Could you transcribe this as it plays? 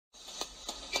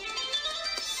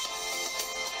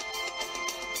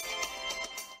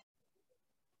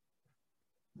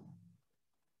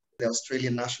the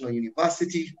Australian National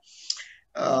University.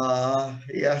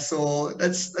 Yeah, so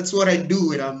that's what I do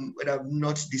when I'm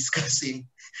not discussing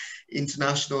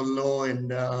international law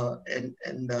and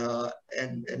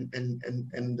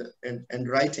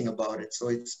writing about it. So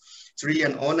it's really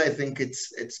an honor. I think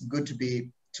it's good to be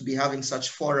having such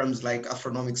forums like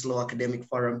Afronomicslaw Academic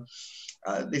Forum.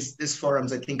 These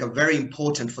forums, I think, are very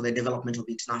important for the development of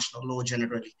international law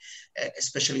generally,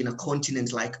 especially in a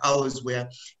continent like ours where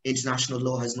international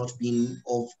law has not been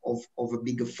of a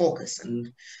bigger focus.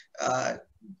 And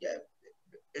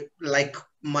like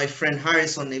my friend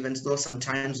Harrison, even though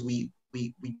sometimes we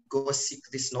go seek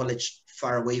this knowledge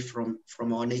far away from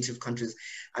our native countries,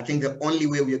 I think the only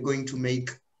way we are going to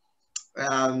make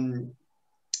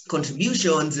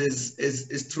contributions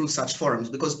is through such forums,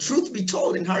 because truth be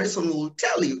told, and Harrison will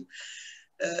tell you,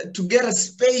 to get a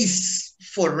space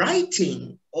for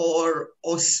writing or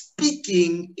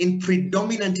speaking in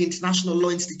predominant international law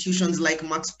institutions like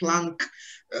Max Planck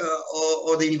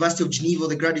or the University of Geneva or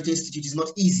the Graduate Institute is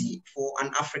not easy for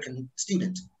an African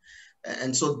student.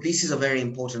 And so this is a very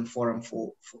important forum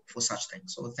for such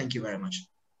things. So thank you very much.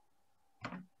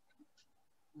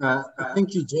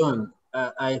 Thank you, John.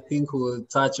 I think we'll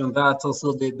touch on that.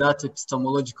 Also, that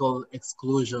epistemological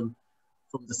exclusion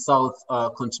from the South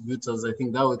contributors, I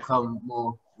think that will come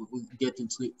more, we'll get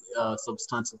into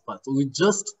substantive part. So we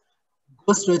just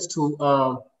go straight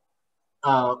to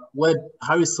where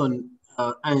Harrison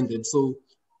ended. So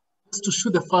just to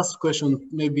shoot the first question,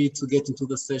 maybe to get into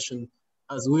the session,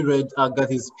 as we read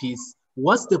Gathi's piece,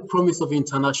 what's the promise of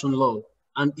international law?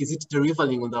 And is it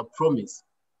delivering on that promise?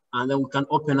 And then we can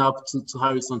open up to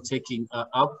Harrison taking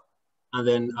up. And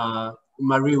then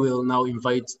Marie will now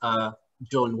invite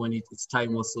John when it's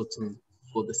time also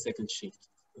for the second shift.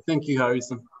 Thank you,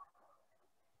 Harrison.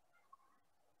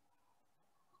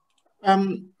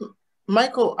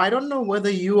 Michael, I don't know whether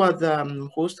you are the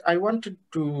host. I wanted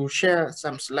to share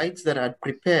some slides that I'd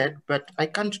prepared, but I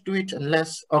can't do it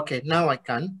unless, okay, now I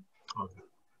can. Okay.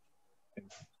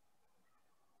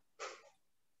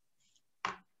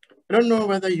 I don't know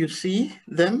whether you see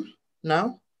them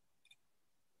now.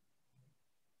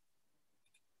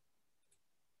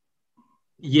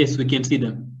 Yes, we can see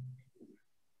them.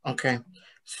 Okay.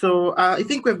 So I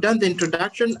think we've done the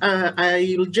introduction.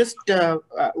 I'll just,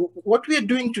 what we are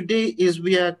doing today is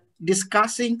we are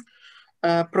discussing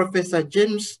Professor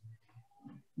James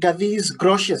Gathi's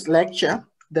Grotius lecture,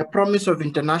 The Promise of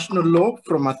International Law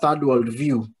from a Third World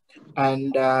View.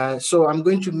 And so I'm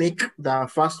going to make the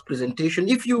first presentation.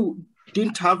 If you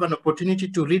didn't have an opportunity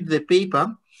to read the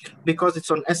paper because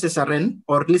it's on SSRN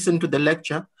or listen to the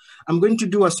lecture, I'm going to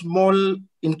do a small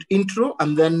intro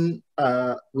and then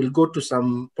we'll go to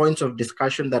some points of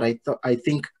discussion that I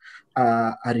think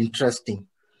are interesting.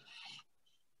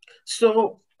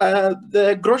 So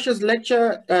the Grotius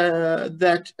lecture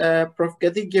that Prof.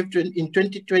 Gathi gave in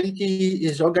 2020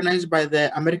 is organized by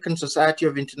the American Society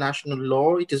of International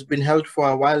Law. It has been held for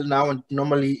a while now and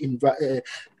normally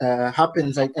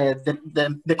happens,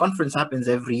 the conference happens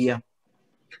every year.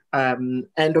 And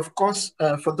of course,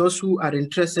 for those who are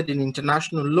interested in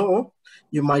international law,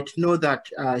 you might know that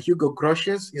Hugo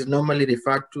Grotius is normally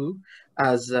referred to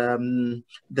as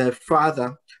the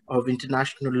father of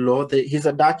international law. He's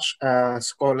a Dutch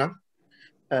scholar,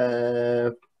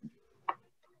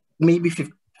 maybe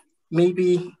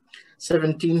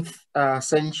 17th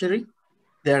century,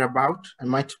 thereabout. I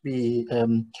might be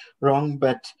wrong,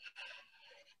 but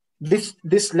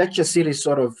this lecture series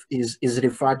sort of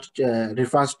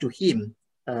refers to him.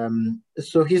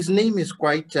 So his name is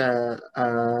quite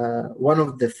one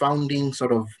of the founding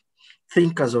sort of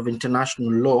thinkers of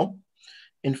international law.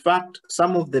 In fact,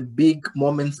 some of the big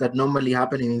moments that normally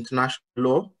happen in international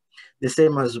law, the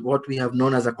same as what we have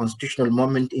known as a constitutional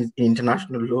moment in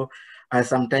international law, are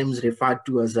sometimes referred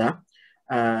to as a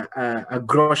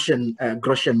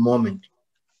Grotian moment.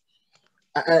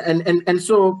 And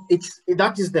so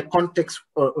that is the context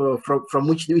from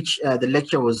which the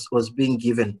lecture was being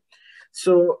given.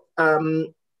 So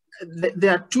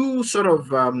there are two sort of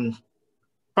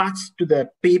parts to the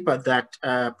paper that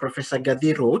Professor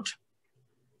Gathi wrote.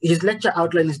 His lecture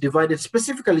outline is divided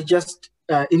specifically just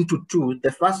into two.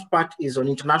 The first part is on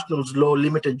international law,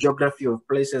 limited geography of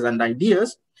places and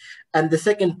ideas. And the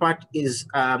second part is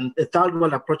the third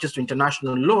world approaches to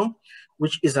international law,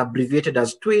 which is abbreviated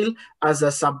as TWIL, as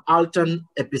a subaltern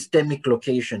epistemic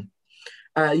location.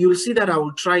 You'll see that I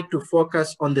will try to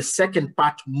focus on the second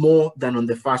part more than on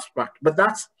the first part, but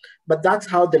that's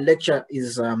how the lecture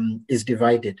is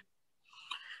divided.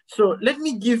 So let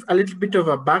me give a little bit of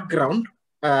a background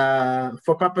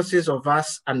for purposes of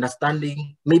us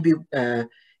understanding maybe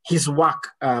his work,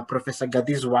 Professor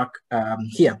Gadhi's work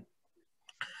here.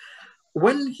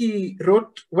 When he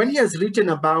has written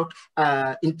about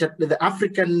the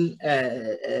African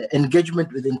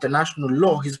engagement with international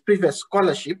law, his previous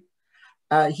scholarship,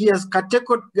 he has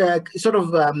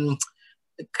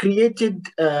created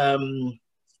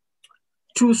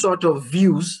two sort of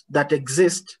views that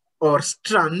exist, or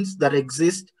strands that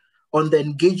exist, on the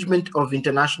engagement of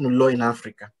international law in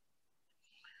Africa.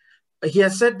 He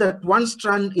has said that one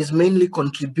strand is mainly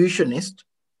contributionist,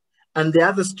 and the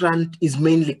other strand is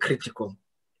mainly critical.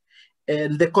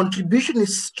 And the contributionist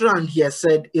strand, he has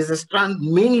said, is a strand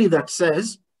mainly that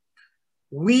says,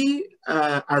 we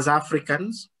as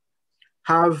Africans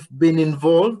have been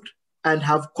involved and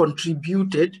have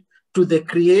contributed to the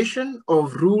creation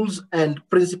of rules and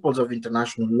principles of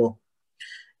international law.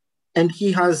 And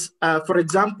he has, for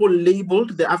example,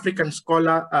 labeled the African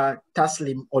scholar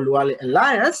Taslim Oluwale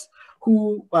Elias,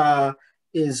 who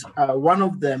is one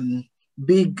of the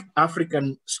big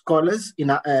African scholars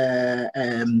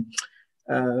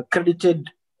credited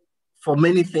for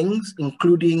many things,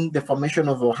 including the formation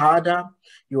of OHADA.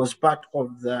 He was part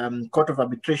of the Court of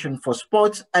Arbitration for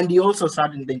Sports, and he also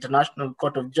sat in the International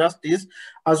Court of Justice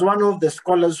as one of the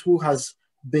scholars who has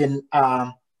been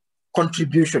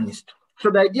contributionist. So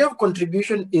the idea of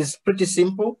contribution is pretty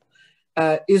simple,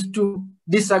 is to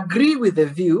disagree with the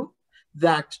view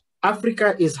that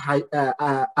Africa is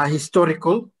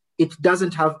ahistorical, it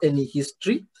doesn't have any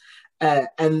history,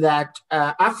 and that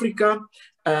Africa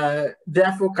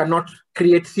therefore cannot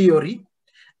create theory,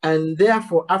 and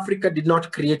therefore Africa did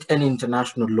not create any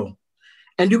international law.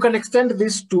 And you can extend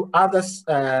this to other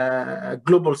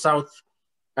global South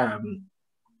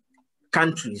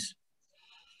countries.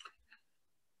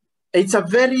 It's a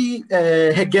very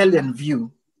Hegelian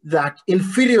view that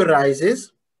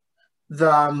inferiorizes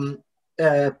the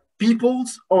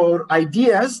peoples or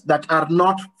ideas that are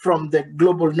not from the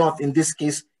global North, in this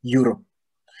case, Europe.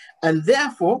 And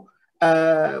therefore,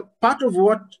 part of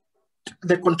what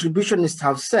the contributionists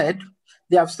have said,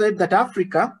 they have said that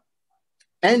Africa,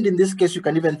 and in this case, you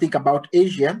can even think about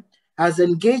Asia, has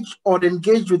engaged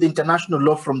with international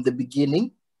law from the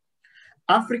beginning.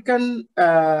 African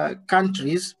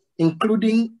countries,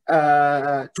 including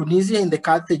Tunisia in the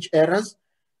Carthage eras,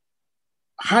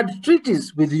 had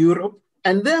treaties with Europe,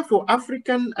 and therefore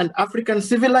African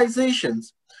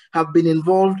civilizations have been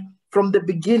involved from the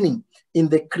beginning in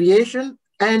the creation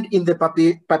and in the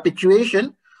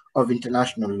perpetuation of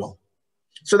international law.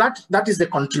 So that is the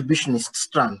contributionist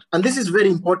strand. And this is very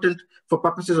important for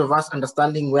purposes of us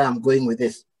understanding where I'm going with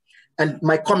this and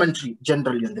my commentary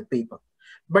generally on the paper.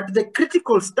 But the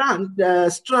critical strand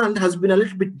has been a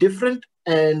little bit different.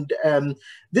 And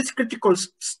this critical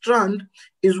strand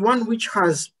is one which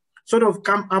has sort of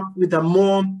come up with a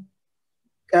more,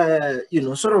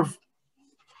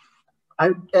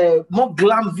 more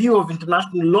glum view of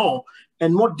international law,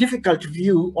 and more difficult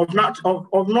view of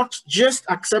not just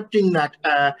accepting that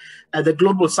the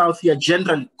global South here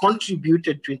generally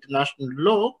contributed to international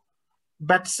law,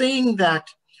 but saying that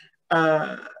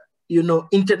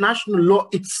international law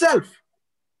itself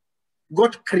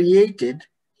got created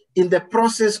in the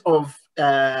process of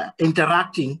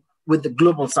interacting with the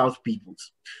global South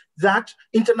peoples. That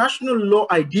international law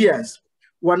ideas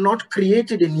were not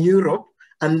created in Europe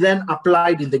and then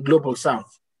applied in the global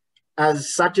South,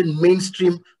 as certain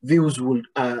mainstream views will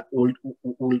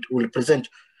present.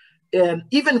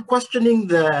 Even questioning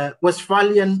the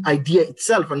Westphalian idea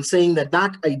itself and saying that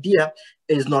that idea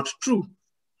is not true.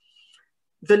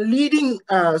 The leading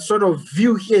sort of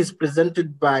view here is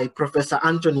presented by Professor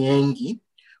Anthony Engi,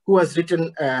 who has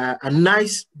written a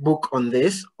nice book on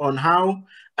this, on how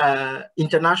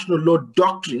international law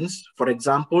doctrines, for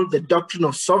example, the doctrine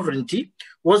of sovereignty,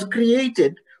 was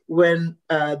created when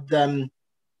the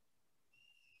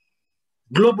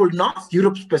global North,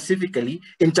 Europe specifically,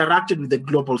 interacted with the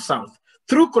global South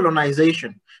through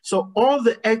colonization. So all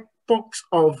the epochs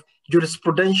of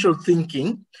jurisprudential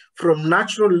thinking, from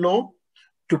natural law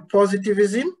to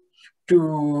positivism,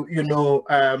 to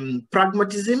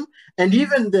pragmatism, and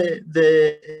even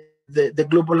the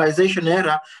globalization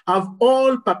era, have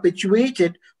all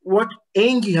perpetuated what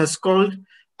Engi has called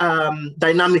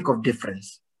dynamic of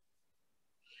difference.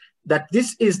 That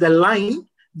this is the line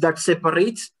that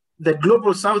separates the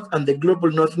global South and the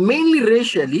global North, mainly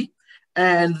racially,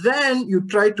 and then you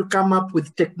try to come up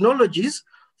with technologies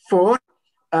for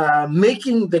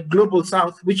making the global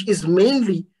South, which is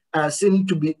mainly seen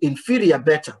to be inferior,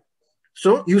 better.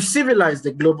 So you civilize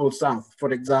the global South,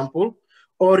 for example,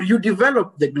 or you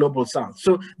develop the global South.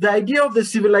 So the idea of the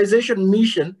civilization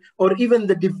mission, or even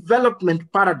the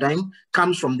development paradigm,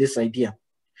 comes from this idea.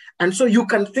 And so you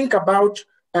can think about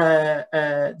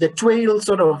the 12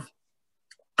 sort of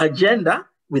agenda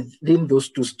within those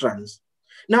two strands.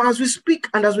 Now, as we speak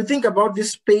and as we think about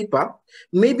this paper,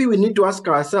 maybe we need to ask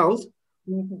ourselves,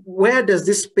 where does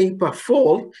this paper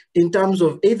fall in terms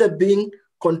of either being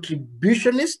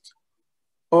contributionist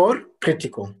or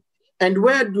critical? And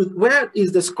where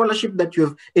is the scholarship that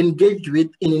you've engaged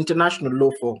with in international law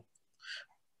for?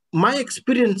 My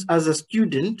experience as a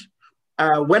student,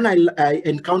 when I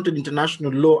encountered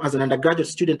international law as an undergraduate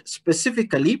student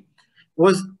specifically,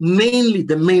 was mainly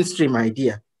the mainstream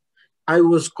idea. I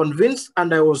was convinced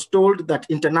and I was told that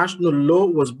international law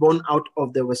was born out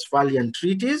of the Westphalian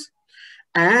treaties,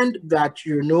 and that,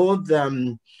 you know,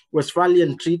 the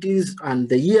Westphalian treaties and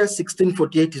the year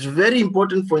 1648 is very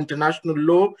important for international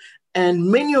law, and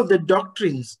many of the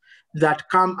doctrines that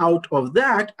come out of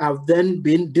that have then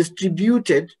been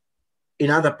distributed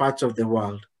in other parts of the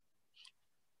world.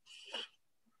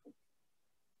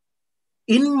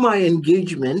 In my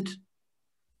engagement,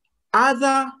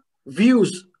 other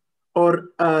views or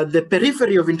the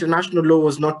periphery of international law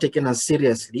was not taken as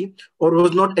seriously or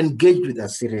was not engaged with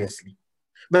as seriously.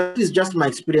 But it's just my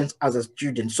experience as a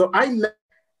student. So I met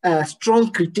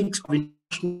strong critiques of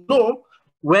international law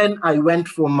when I went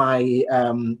for my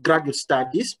graduate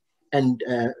studies, and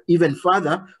even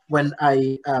further when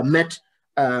I met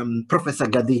Professor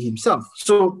Gadi himself.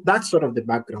 So that's sort of the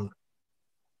background.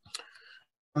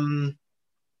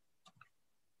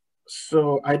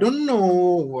 So I don't know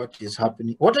what is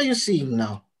happening. What are you seeing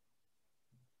now?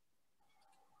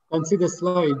 I can see the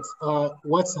slides.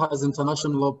 What has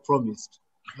international law promised?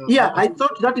 Yeah, I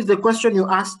thought that is the question you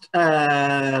asked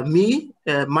me,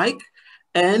 Mike,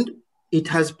 and it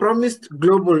has promised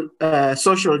global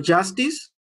social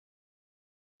justice,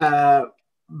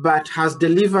 but has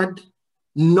delivered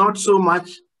not so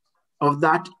much of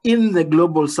that in the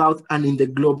global South and in the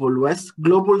global West.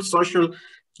 Global social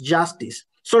justice,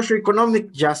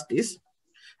 socioeconomic justice,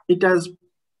 it has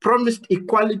promised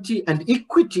equality and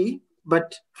equity,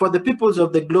 but for the peoples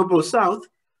of the global South,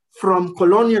 from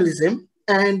colonialism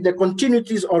and the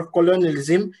continuities of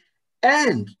colonialism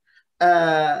and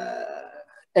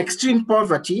extreme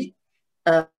poverty,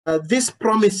 these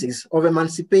promises of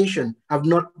emancipation have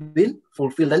not been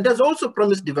fulfilled. And there's also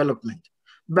promised development,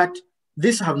 but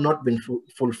these have not been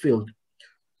fulfilled.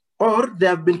 Or there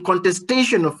have been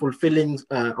contestation of fulfilling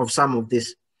of some of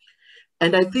this.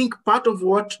 And I think part of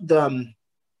what the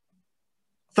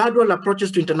third world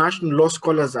approaches to international law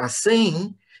scholars are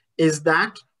saying is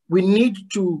that we need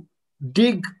to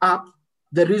dig up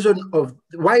the reason of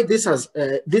why this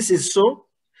is so.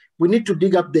 We need to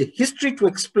dig up the history to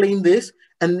explain this,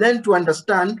 and then to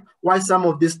understand why some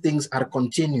of these things are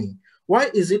continuing. Why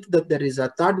is it that there is a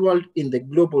third world in the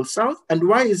global South, and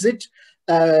why is it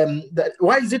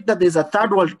that there's a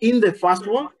third world in the first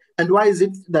world, and why is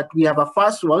it that we have a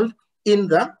first world in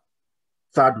the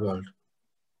third world?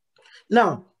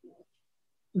 Now,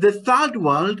 the third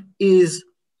world is,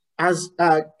 as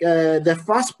the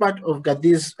first part of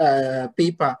Gadi's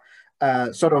paper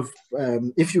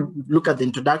if you look at the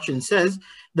introduction, says,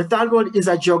 the third world is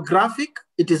a geographic,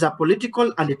 it is a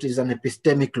political, and it is an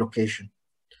epistemic location.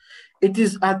 It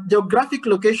is a geographic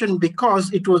location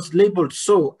because it was labeled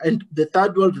so, and the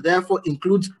third world therefore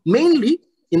includes mainly,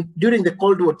 during the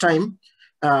Cold War time,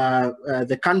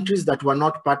 the countries that were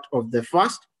not part of the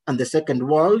first and the second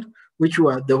world, which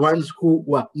were the ones who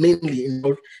were mainly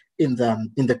involved in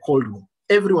the Cold War.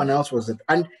 Everyone else was it.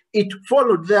 And it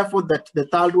followed, therefore, that the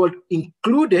third world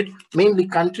included mainly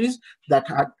countries that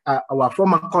had our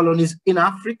former colonies in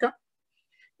Africa,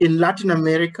 in Latin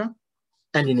America,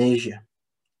 and in Asia.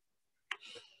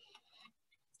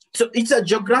 So it's a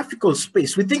geographical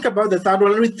space. We think about the third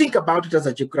world, and we think about it as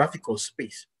a geographical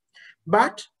space.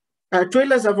 But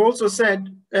trailers have also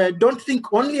said, don't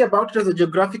think only about it as a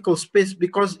geographical space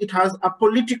because it has a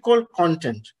political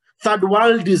content. Third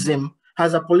worldism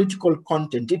has a political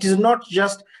content. It is not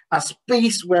just a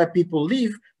space where people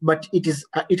live, but it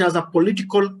has a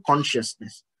political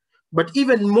consciousness. But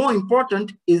even more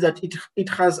important is that it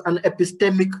has an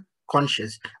epistemic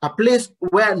conscious, a place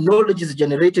where knowledge is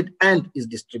generated and is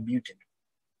distributed.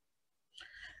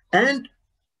 And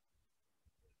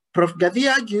Prof. Gadi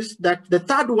argues that the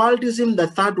third worldism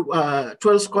that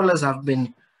 12 scholars have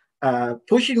been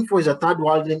pushing for is a third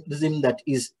worldism that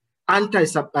is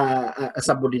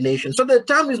anti-subordination. So the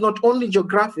term is not only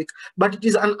geographic, but it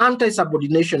is an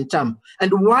anti-subordination term.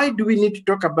 And why do we need to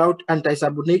talk about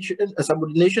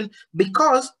anti-subordination?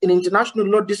 Because in international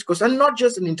law discourse, and not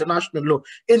just in international law,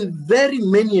 in very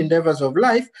many endeavors of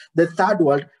life, the third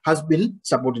world has been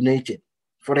subordinated.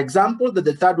 For example, that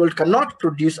the third world cannot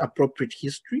produce appropriate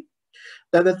history,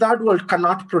 that the third world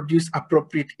cannot produce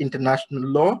appropriate international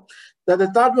law, that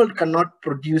the third world cannot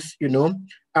produce,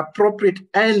 appropriate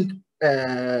and,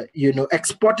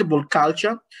 exportable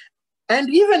culture, and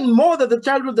even more that the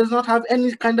third world does not have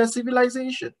any kind of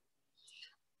civilization.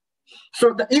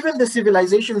 So even the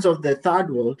civilizations of the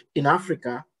third world in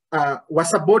Africa were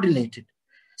subordinated.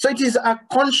 So it is a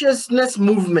consciousness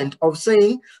movement of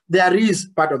saying there is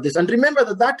part of this. And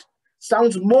remember that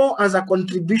sounds more as a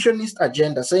contributionist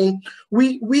agenda, saying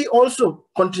we also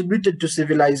contributed to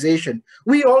civilization.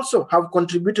 We also have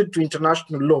contributed to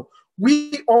international law.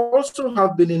 We also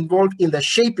have been involved in the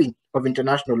shaping of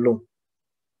international law.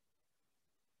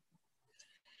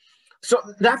 So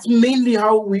that's mainly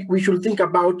how we should think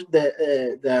about the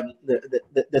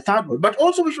third world. But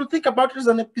also we should think about it as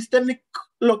an epistemic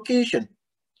location.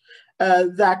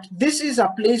 That this is a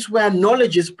place where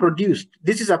knowledge is produced.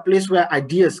 This is a place where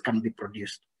ideas can be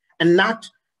produced. And that,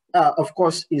 of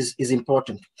course, is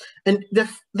important. And the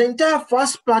entire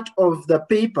first part of the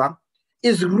paper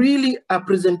is really a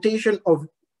presentation of,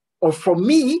 for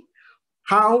me,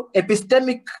 how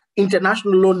epistemic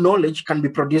international law knowledge can be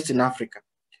produced in Africa,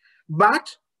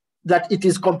 but that it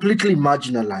is completely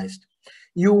marginalized.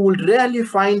 You would rarely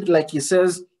find, like he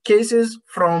says, cases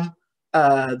from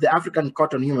the African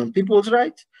Court on Human People's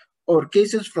Rights, or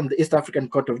cases from the East African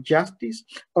Court of Justice,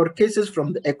 or cases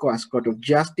from the ECOWAS Court of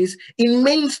Justice in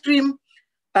mainstream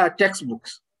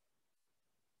textbooks.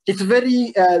 It's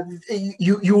very,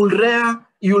 you'll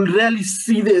rarely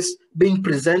see this being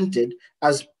presented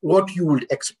as what you would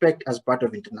expect as part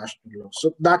of international law.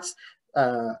 So that's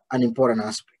an important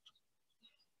aspect.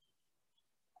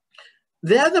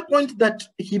 The other point that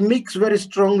he makes very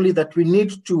strongly that we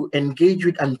need to engage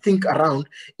with and think around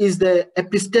is the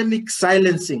epistemic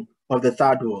silencing of the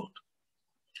third world.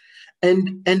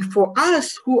 And for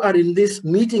us who are in this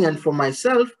meeting, and for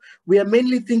myself, we are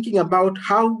mainly thinking about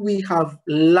how we have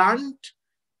learned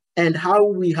and how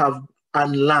we have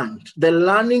unlearned, the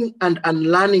learning and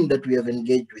unlearning that we have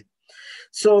engaged with.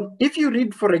 So if you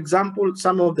read, for example,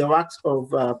 some of the works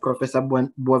of Professor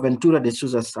Boaventura de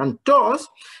Sousa Santos,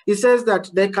 he says that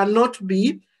there cannot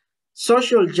be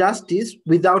social justice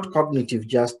without cognitive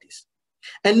justice.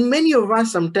 And many of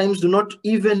us sometimes are not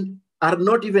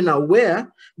even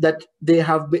aware that they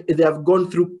have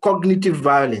gone through cognitive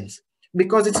violence,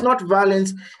 because it's not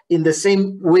violence in the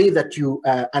same way that you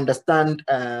understand.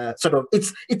 To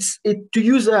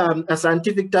use a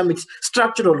scientific term, it's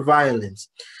structural violence.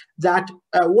 That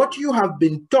what you have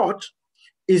been taught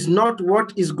is not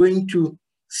what is going to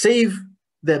save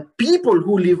the people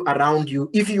who live around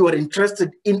you if you are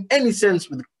interested in any sense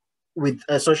with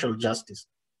social justice.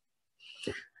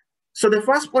 So the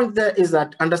first point there is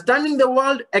that understanding the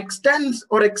world extends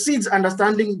or exceeds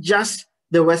understanding just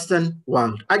the Western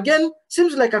world. Again,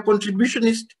 seems like a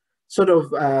contributionist sort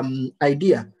of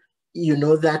idea,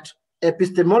 that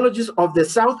epistemologies of the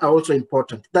South are also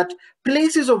important, that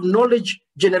places of knowledge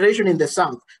generation in the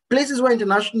South, places where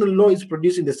international law is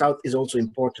produced in the South is also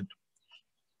important.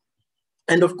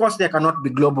 And of course, there cannot be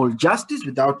global justice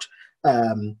without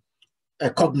a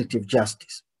cognitive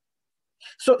justice.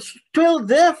 So Int'l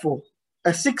therefore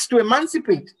seeks to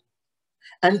emancipate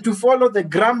and to follow the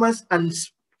grammars and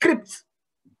scripts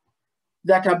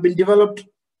that have been developed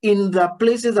in the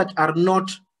places that are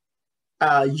not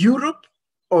Europe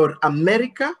or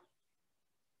America,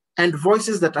 and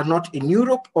voices that are not in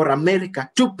Europe or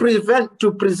America to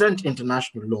present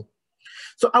international law.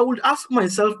 So I would ask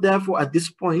myself, therefore, at this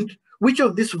point, which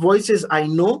of these voices I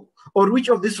know, or which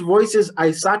of these voices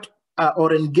I sat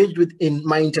or engaged with in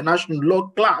my international law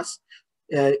class,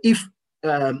 if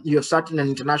you have sat in an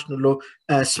international law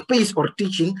space or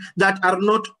teaching, that are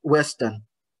not Western,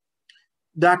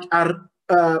 that are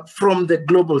from the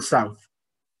global South.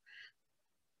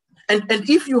 And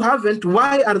if you haven't,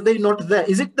 why are they not there?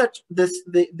 Is it that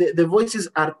the voices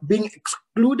are being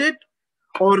excluded,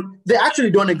 or they actually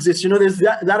don't exist? There's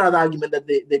that other argument that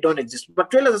they don't exist.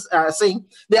 But Int'l is saying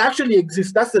they actually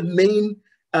exist. That's the main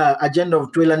agenda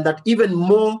of Int'l, and that even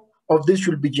more of this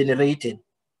should be generated.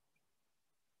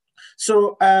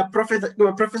 So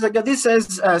Professor Gadi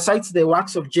says, cites the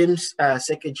works of James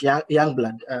Sekage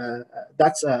Youngblood.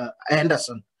 That's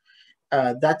Henderson.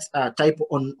 That's a typo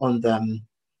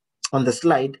on the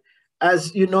slide,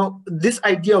 as this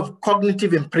idea of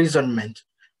cognitive imprisonment,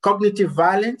 cognitive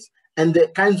violence, and the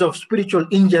kinds of spiritual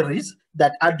injuries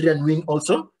that Adrian Wing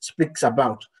also speaks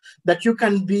about, that you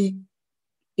can be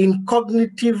in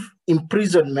cognitive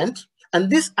imprisonment. And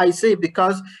this I say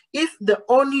because if the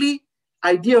only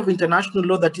idea of international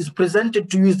law that is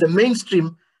presented to you is the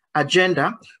mainstream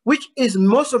agenda, which is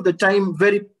most of the time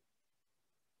very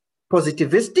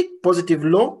positivistic, positive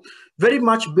law, very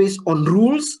much based on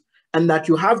rules, and that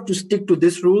you have to stick to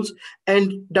these rules, and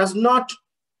does not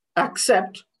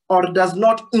accept or does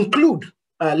not include,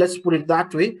 let's put it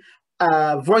that way,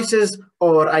 voices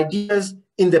or ideas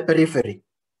in the periphery.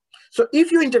 So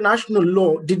if your international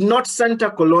law did not center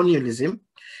colonialism,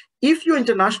 if your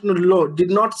international law did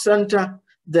not center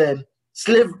the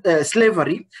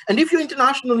slavery, and if your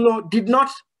international law did not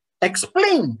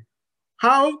explain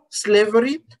how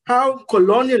slavery, how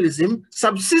colonialism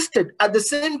subsisted at the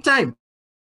same time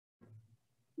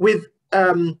with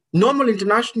normal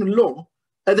international law,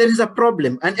 there is a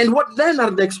problem. And what then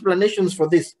are the explanations for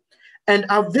this? And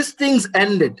have these things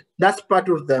ended? That's part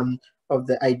of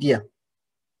the idea.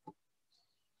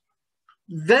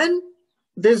 Then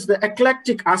there's the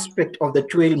eclectic aspect of the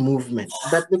Twelve movement,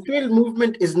 that the Twelve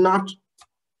movement is not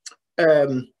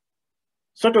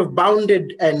sort of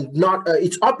bounded and not,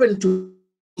 it's open to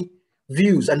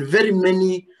views and very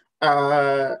many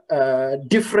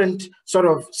different sort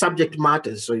of subject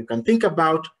matters. So you can think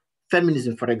about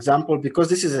feminism, for example, because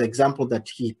this is an example that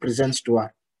he presents to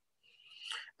us.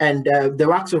 And the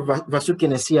works of Vasuki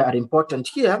Nesiya are important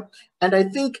here. And I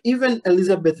think even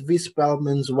Elizabeth V.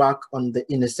 Spellman's work on the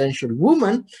inessential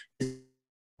woman,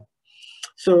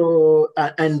 so,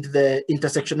 and the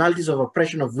intersectionalities of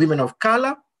oppression of women of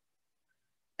color,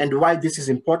 and why this is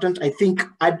important. I think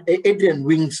Adrian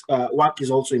Wing's work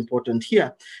is also important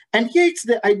here. And here it's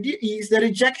the idea, is the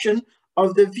rejection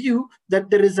of the view that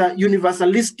there is a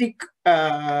universalistic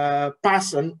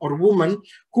person or woman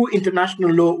who international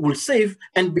law will save,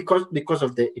 and because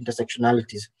of the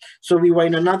intersectionalities. So we were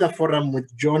in another forum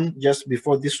with John just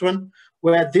before this one,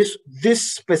 where this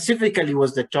specifically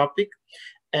was the topic,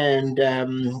 and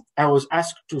I was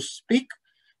asked to speak,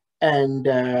 and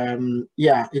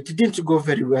yeah, it didn't go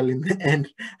very well in the end.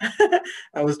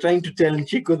 I was trying to tell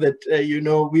Chico that you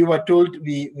know, we were told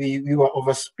we were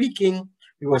over speaking.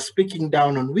 We were speaking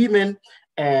down on women,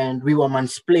 and we were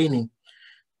mansplaining.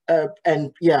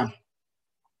 And yeah,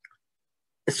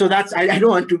 so that's, I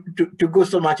don't want to go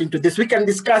so much into this. We can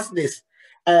discuss this,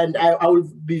 and I will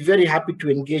be very happy to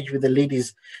engage with the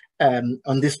ladies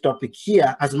on this topic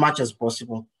here as much as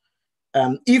possible.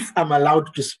 If I'm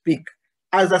allowed to speak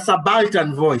as a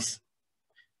subaltern voice.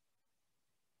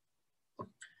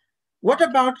 What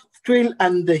about Twelve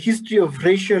and the history of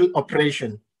racial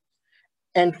oppression?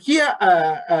 And here,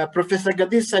 Professor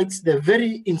Gadi cites the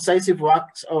very incisive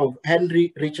works of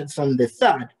Henry Richardson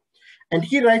III. And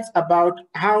he writes about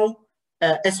how,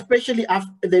 especially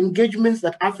the engagements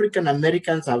that African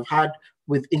Americans have had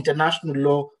with international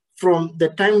law from the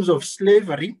times of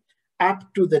slavery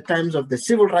up to the times of the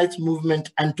civil rights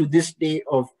movement and to this day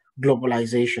of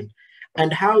globalization.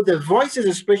 And how the voices,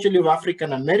 especially of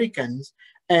African Americans,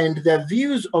 and their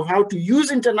views of how to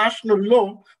use international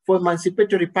law for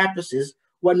emancipatory purposes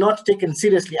were not taken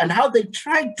seriously, and how they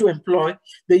tried to employ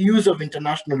the use of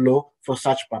international law for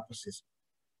such purposes.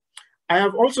 I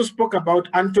have also spoke about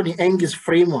Anthony Enge's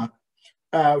framework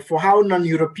for how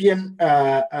non-European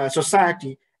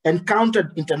society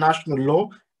encountered international law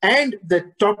and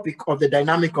the topic of the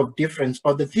dynamic of difference,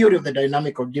 or the theory of the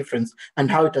dynamic of difference,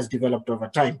 and how it has developed over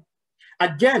time.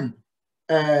 Again,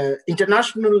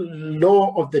 international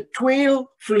law of the Twelve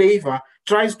flavor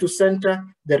tries to center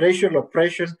the racial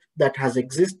oppression that has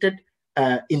existed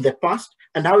in the past,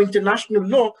 and how international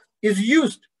law is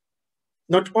used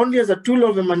not only as a tool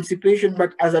of emancipation,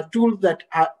 but as a tool that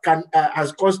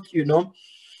has caused, you know,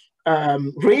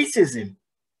 racism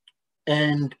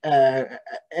and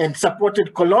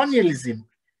supported colonialism.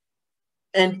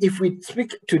 And if we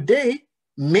speak today,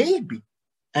 maybe,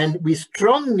 and we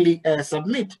strongly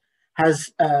submit,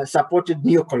 has supported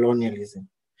neocolonialism.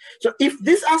 So if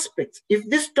these aspects, if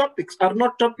these topics are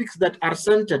not topics that are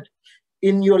centered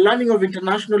in your learning of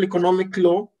international economic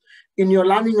law, in your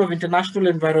learning of international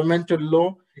environmental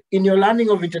law, in your learning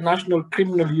of international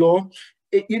criminal law,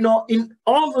 you know, in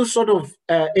all those sort of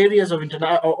areas of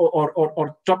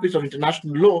or topics of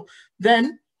international law,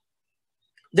 then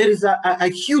there is a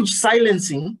huge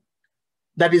silencing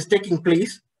that is taking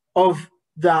place of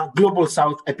the global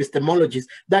South epistemologies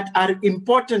that are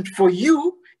important for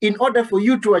you in order for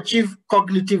you to achieve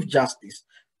cognitive justice.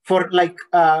 For, like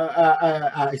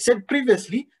I said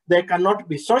previously, there cannot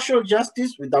be social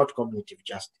justice without cognitive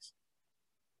justice.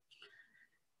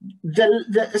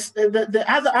 The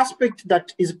other aspect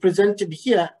that is presented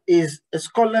here is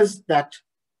scholars that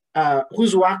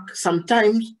whose work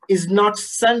sometimes is not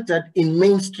centered in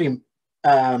mainstream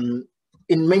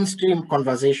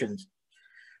conversations.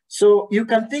 So you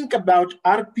can think about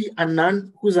R.P.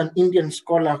 Anand, who's an Indian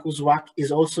scholar whose work is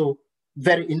also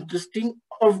very interesting,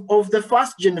 of the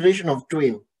first generation of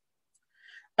Twelve.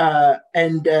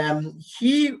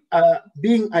 He,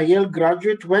 being a Yale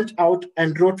graduate, went out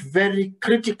and wrote very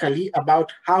critically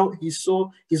about how he saw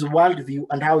his worldview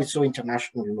and how he saw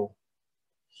international law.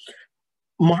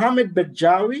 Mohamed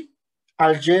Bedjawi,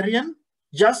 Algerian,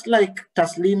 just like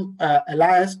Taslim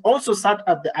Elias, also sat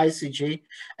at the ICJ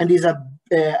and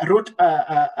wrote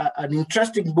an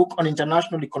interesting book on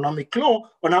international economic law,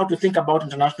 on how to think about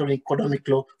international economic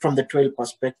law from the Twale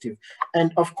perspective.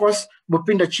 And of course,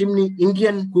 Bhupinda Chimni,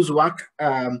 Indian, whose work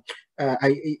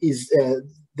is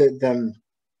the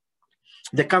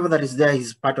cover that is there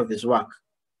is part of his work.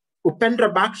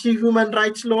 Upendra Bakshi, human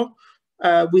rights law,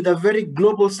 with a very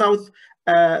global South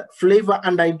flavor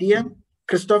and idea.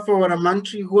 Christopher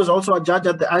Waramantri, who was also a judge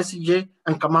at the ICJ,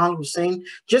 and Kamal Hussein.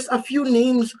 Just a few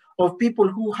names of people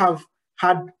who have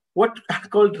had what are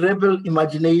called rebel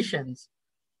imaginations.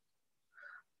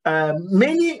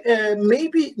 Many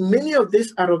of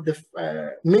these are of the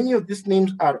many of these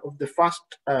names are of the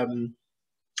first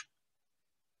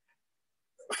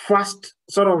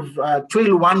sort of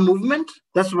Twale 1 movement.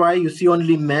 That's why you see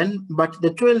only men, but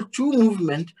the Twale 2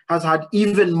 movement has had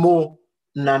even more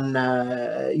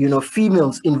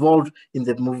females involved in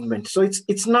the movement. So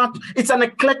it's an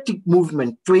eclectic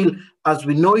movement, Twale as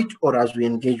we know it or as we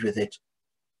engage with it.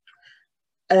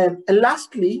 And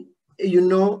lastly,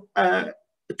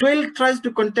 Twale tries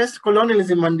to contest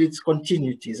colonialism and its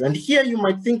continuities. And here you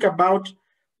might think about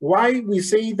why we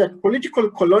say that political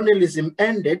colonialism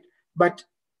ended, but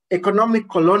economic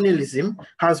colonialism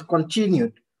has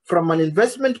continued from an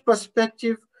investment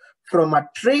perspective, from a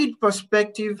trade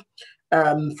perspective,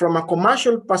 from a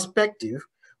commercial perspective.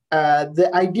 The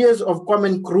ideas of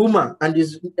Kwame Nkrumah and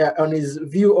on his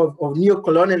view of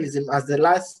neocolonialism as the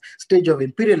last stage of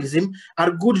imperialism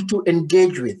are good to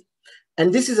engage with.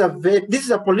 And this is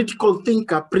a political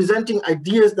thinker presenting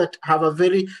ideas that have a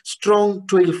very strong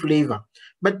Twale flavor.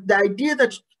 But the idea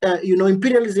that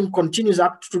imperialism continues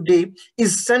up to today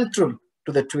is central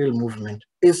to the Twale movement,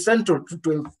 is central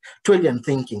to Twalean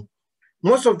thinking.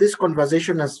 Most of this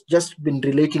conversation has just been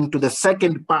relating to the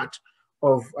second part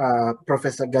of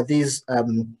Professor Gadhi's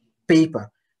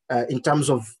paper, in terms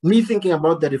of me thinking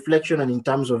about the reflection and in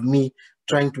terms of me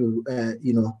trying to,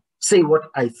 say what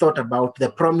I thought about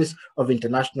the promise of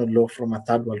international law from a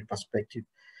third world perspective.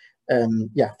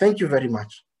 Thank you very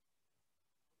much.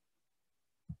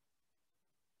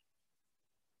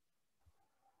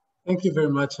 Thank you very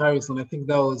much, Harrison. I think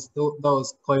that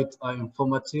was quite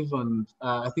informative, and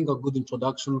I think a good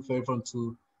introduction for everyone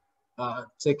to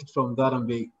take it from that and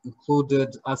be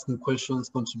included, asking questions,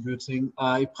 contributing.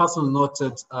 I personally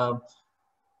noted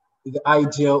the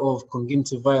idea of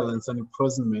congenital violence and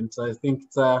imprisonment. I think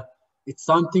it's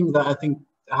something that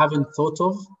I haven't thought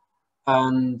of,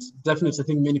 and definitely I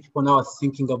think many people now are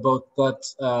thinking about that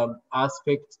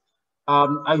aspect.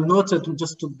 I noted,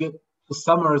 just to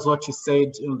summarize what you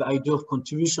said, the idea of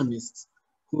contributionists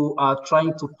who are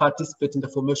trying to participate in the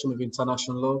formation of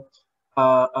international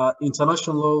law.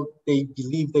 International law, they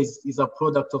believe is a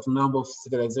product of a number of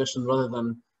civilizations rather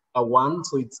than a one,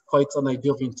 so it's quite an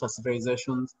idea of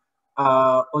inter-civilizations.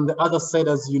 On the other side,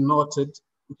 as you noted,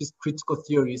 which is critical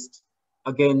theorists,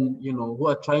 again, who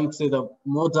are trying to say that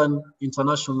modern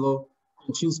international law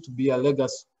continues to be a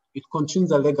legacy. It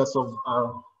continues a legacy of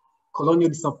colonial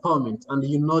disempowerment, and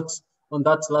you note on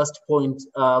that last point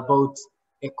about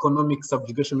economic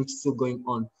subjugation, which is still going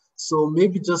on. So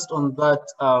maybe just on that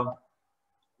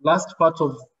last part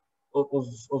of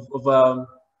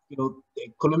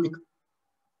economic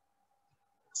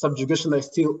subjugation that is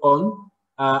still on,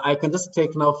 I can just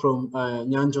take now from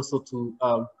Nyanje also to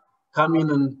come in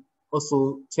and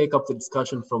also take up the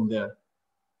discussion from there.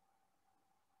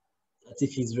 That's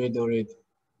if he's ready already.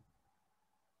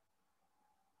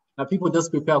 Now, people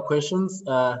just prepare questions.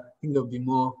 I think there'll be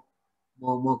more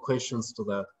questions to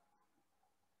that.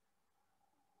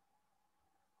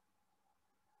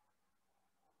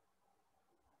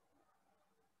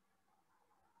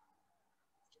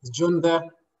 Is John there?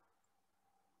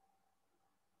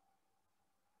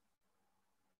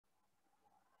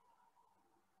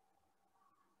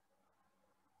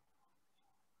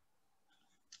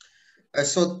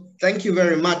 So thank you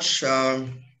very much.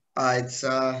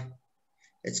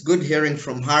 It's good hearing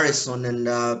from Harrison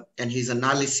and his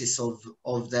analysis of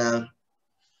the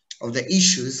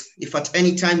issues. If at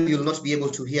any time you'll not be able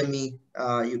to hear me,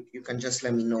 you can just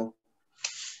let me know.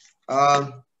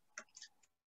 I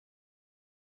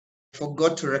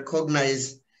forgot to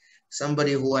recognize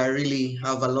somebody who I really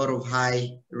have a lot of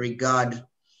high regard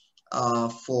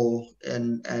for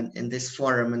in this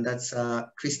forum, and that's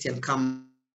Christian Kam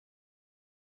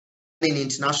in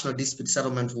international dispute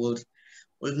settlement world.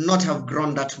 will not have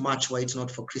grown that much were it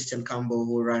not for Christian Campbell,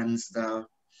 who runs the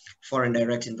Foreign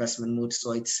Direct Investment Mood.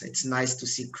 So it's nice to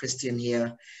see Christian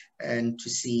here and to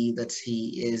see that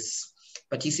he is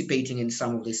participating in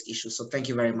some of these issues. So thank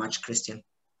you very much, Christian.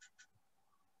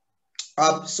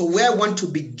 So where I want to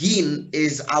begin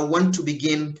is I want to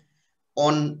begin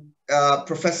on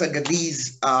Professor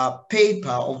Gadhi's paper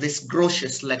of this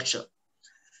Grotius lecture.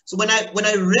 So when I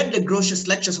read the Grotius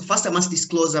lecture, so first I must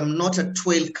disclose I'm not a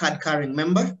 12 card carrying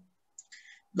member,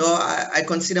 though I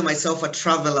consider myself a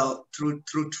traveler through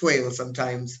 12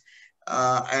 sometimes.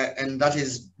 And that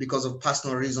is because of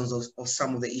personal reasons of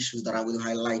some of the issues that I will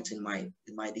highlight in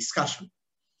my discussion.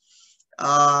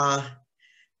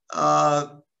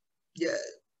 Yeah.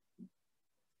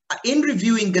 In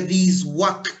reviewing Gadhi's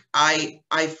work, I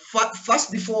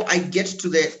first, before I get to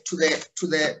the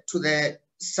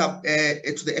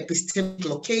epistemic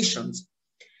locations,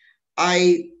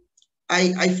 I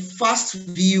first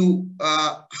view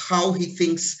how he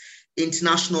thinks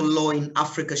international law in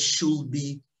Africa should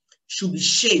be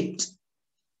shaped,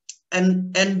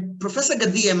 and Professor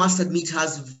Gadhi, I must admit,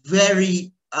 has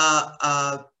very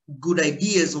good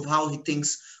ideas of how he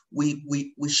thinks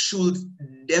we should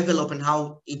develop and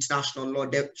how international law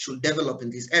should develop in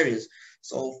these areas.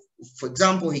 So, for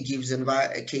example, he gives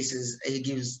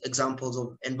examples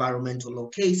of environmental law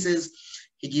cases.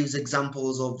 He gives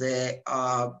examples of the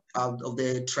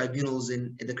tribunals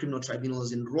in the criminal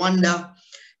tribunals in Rwanda.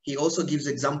 He also gives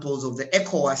examples of the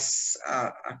ECOWAS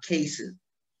cases.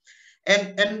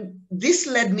 And this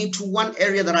led me to one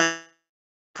area that I had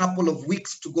a couple of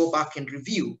weeks to go back and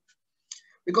review.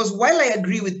 Because while I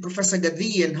agree with Professor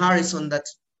Gadhi and Harrison that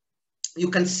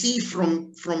you can see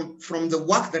from the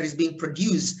work that is being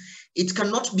produced, it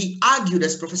cannot be argued,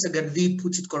 as Professor Gadhi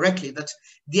puts it correctly, that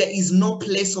there is no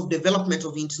place of development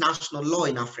of international law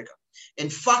in Africa. In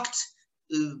fact,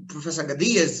 Professor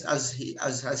Gadhi, as he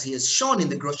has shown in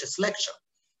the Grotius lecture,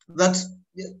 that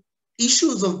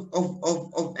issues of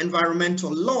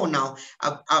environmental law now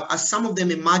are some of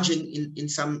them emerging in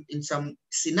some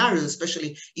scenarios,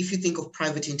 especially if you think of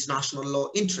private international law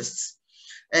interests,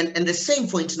 and the same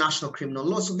for international criminal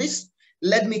law. So this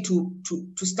led me to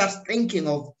start thinking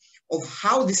of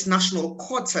how these national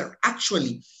courts are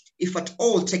actually, if at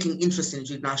all, taking interest in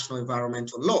international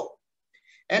environmental law.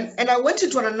 And I went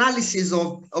into an analysis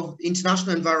of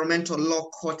international environmental law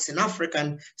courts in Africa,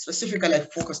 and specifically I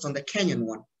focused on the Kenyan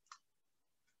one.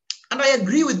 And I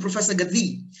agree with Professor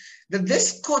Gadhi that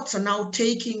these courts are now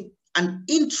taking an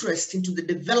interest into the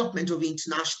development of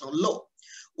international law.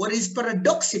 What is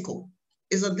paradoxical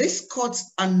is that these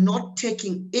courts are not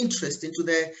taking interest into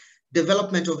the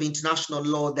development of international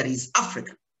law that is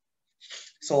African.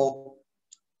 So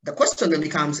the question then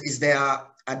becomes, is there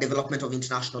a development of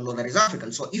international law that is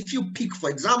African? So if you pick, for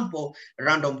example, a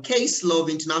random case law of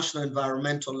international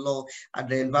environmental law at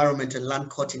the Environment and Land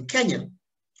Court in Kenya,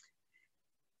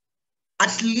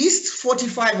 at least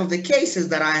 45 of the cases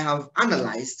that I have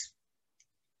analyzed,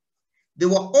 there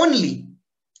were only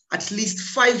at least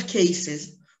 5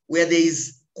 cases where there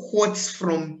is quotes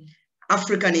from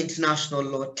African international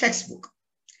law textbook.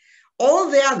 All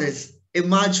the others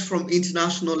emerge from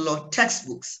international law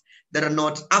textbooks that are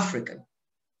not African.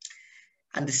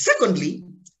 And secondly,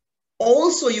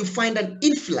 also you find an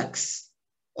influx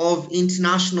of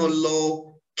international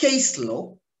law case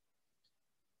law,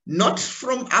 not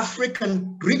from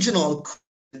African regional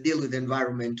that deal with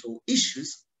environmental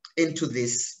issues, into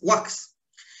these works.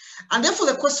 And therefore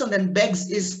the question then begs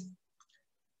is,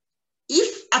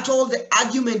 if at all the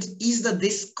argument is that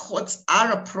these courts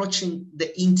are approaching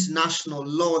the international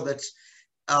law that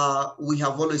we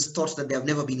have always thought that they have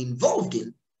never been involved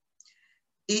in,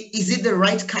 is it the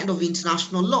right kind of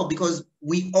international law? Because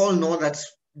we all know that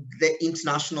the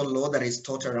international law that is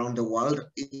taught around the world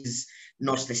is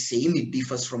not the same. It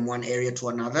differs from one area to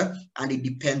another, and it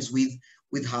depends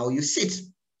with how you sit.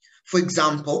 For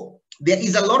example, there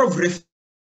is a lot of reference to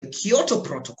the Kyoto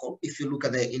Protocol, if you look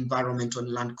at the Environment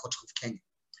and Land Court of Kenya.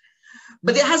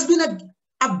 But there has been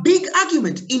a big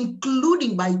argument,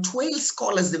 including by 12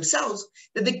 scholars themselves,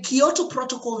 that the Kyoto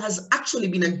Protocol has actually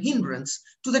been a hindrance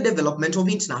to the development of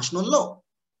international law.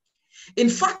 In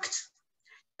fact,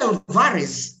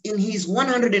 Alvarez, in his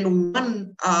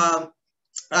 101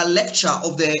 lecture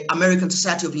of the American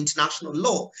Society of International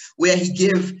Law, where he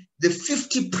gave the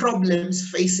 50 problems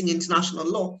facing international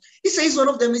law, he says one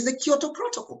of them is the Kyoto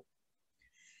Protocol.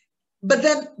 But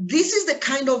then this is the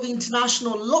kind of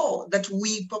international law that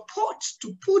we purport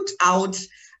to put out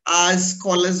as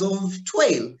scholars of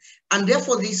 12. And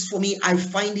therefore this, for me, I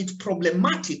find it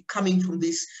problematic coming from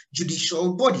these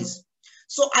judicial bodies.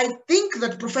 So I think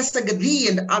that Professor Gadi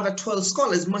and other 12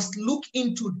 scholars must look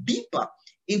into deeper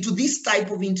into this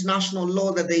type of international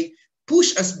law that they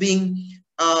push as being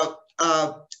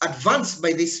advanced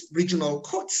by these regional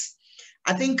courts.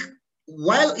 I think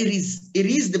while it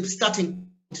is the starting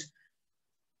point,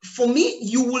 for me,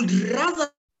 you would rather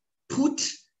put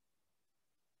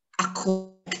a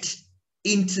correct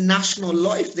international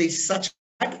law, if there's such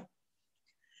a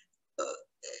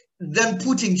than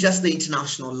putting just the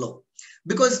international law.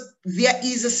 Because there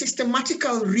is a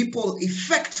systematical ripple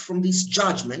effect from these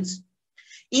judgments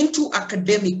into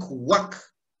academic work,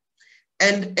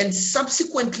 and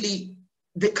subsequently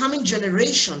the coming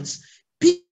generations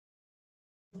pick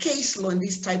case law and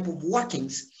these type of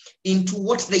workings into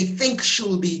what they think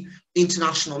should be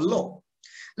international law.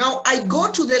 Now, I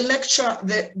go to the lecture,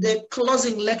 the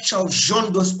closing lecture of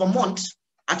Jean d'Ospomont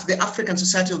at the African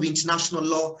Society of International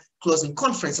Law closing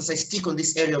conference, as I speak on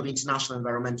this area of international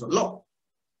environmental law.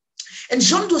 And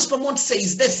Jean d'Ospomont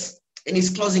says this in his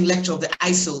closing lecture of the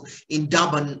ISIL in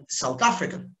Durban, South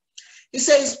Africa. He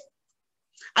says,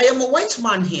 I am a white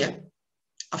man here,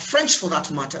 a French for that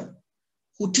matter,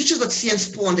 who teaches at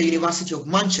Sciences Po and the University of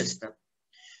Manchester,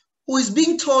 who is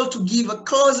being told to give a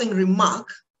closing remark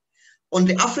on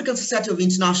the African Society of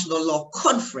International Law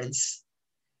conference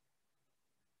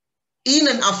in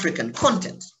an African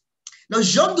content. Now,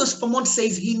 Jean d'Ospomont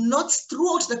says he notes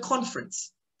throughout the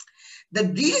conference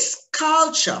that this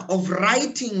culture of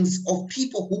writings of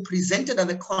people who presented at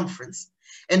the conference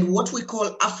and what we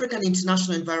call African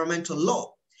International Environmental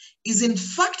Law is in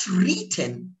fact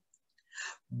written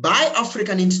by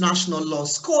African international law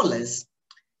scholars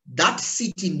that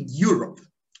sit in Europe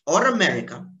or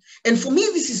America. And for me,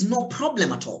 this is no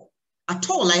problem at all.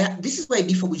 This is why I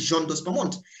differ with Jean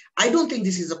d'Ospomont. I don't think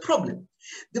this is a problem.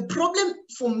 The problem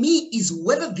for me is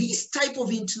whether this type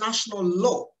of international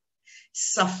law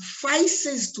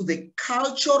suffices to the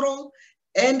cultural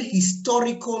and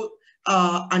historical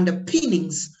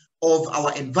underpinnings of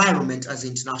our environment as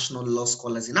international law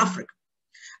scholars in Africa.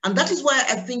 And that is why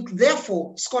I think,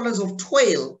 therefore, scholars of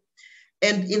 12,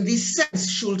 and in this sense,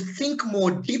 should think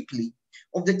more deeply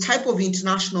of the type of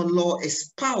international law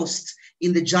espoused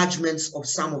in the judgments of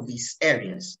some of these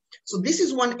areas. So this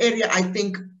is one area I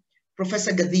think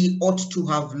Professor Gadi ought to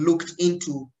have looked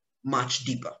into much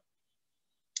deeper.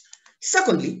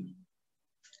 Secondly,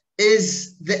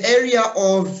 is the area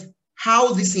of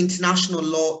how this international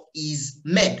law is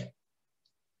made.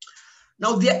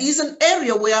 Now, there is an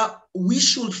area where we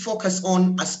should focus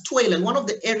on as 12, and one of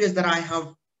the areas that I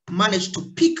have managed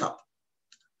to pick up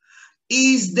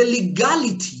is the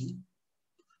legality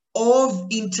of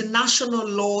international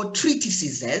law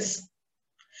treatises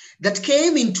that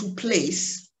came into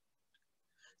place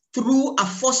through a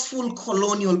forceful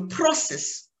colonial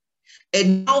process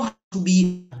and now have to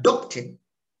be adopted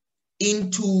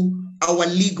into our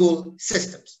legal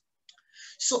systems.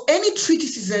 So any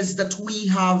treatises that we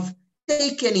have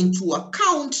taken into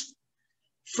account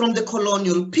from the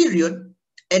colonial period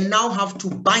and now have to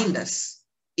bind us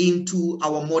into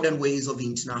our modern ways of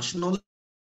international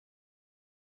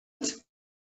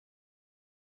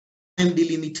and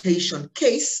delimitation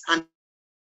case, and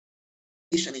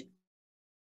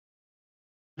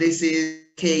this is a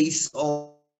case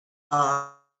of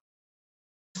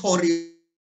Court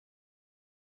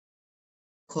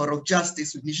of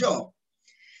Justice with Niger.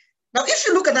 Now, if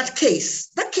you look at that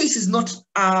case is not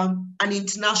an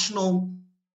international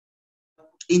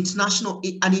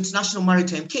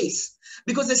maritime case,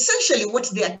 because essentially what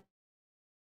they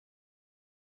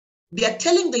are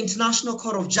telling the International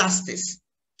Court of Justice,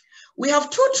 we have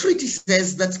two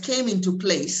treatises that came into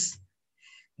place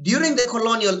during the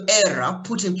colonial era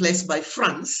put in place by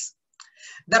France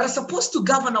that are supposed to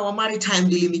govern our maritime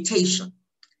delimitation.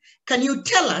 Can you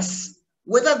tell us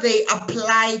whether they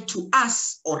apply to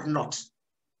us or not?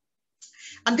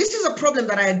 And this is a problem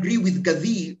that I agree with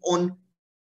Gadi on.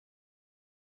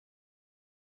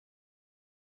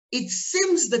 It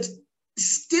seems that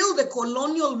still the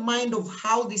colonial mind of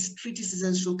how these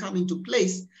treatises should come into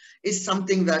place is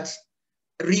something that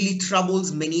really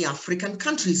troubles many African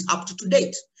countries up to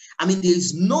date. I mean, there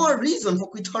is no reason for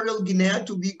Equatorial Guinea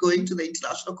to be going to the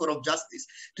International Court of Justice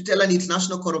to tell an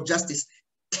International Court of Justice,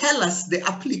 tell us the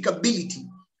applicability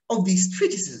of these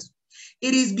treatises.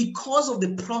 It is because of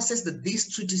the process that these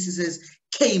treatises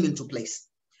came into place.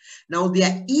 Now,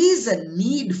 there is a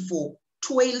need for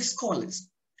 12 scholars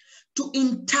to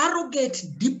interrogate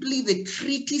deeply the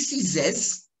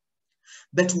treatises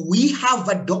that we have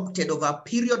adopted over a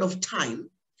period of time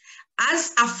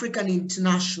as African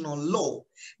international law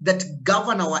that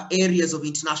govern our areas of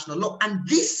international law, and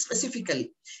this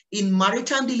specifically in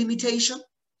maritime delimitation,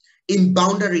 in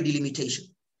boundary delimitation.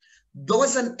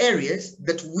 Those are areas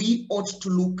that we ought to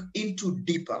look into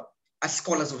deeper as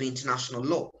scholars of international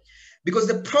law. Because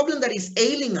the problem that is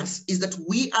ailing us is that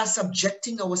we are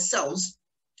subjecting ourselves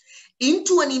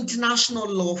into an international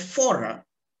law fora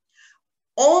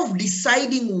of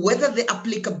deciding whether the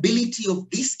applicability of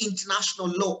this international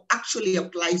law actually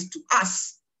applies to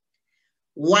us,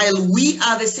 while we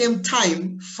are at the same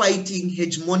time fighting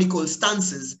hegemonical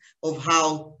stances of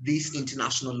how this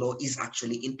international law is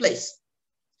actually in place.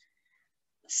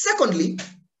 Secondly,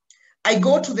 I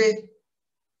go to the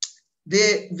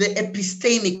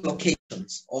epistemic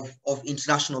locations of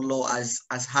international law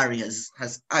as Harry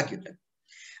has argued.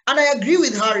 And I agree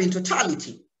with Harry in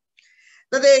totality,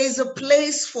 that there is a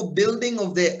place for building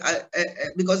of the,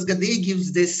 because Gadi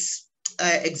gives this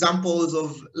examples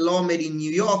of law made in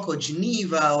New York or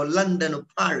Geneva or London or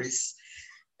Paris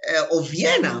or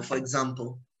Vienna, for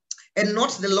example, and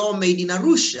not the law made in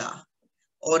Arusha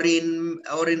or in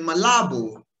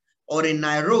Malabo or in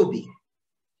Nairobi.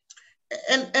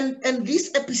 And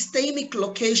these epistemic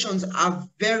locations are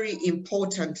very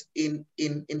important in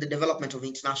the development of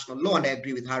international law, and I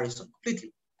agree with Harrison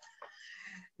completely.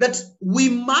 That we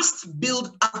must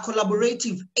build a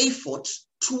collaborative effort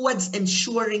towards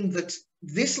ensuring that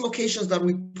these locations that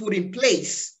we put in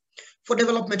place for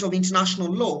development of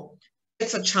international law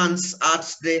gets a chance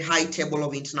at the high table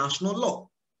of international law.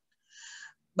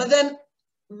 But then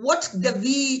what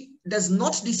Gavi does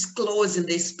not disclose in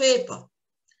this paper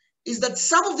is that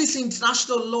some of this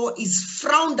international law is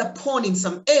frowned upon in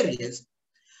some areas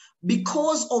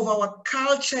because of our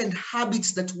culture and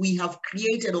habits that we have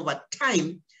created over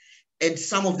time, and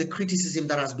some of the criticism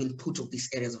that has been put of these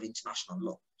areas of international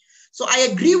law. So I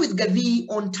agree with Gavi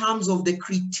on terms of the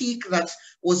critique that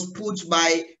was put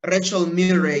by Rachel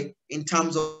Murray in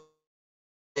terms of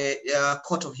the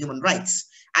Court of Human Rights.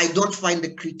 I don't find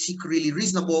the critique really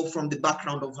reasonable from the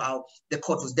background of how the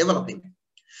court was developing.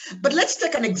 But let's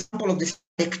take an example of the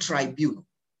SADC tribunal.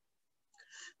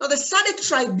 Now, the SADC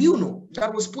tribunal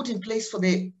that was put in place for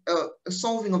the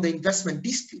solving of the investment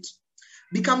dispute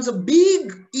becomes a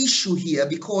big issue here,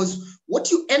 because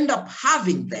what you end up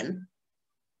having then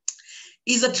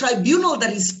is a tribunal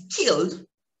that is killed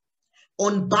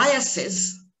on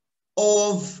biases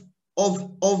of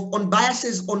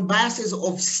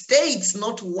states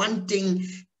not wanting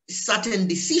certain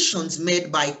decisions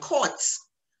made by courts.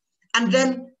 And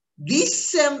then these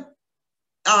same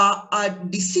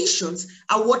decisions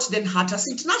are what then hurt us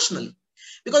internationally.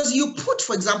 Because you put,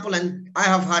 for example, and I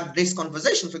have had this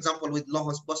conversation, for example, with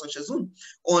Lohos Bosso Chazun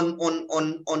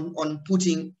on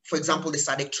putting, for example, the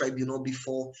SADC tribunal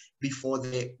before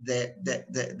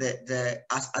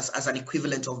as an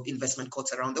equivalent of investment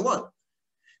courts around the world.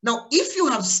 Now, if you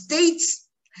have states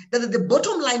that at the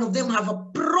bottom line of them have a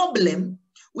problem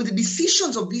with the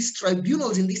decisions of these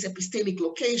tribunals in these epistemic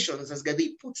locations, as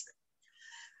Gadi puts them,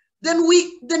 then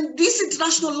this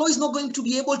international law is not going to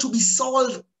be able to be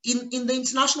solved in the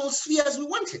international sphere as we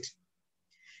want it.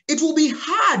 It will be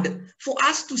hard for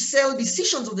us to sell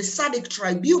decisions of the SADC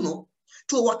tribunal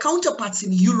to our counterparts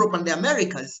in Europe and the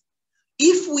Americas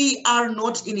if we are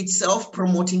not in itself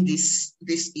promoting these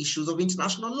issues of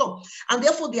international law. And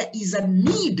therefore, there is a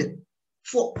need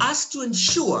for us to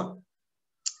ensure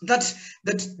that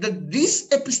these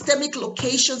epistemic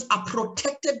locations are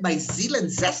protected by zeal and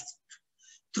zest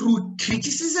through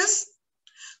treatises,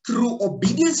 through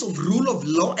obedience of rule of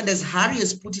law, and as Harry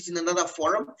has put it in another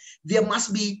forum, there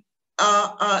must be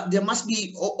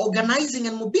organizing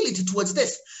and mobility towards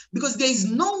this, because there is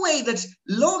no way that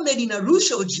law made in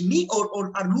Arusha or Geneva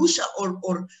or Arusha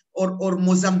or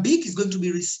Mozambique is going to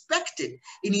be respected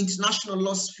in international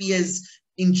law spheres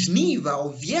in Geneva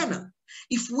or Vienna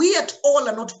if we at all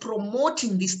are not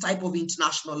promoting this type of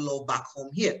international law back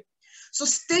home here. So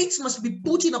states must be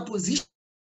put in a position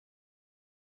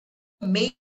to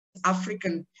make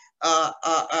African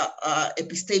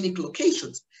epistemic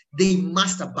locations. They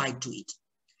must abide to it.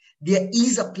 There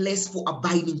is a place for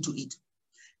abiding to it.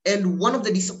 And one of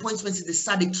the disappointments is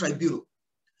the SADC tribunal.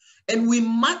 And we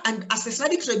must, and as the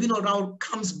SADC tribunal now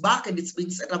comes back and it's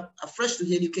been set up afresh to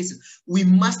hear new cases, we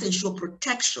must ensure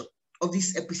protection of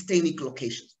these epistemic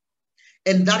locations.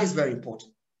 And that is very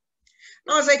important.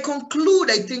 Now, as I conclude,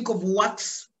 I think of what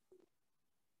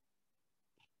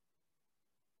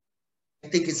I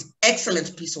think is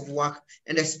excellent piece of work,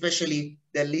 and especially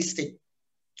the listing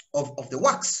of the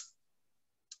works.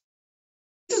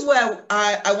 This is where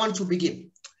I want to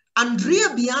begin.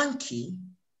 Andrea Bianchi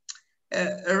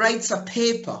writes a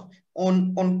paper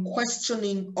on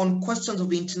questions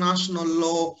of international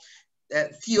law,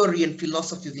 theory and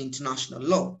philosophy of international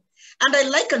law. And I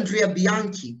like Andrea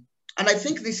Bianchi And I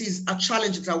think this is a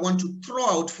challenge that I want to throw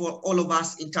out for all of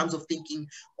us in terms of thinking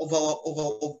of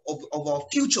our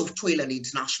future of toil and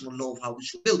international law, of how we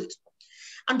should build it.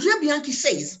 Andrea Bianchi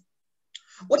says,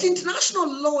 what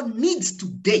international law needs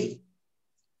today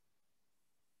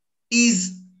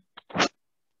is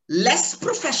less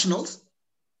professionals,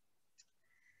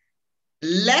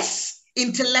 less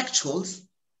intellectuals,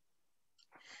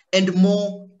 and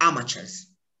more amateurs.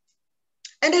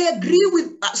 And I agree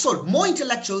with, more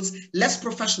intellectuals, less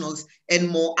professionals, and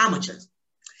more amateurs.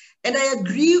 And I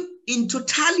agree in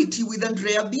totality with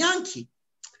Andrea Bianchi.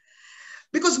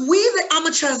 Because we, the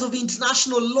amateurs of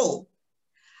international law,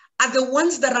 are the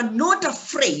ones that are not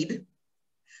afraid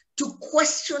to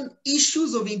question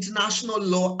issues of international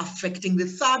law affecting the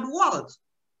third world.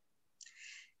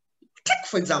 Take,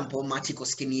 for example, Matti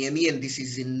Koskiniemi, and this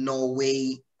is in no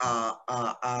way a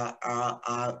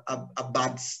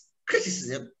bad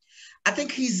criticism. I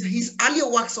think his earlier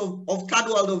works of third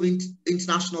world of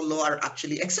international law are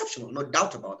actually exceptional, no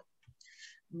doubt about it.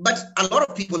 But a lot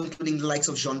of people, including the likes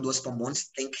of Jean-Louis Pomons,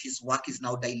 think his work is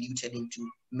now diluted into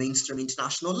mainstream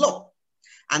international law.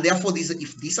 And therefore,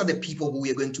 if these are the people who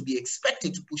we are going to be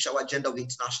expecting to push our agenda of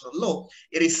international law,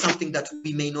 it is something that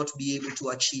we may not be able to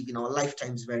achieve in our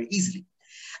lifetimes very easily.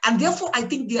 And therefore, I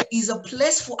think there is a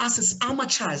place for us as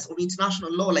amateurs of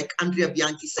international law, like Andrea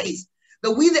Bianchi says,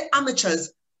 that we, the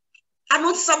amateurs, are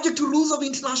not subject to rules of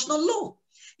international law.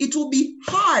 It will be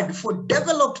hard for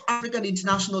developed African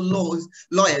international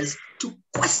lawyers to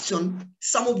question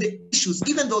some of the issues,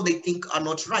 even though they think are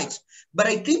not right. But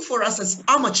I think for us as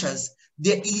amateurs,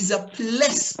 there is a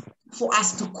place for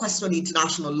us to question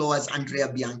international law, as Andrea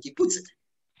Bianchi puts it.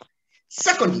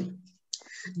 Secondly,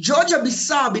 George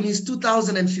Abisab, in his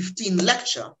 2015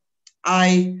 lecture,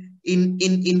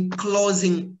 in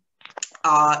closing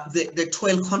the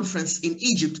 12 conference in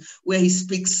Egypt, where he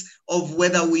speaks of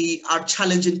whether we are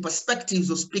challenging perspectives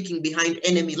or speaking behind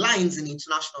enemy lines in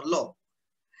international law.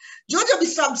 George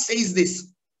Abisab says this: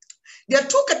 there are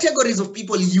two categories of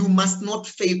people you must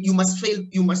not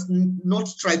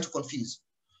try to confuse.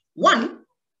 One,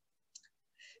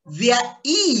 there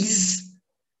is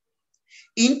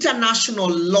international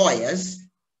lawyers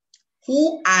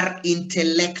who are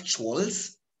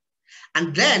intellectuals,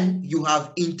 and then you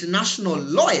have international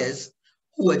lawyers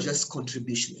who are just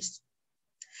contributionists.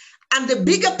 And the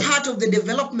bigger part of the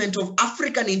development of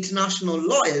African international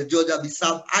lawyers, George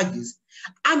Abisab argues,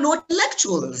 are not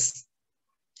intellectuals.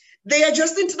 They are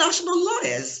just international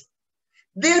lawyers.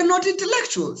 They are not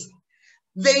intellectuals.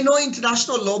 They know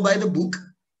international law by the book,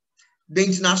 the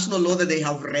international law that they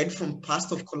have read from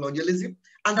past of colonialism,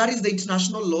 and that is the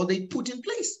international law they put in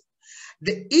place.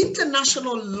 The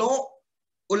international law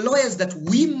or lawyers that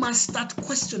we must start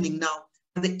questioning now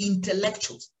are the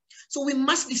intellectuals. So we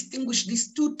must distinguish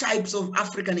these two types of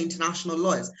African international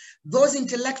lawyers. Those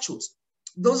intellectuals,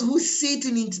 those who sit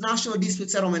in international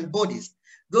dispute settlement bodies,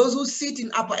 those who sit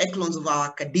in upper echelons of our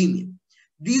academia.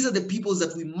 These are the peoples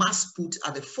that we must put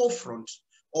at the forefront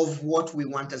of what we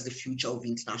want as the future of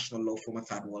international law from a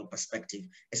third world perspective,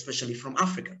 especially from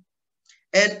Africa.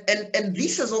 And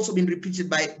this has also been repeated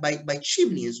by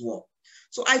Chimney as well.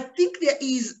 So I think there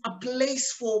is a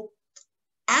place for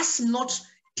us not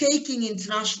taking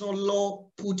international law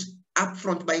put up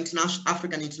front by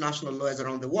African international lawyers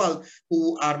around the world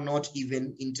who are not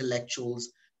even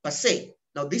intellectuals per se.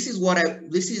 Now, this is where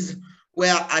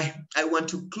I want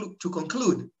to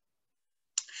conclude.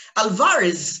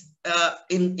 Alvarez,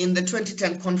 in the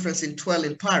 2010 conference in Int'l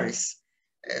in Paris,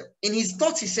 in his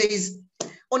thoughts, he says,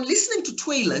 on listening to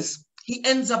toilers, he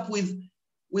ends up with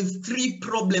three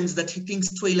problems that he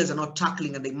thinks toilers are not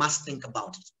tackling and they must think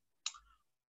about it.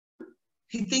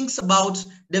 He thinks about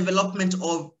development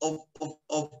of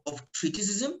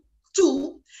criticism.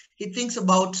 Two, he thinks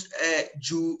about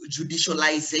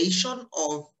judicialization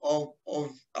of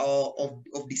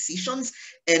decisions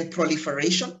and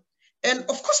proliferation. And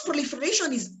of course,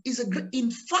 proliferation is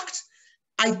in fact,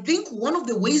 I think one of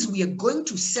the ways we are going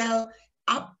to sell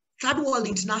up third world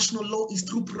international law is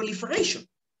through proliferation.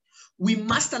 We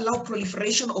must allow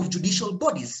proliferation of judicial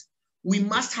bodies. We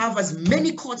must have as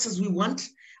many courts as we want,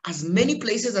 as many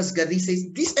places as Gadi says.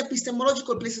 These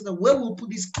epistemological places are where we'll put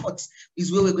these courts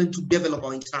is where we're going to develop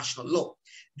our international law.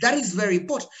 That is very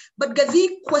important. But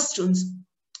Gadi questions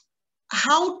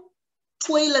how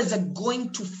toilers are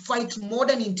going to fight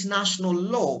modern international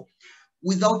law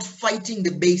without fighting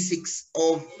the basics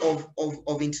of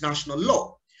international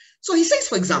law. So he says,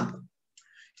 for example,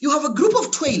 you have a group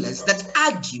of toilers that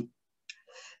argue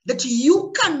that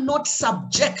you cannot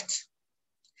subject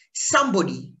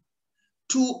somebody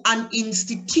to an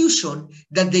institution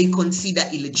that they consider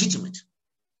illegitimate.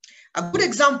 A good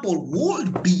example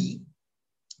would be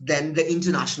then the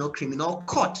International Criminal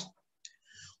Court.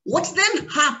 What then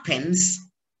happens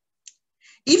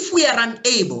if we are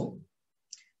unable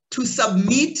to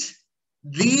submit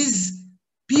these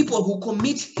people who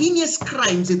commit heinous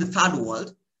crimes in the third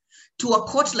world to a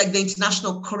court like the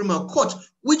International Criminal Court,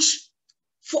 which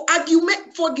for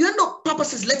argumental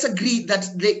purposes, let's agree that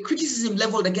the criticism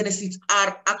leveled against it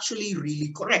are actually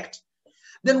really correct.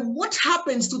 Then what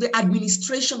happens to the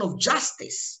administration of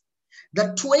justice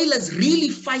that toilers really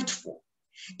fight for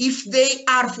if they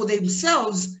are for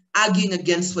themselves arguing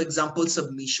against, for example,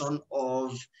 submission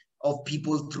of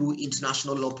people through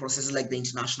international law processes like the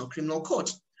International Criminal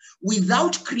Court,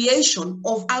 without creation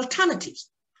of alternatives?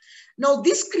 Now,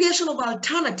 this creation of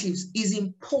alternatives is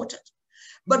important.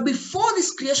 But before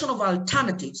this creation of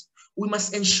alternatives, we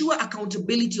must ensure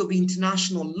accountability of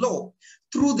international law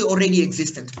through the already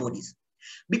existent bodies.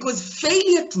 Because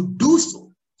failure to do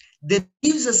so then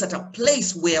leaves us at a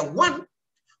place where, one,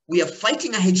 we are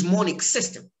fighting a hegemonic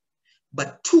system,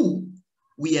 but two,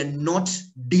 we are not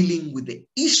dealing with the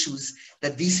issues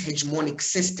that this hegemonic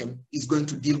system is going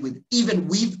to deal with, even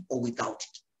with or without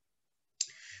it.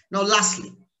 Now,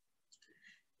 lastly,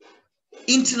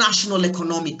 international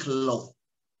economic law.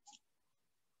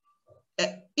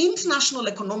 International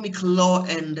economic law,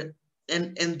 and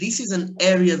this is an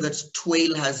area that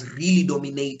TWAIL has really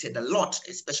dominated a lot,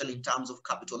 especially in terms of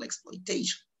capital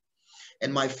exploitation.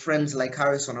 And my friends like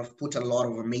Harrison have put a lot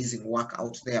of amazing work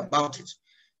out there about it.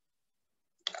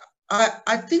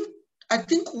 I think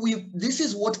this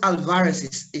is what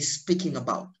Alvarez is speaking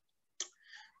about.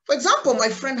 For example, my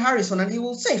friend Harrison, and he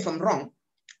will say if I'm wrong,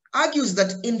 argues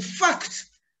that in fact,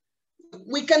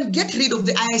 we can get rid of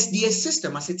the ISDS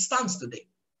system as it stands today.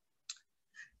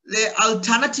 The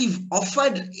alternative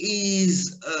offered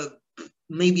is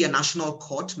maybe a national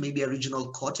court, maybe a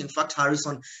regional court. In fact,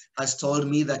 Harrison has told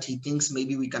me that he thinks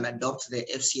maybe we can adopt the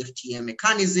FCFTA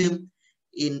mechanism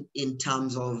in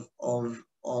terms of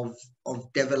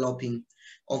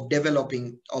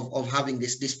having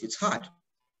these disputes heard.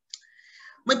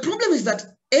 My problem is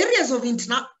that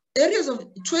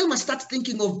TWAIL must start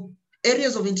thinking of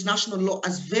areas of international law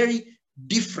as very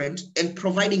different and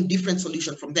providing different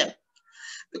solutions from them.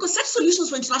 Because such solutions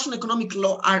for international economic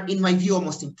law are, in my view,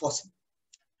 almost impossible.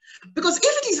 Because if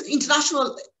it is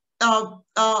international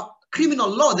criminal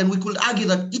law, then we could argue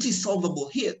that it is solvable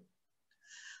here.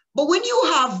 But when you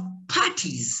have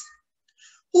parties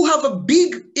who have a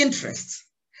big interest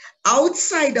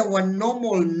outside our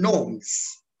normal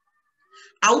norms,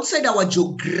 outside our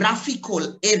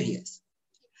geographical areas,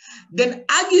 then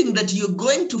arguing that you're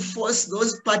going to force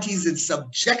those parties and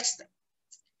subject them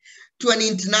to an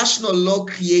international law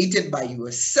created by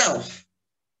yourself,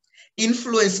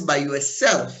 influenced by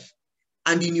yourself,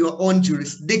 and in your own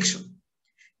jurisdiction,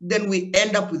 then we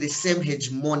end up with the same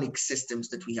hegemonic systems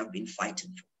that we have been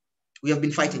fighting for. We have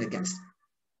been fighting against.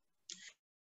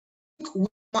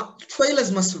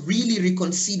 TWAILers must really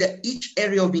reconsider each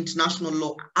area of international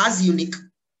law as unique,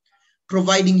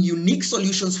 providing unique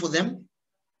solutions for them,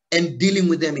 and dealing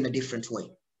with them in a different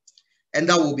way. And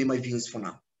that will be my views for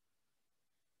now.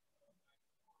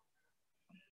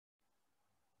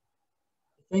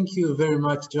 Thank you very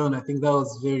much, John. I think that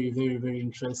was very, very, very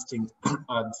interesting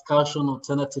discussion,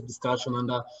 alternative discussion. And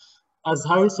as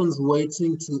Harrison's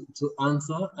waiting to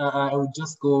answer, I would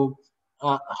just go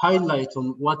highlight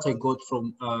on what I got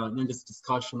from Nyanje's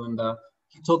discussion. And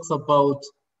he talks about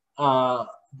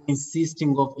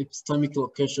insisting of epistemic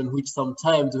location, which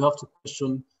sometimes we have to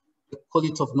question the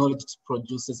quality of knowledge it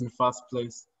produces in the first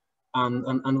place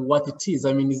and what it is.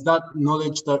 I mean, is that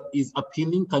knowledge that is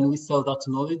appealing? Can we sell that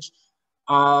knowledge?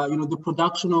 The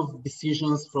production of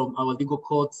decisions from our legal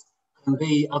courts, can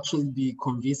they actually be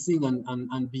convincing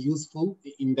and be useful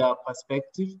in their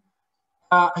perspective?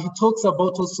 He talks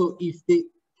about also if the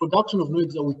production of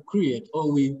knowledge that we create,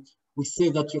 or we say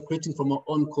that you're creating from our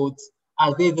own courts,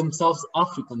 are they themselves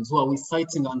Africans? Who are we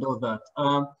citing and all that?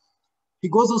 He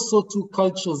goes also to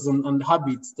cultures and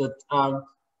habits that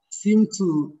seem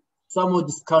to somewhat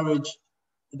discourage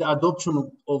the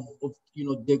adoption of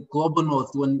the global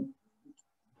north when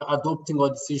adopting our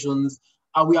decisions.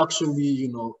 Are we actually,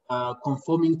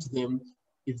 conforming to them?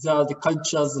 If there are the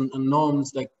cultures and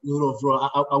norms like rule of law,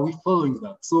 are we following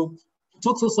that? So he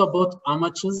talks also about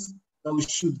amateurs, that we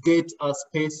should get a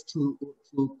space to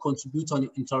contribute and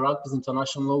interact with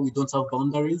international law. We don't have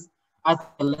boundaries. I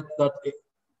like that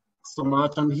so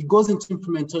much. And he goes into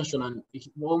implementation, and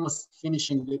we're almost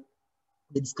finishing the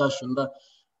discussion that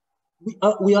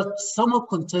we are somewhat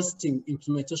contesting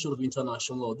implementation of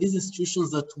international law. These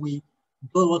institutions that we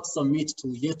don't want to submit to,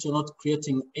 yet you're not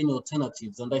creating any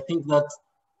alternatives. And I think that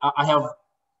I have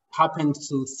happened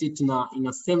to sit in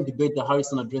a same debate that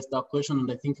Harrison addressed that question,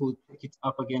 and I think he would pick it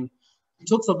up again. He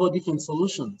talks about different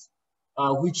solutions,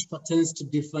 which pertains to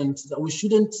different, that we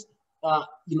shouldn't,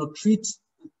 treat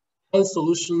health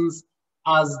solutions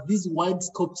as these wide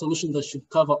scope solutions that should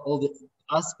cover all the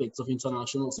aspects of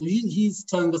international. So he's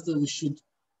telling us that we should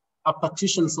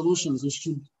partition solutions. We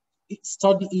should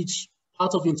study each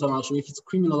part of international, if it's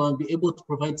criminal, and be able to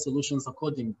provide solutions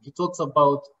accordingly. He talks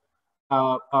about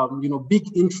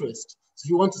big interest. So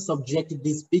you want to subject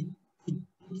these big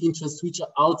interests which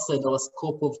are outside our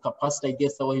scope of capacity, I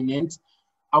guess how he meant.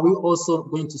 Are we also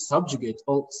going to subjugate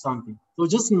or something? So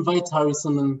just invite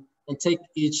Harrison and take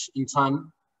each in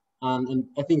turn. And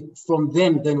I think from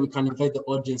then we can invite the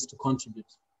audience to contribute.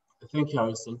 Thank you,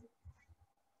 Harrison.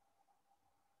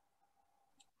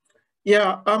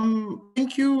 Yeah,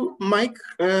 thank you, Mike.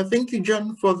 Thank you,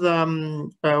 John, for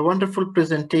the wonderful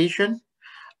presentation.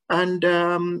 And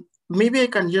maybe I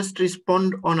can just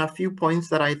respond on a few points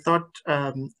that I thought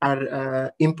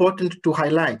are important to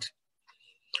highlight.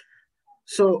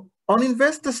 So on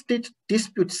investor-state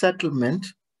dispute settlement,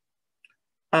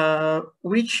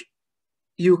 which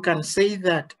you can say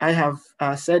that I have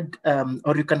said,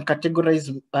 or you can categorize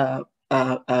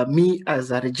me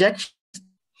as a rejection.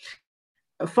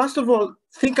 First of all,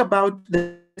 think about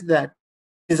that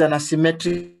is an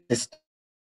asymmetric system.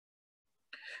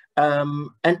 And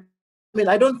I mean,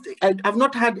 I've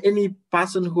not had any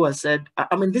person who has said,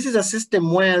 I mean, this is a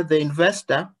system where the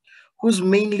investor, who's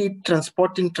mainly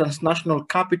transporting transnational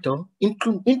capital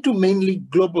into mainly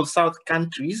global South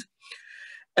countries,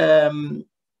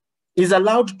 is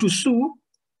allowed to sue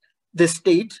the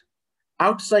state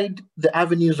outside the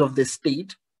avenues of the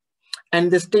state,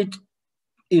 and the state,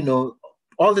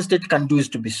 all the state can do is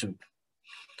to be sued.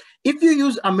 If you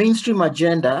use a mainstream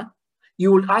agenda,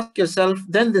 you will ask yourself,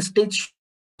 then the state should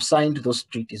have signed those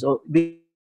treaties, or the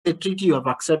treaty you have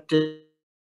accepted.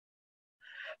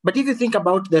 But if you think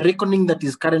about the reckoning that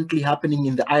is currently happening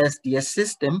in the ISDS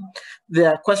system, there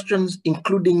are questions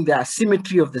including the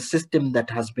asymmetry of the system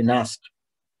that has been asked.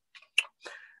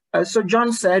 So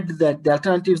John said that the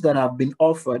alternatives that have been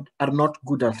offered are not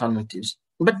good alternatives.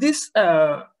 But these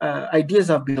ideas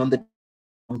have been on the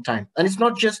time. And it's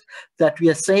not just that we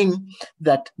are saying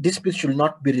that disputes should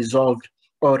not be resolved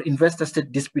or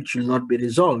investor-state disputes should not be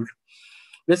resolved.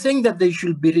 We're saying that they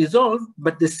should be resolved,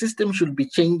 but the system should be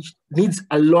changed, needs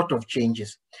a lot of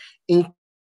changes. In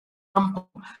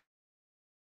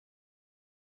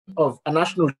of a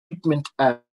national treatment,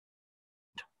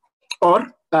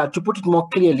 or to put it more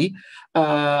clearly,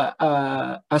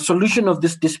 a solution of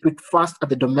this dispute first at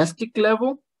the domestic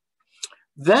level.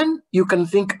 Then you can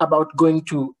think about going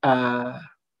to a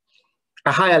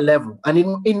higher level. And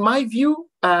in my view,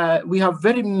 we have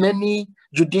very many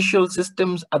judicial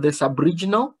systems at the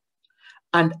sub-regional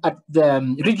and at the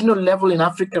regional level in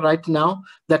Africa right now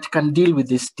that can deal with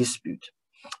this dispute.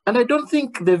 And I don't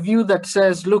think the view that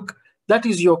says, look, that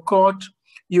is your court,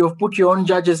 you have put your own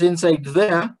judges inside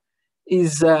there,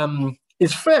 is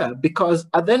fair, because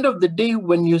at the end of the day,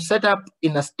 when you set up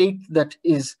in a state that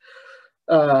is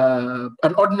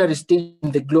an ordinary state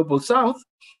in the global South,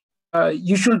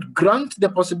 you should grant the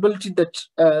possibility that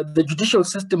the judicial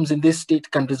systems in this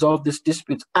state can resolve this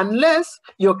dispute, unless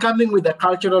you're coming with a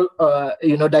cultural,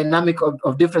 dynamic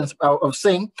of difference of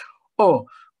saying, oh,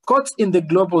 courts in the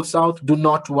global South do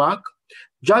not work.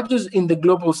 Judges in the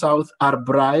global South are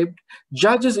bribed.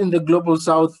 Judges in the global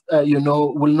South,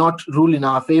 will not rule in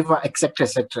our favor, etc.,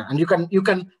 etc. And you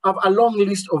can have a long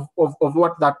list of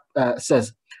what that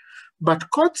says.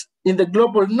 But courts in the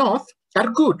global North are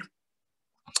good.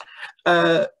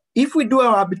 If we do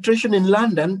our arbitration in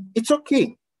London, it's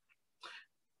okay.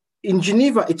 In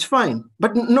Geneva, it's fine.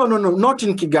 But no, not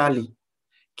in Kigali.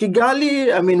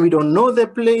 Kigali, I mean, we don't know the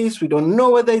place. We don't know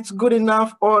whether it's good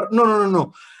enough, or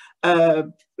no.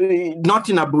 Not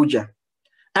in Abuja.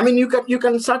 I mean, you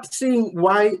can start seeing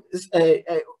why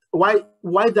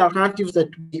the alternatives that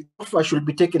we offer should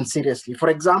be taken seriously. For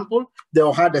example, the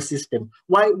OHADA system.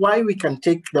 Why we can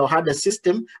take the OHADA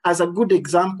system as a good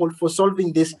example for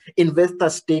solving this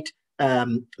investor-state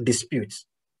disputes.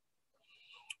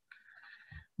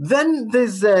 Then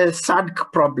there's a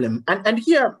SADC problem. And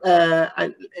here,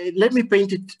 let me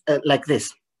paint it like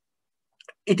this.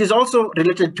 It is also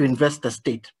related to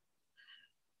investor-state.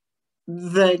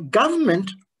 The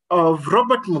government of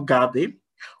Robert Mugabe,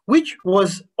 which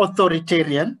was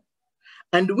authoritarian,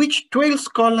 and which 12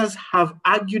 scholars have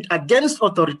argued against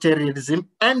authoritarianism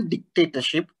and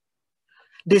dictatorship,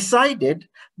 decided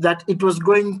that it was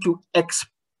going to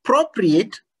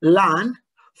expropriate land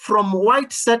from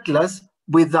white settlers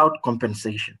without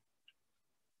compensation.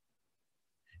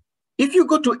 If you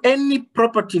go to any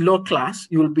property law class,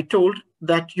 you will be told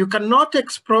that you cannot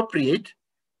expropriate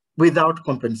without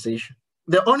compensation.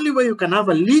 The only way you can have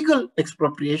a legal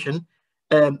expropriation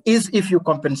is if you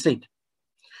compensate.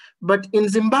 But in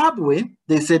Zimbabwe,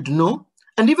 they said no.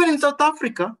 And even in South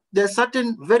Africa, there are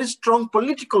certain very strong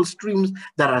political streams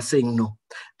that are saying no.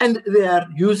 And they are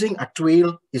using a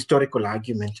twin historical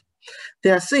argument.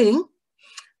 They are saying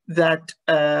that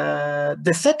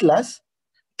the settlers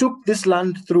took this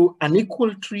land through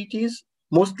unequal treaties,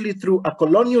 mostly through a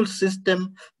colonial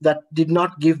system that did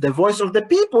not give the voice of the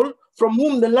people from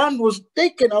whom the land was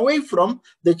taken away from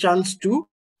the chance to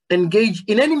engage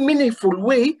in any meaningful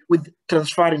way with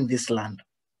transferring this land.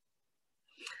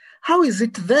 How is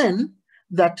it then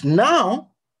that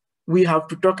now we have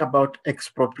to talk about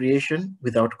expropriation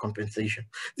without compensation?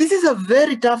 This is a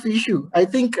very tough issue. I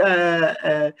think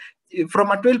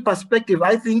from a 12 perspective,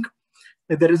 I think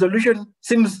the resolution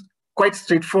seems quite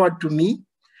straightforward to me,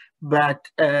 but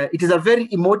it is a very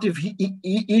emotive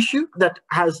issue that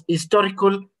has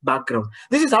historical background.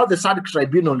 This is how the SADC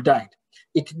tribunal died.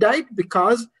 It died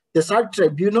because the SADC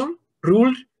tribunal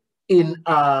ruled in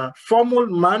a formal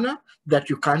manner that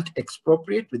you can't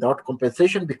expropriate without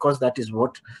compensation because that is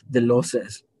what the law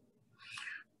says.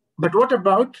 But what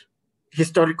about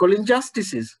historical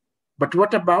injustices? But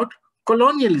what about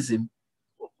colonialism?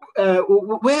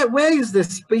 Where is the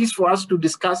space for us to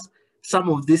discuss some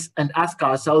of this and ask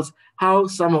ourselves how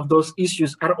some of those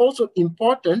issues are also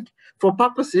important for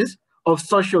purposes of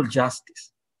social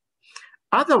justice?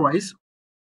 Otherwise,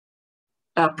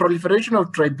 proliferation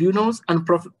of tribunals and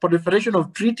proliferation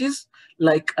of treaties,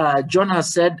 like John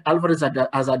has said, Alvarez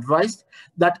has advised,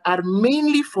 that are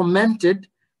mainly fomented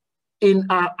in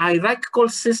a hierarchical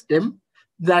system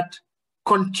that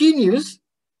continues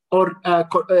or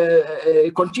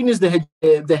continues the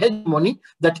hegemony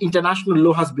that international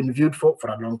law has been viewed for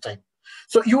a long time.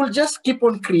 So you will just keep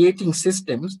on creating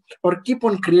systems or keep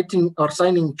on creating or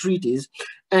signing treaties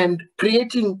and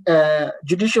creating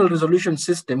judicial resolution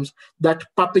systems that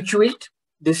perpetuate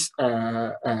this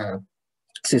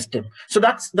system. So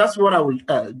that's what I will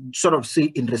sort of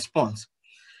say in response.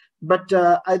 But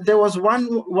there was one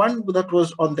that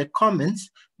was on the comments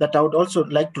that I would also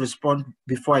like to respond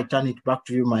before I turn it back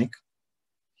to you, Mike.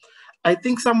 I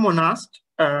think someone asked,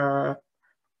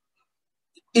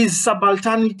 is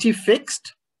subalternity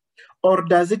fixed, or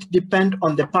does it depend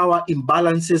on the power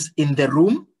imbalances in the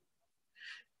room?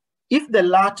 If the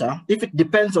latter, if it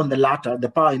depends on the latter, the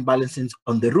power imbalances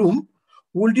on the room,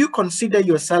 would you consider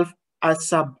yourself a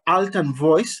subaltern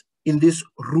voice in this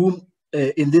room?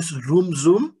 In this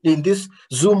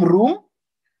Zoom room?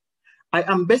 I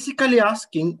am basically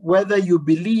asking whether you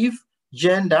believe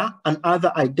gender and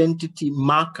other identity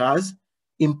markers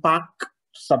impact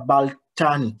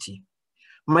subalternity.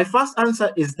 My first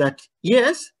answer is that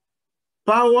yes,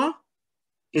 power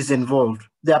is involved.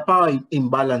 There are power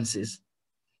imbalances.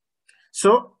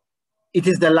 So it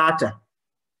is the latter.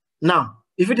 Now,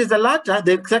 if it is the latter,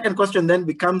 the second question then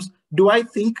becomes, do I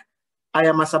think I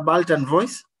am a subaltern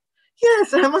voice?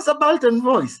 Yes, I am a subaltern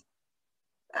voice.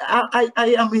 I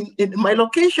am in my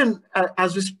location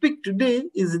as we speak today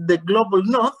is the global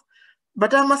north,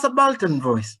 but I'm a subaltern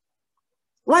voice.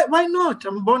 Why not?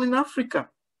 I'm born in Africa.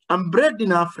 I'm bred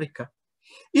in Africa.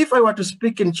 If I were to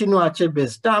speak in Chinua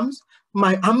Achebe's terms,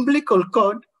 my umbilical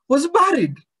cord was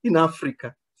buried in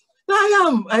Africa.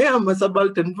 I am a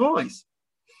subaltern voice.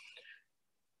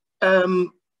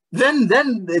 Then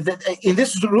in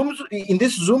this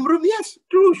Zoom room, yes,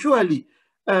 true, surely.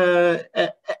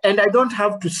 And I don't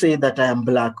have to say that I am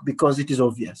black because it is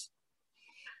obvious.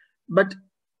 But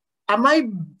am I,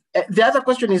 the other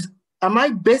question is, am I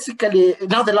basically,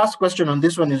 now the last question on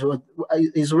this one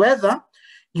is whether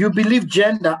you believe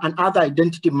gender and other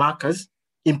identity markers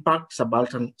impact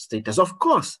subaltern status. Of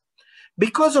course,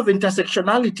 because of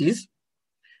intersectionalities,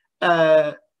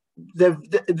 the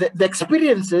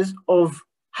experiences of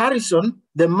Harrison,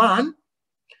 the man,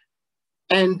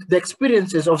 and the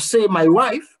experiences of, say, my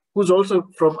wife, who's also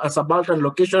from a subaltern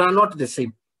location, are not the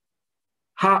same.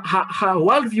 Her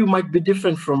worldview might be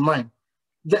different from mine.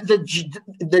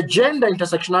 The gender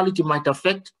intersectionality might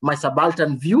affect my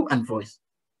subaltern view and voice.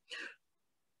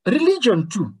 Religion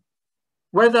too,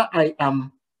 whether I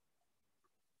am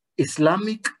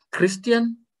Islamic,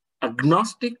 Christian,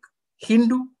 agnostic,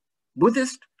 Hindu,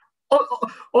 Buddhist,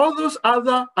 all those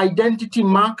other identity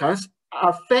markers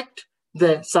affect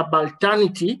the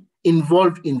subalternity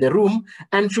involved in the room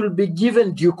and should be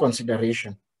given due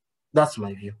consideration. That's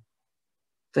my view.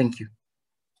 Thank you.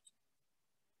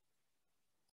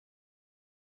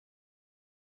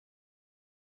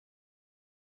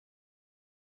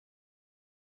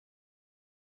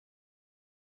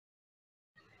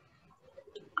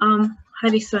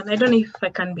 Harrison, I don't know if I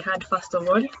can be heard first of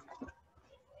all.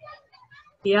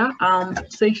 Yeah,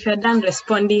 so if you're done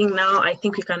responding now, I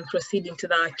think we can proceed into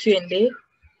the Q&A,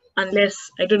 unless,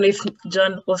 I don't know if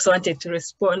John also wanted to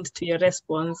respond to your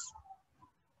response.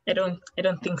 I don't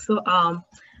think so.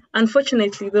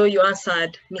 Unfortunately, though, you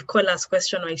answered Nicola's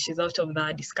question while she's out of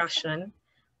the discussion,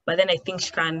 but then I think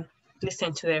she can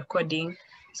listen to the recording.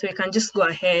 So you can just go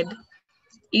ahead.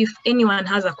 If anyone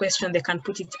has a question, they can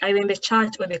put it either in the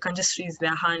chat or they can just raise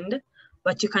their hand.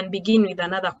 But you can begin with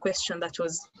another question that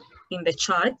was in the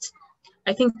chat.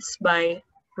 I think it's by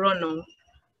Ronald.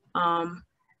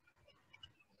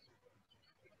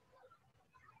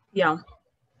 Yeah.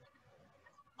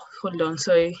 Hold on,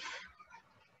 sorry.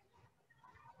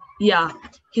 Yeah,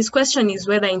 his question is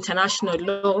whether international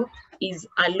law is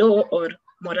a law or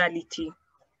morality,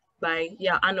 by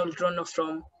Arnold Rono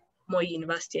from Moi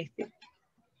University, I think.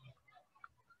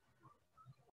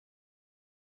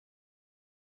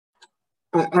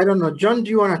 I don't know. John,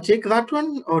 do you want to take that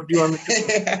one, or do you want me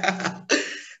to?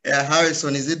 Yeah,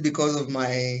 Harrison, is it because of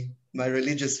my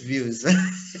religious views?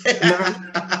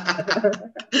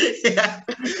 Yeah.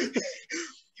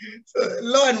 So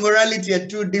law and morality are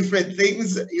two different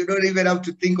things. You don't even have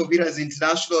to think of it as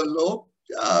international law.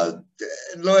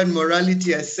 Law and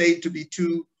morality are said to be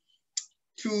two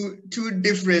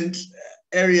different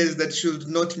areas that should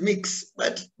not mix.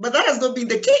 But that has not been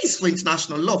the case for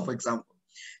international law, for example.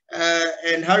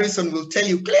 And Harrison will tell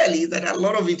you clearly that a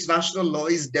lot of international law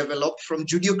is developed from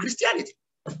Judeo-Christianity.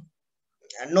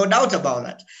 And no doubt about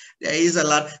that. There is a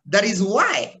lot. That is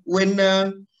why when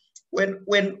the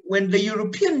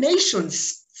European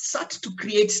nations sought to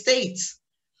create states,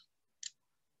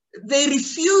 they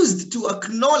refused to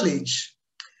acknowledge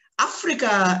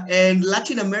Africa and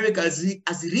Latin America as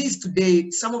it is today.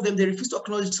 Some of them, they refuse to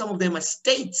acknowledge some of them as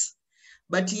states,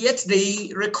 but yet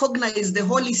they recognize the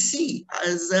Holy See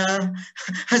as a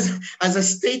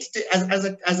state,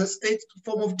 as a state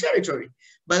form of territory,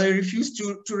 but they refuse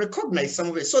to recognize some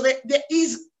of it. So there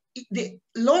is the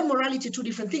law and morality are two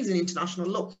different things in international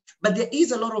law, but there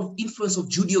is a lot of influence of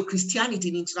Judeo-Christianity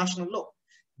in international law.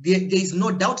 There is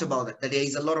no doubt about that there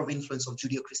is a lot of influence of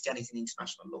Judeo-Christianity in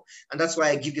international law. And that's why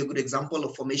I give you a good example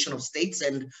of formation of states,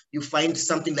 and you find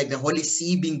something like the Holy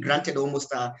See being granted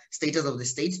almost a status of the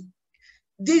state.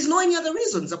 There's no any other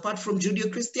reasons apart from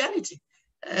Judeo-Christianity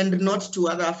and not to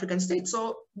other African states.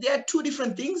 So there are two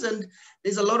different things, and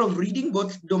there's a lot of reading,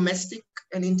 both domestic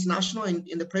and international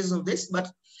in the presence of this,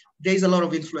 but there's a lot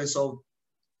of influence of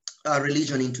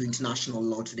religion into international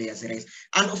law today as it is.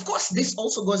 And of course, this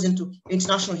also goes into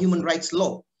international human rights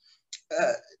law.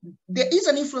 There is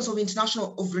an influence of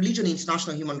religion in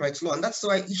international human rights law, and that's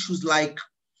why issues like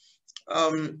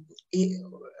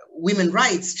women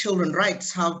rights, children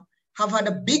rights have had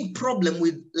a big problem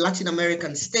with Latin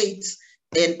American states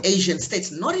and Asian states,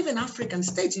 not even African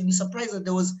states. You'd be surprised that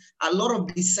there was a lot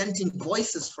of dissenting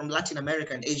voices from Latin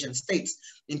American and Asian states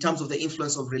in terms of the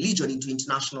influence of religion into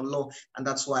international law. And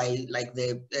that's why, like,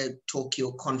 the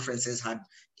Tokyo conferences had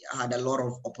a lot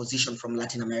of opposition from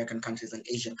Latin American countries and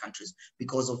Asian countries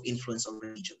because of influence of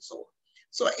religion. So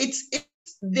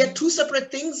they're two separate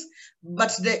things,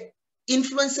 but the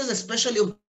influences, especially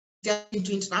of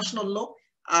into international law,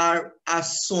 are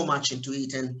so much into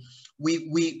it, and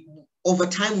we over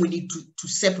time we need to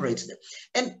separate them.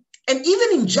 And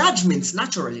even in judgments,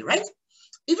 naturally, right?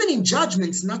 Even in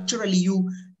judgments, naturally, you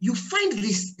find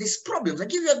these problems. I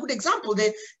give you a good example: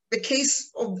 the case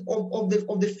of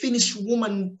the Finnish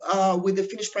woman with the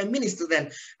Finnish prime minister then,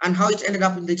 and how it ended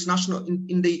up in the international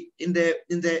in the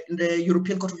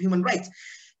European Court of Human Rights.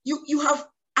 You have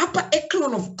upper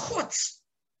echelon of courts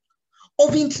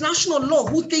of international law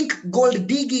who think gold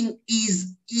digging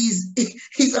is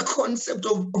a concept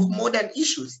of modern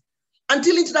issues,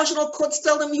 until international courts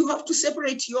tell them you have to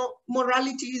separate your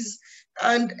moralities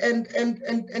and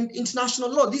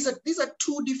international law. These are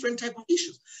two different types of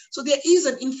issues. So there is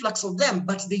an influx of them,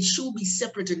 but they should be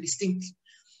separate and distinct.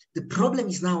 The problem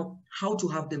is now how to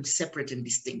have them separate and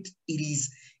distinct. It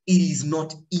is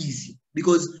not easy,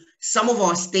 because some of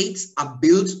our states are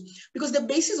built, because the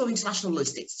basis of international law is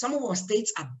states. Some of our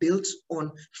states are built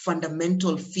on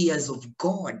fundamental fears of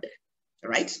God,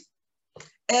 right?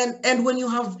 And when you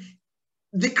have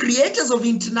the creators of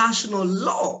international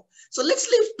law, so let's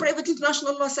leave private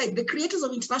international law aside, the creators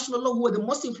of international law, who are the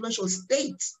most influential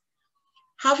states,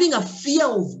 having a fear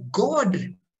of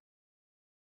God,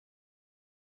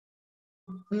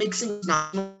 mixing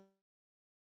international,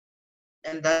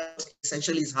 and that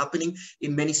essentially is happening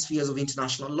in many spheres of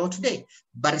international law today.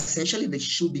 But essentially, they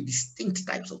should be distinct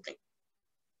types of things.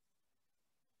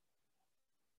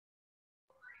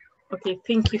 Okay,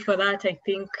 thank you for that. I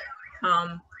think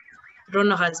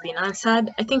Rono has been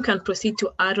answered. I think I can proceed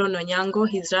to Aaron Onyango.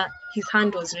 His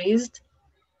hand was raised.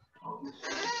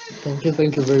 Thank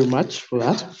you very much for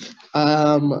that.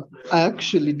 I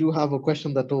actually do have a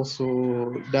question that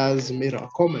also does mirror a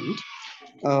comment.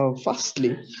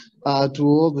 Firstly, to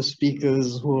all the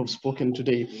speakers who have spoken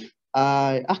today,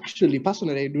 I actually,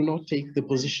 personally, I do not take the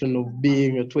position of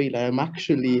being a Twaila. I'm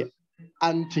actually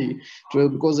anti-Twail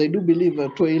because I do believe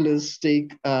Twailers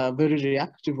take a very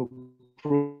reactive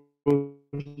approach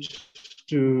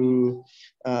to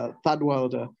third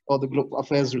world or the global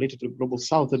affairs related to the global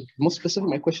south. And more specific,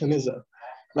 my question is,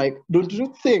 like, don't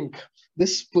you think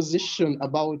this position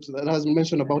about that has been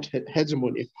mentioned about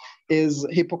hegemony is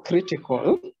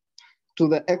hypocritical to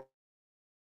the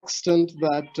extent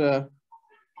that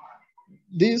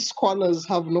these scholars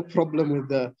have no problem with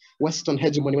the Western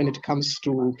hegemony when it comes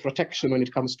to protection, when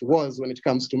it comes to wars, when it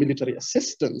comes to military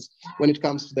assistance, when it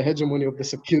comes to the hegemony of the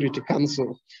Security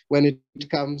Council, when it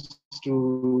comes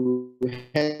to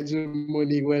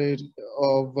hegemony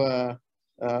of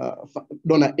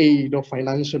donor aid or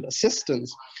financial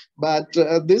assistance. But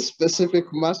these specific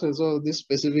matters or these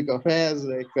specific affairs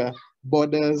like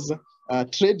borders,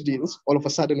 trade deals, all of a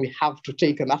sudden we have to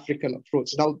take an African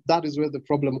approach. Now that is where the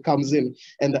problem comes in.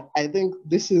 And I think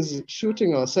this is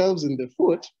shooting ourselves in the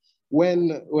foot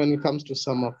when it comes to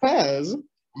some affairs.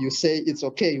 You say it's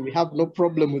okay, we have no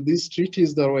problem with these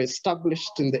treaties that were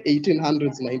established in the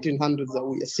 1800s, 1900s that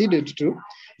we acceded to.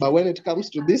 But when it comes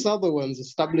to these other ones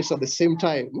established at the same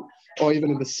time, or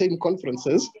even in the same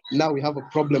conferences, now we have a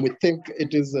problem. We think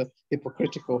it is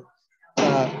hypocritical.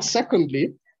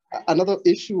 Secondly, another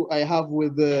issue I have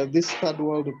with this third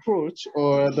world approach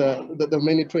or the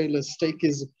many trailers take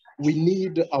is we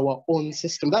need our own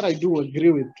system. That I do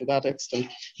agree with to that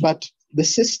extent. But the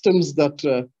systems that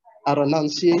are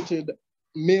enunciated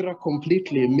mirror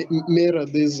completely, mirror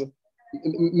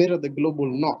the global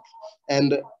north.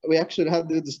 And we actually had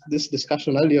this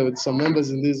discussion earlier with some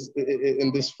members in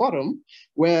this forum,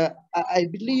 where I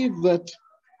believe that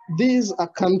these are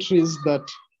countries that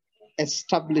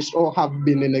established or have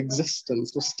been in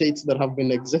existence, or states that have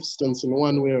been in existence in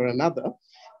one way or another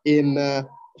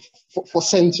for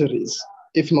centuries,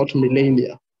 if not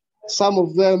millennia. Some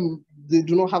of them, they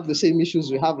do not have the same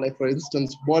issues we have, like for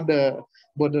instance, border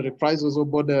reprisals or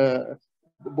border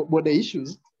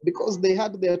issues, because they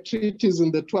had their treaties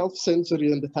in the 12th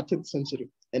century and the 13th century.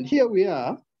 And here we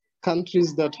are,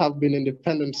 countries that have been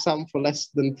independent, some for less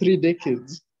than 3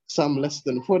 decades, some less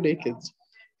than 4 decades.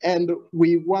 And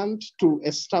we want to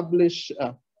establish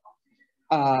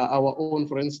our own,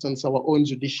 for instance, our own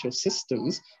judicial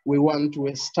systems. We want to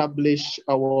establish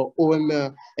our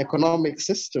own economic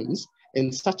systems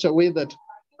in such a way that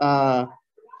are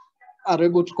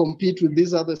able to compete with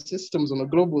these other systems on a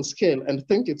global scale, and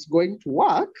think it's going to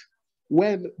work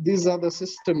when these other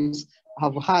systems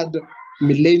have had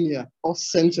millennia or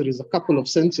centuries, a couple of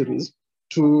centuries,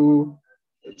 to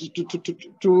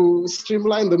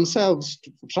streamline themselves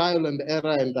to trial and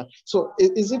error. And so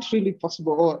is it really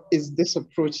possible, or is this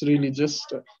approach really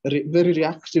just very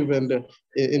reactive and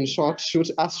in short,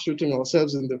 shooting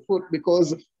ourselves in the foot,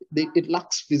 because it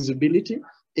lacks feasibility?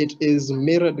 It is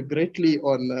mirrored greatly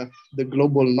on the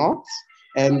global north,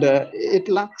 and it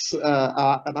lacks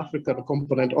an African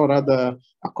component, or rather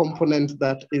a component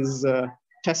that is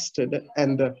tested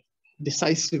and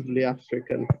decisively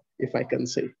African, if I can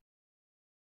say.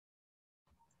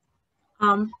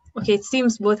 Okay, it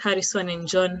seems both Harrison and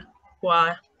John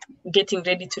were getting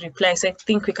ready to reply. So I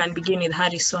think we can begin with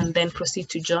Harrison, then proceed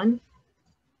to John.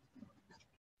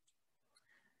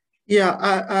 Yeah,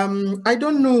 I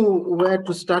don't know where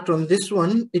to start on this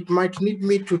one. It might need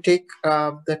me to take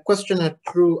the questioner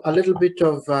through a little bit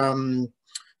of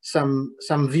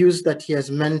some views that he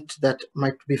has meant that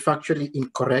might be factually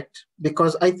incorrect,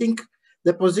 because I think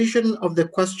the position of the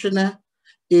questioner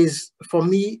is, for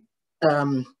me,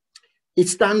 it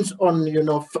stands on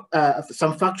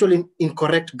some factually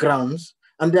incorrect grounds,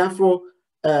 and therefore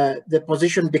the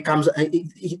position becomes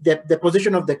the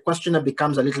position of the questioner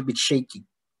becomes a little bit shaky.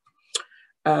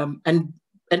 And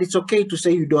it's okay to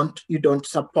say you don't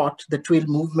support the Twail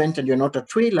movement and you're not a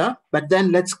Twailer, but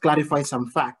then let's clarify some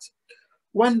facts.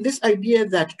 One, this idea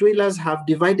that Twailers have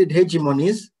divided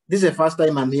hegemonies, this is the first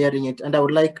time I'm hearing it, and I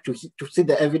would like to see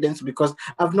the evidence, because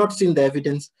I've not seen the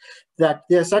evidence that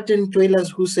there are certain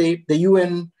Twailers who say the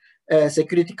UN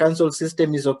Security Council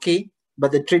system is okay,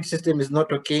 but the trade system is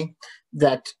not okay.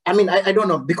 That, I mean, I don't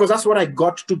know, because that's what I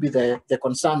got to be the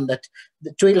concern, that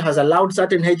the TWAIL has allowed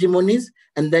certain hegemonies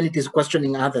and then it is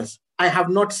questioning others. I have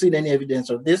not seen any evidence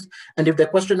of this. And if the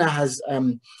questioner has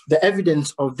the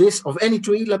evidence of this, of any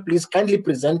TWAILer, please kindly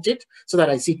present it so that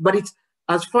I see it. But it's,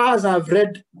 as far as I've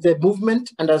read the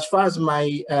movement and as far as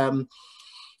my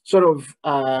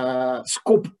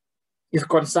scope is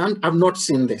concerned, I've not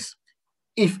seen this.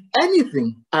 If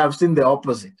anything, I've seen the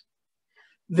opposite.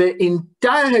 The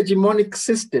entire hegemonic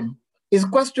system is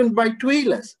questioned by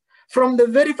TWAILers from the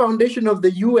very foundation of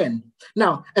the UN.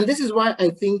 Now, and this is why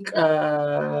I think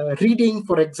reading,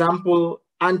 for example,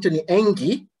 Anthony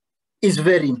Engi is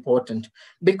very important,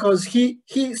 because he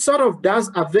sort of does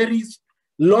a very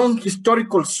long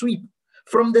historical sweep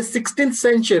from the 16th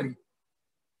century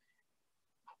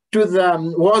to the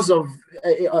wars of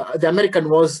the American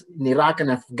wars in Iraq and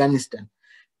Afghanistan,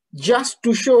 just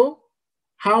to show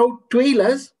how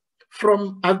TWAILers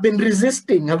have been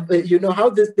resisting, how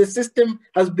the system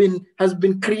has been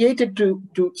created to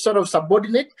sort of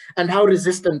subordinate, and how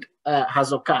resistance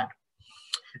has occurred.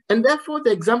 And therefore,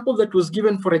 the example that was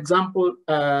given, for example,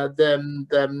 the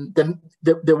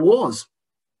wars.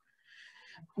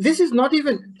 This is not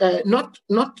even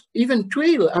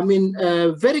TWAIL. I mean,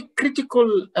 very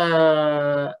critical,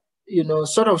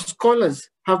 sort of scholars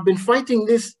have been fighting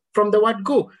this from the word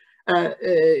go.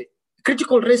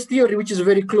 Critical race theory, which is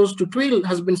very close to TWAIL,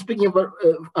 has been speaking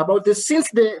about this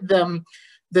since the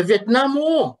Vietnam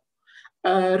War.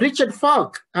 Richard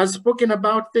Falk has spoken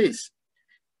about this.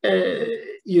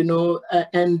 You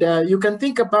can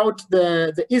think about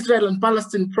the Israel and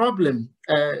Palestine problem.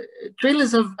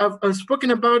 TWAILers have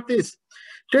spoken about this.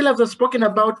 TWAILers have spoken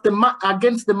about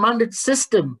against the mandate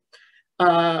system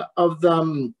of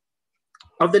the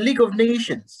League of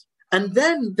Nations. And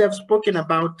then they've spoken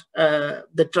about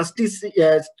the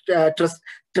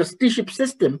trusteeship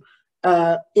system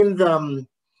in the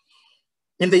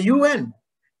UN.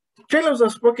 TWAILers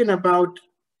have spoken about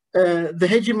the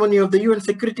hegemony of the UN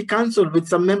Security Council, with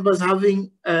some members having,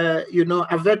 a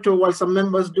veto while some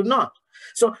members do not.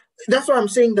 So that's why I'm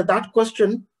saying that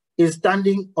question is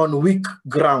standing on weak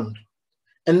ground,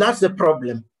 and that's the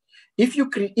problem. If you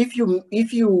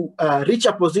reach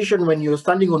a position when you're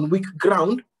standing on weak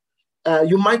ground,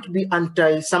 you might be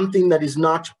anti something that is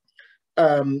not,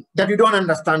 that you don't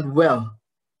understand well.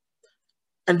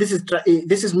 And this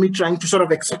is me trying to sort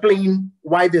of explain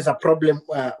why there's a problem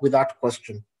with that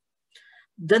question.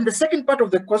 Then the second part of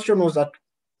the question was that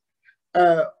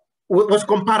was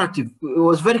comparative. It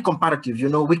was very comparative.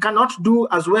 We cannot do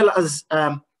as well as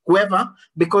whoever,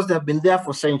 because they've been there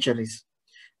for centuries.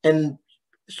 And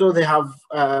so they have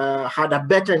had a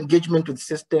better engagement with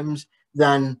systems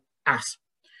than us.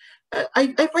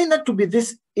 I find that to be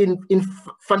this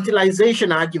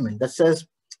infantilization argument that says,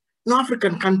 no,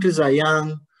 African countries are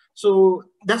young, so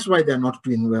that's why they're not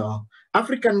doing well.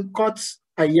 African courts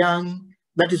are young,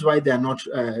 that is why they're not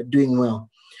doing well.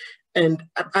 And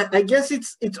I guess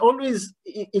it's always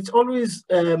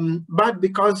bad,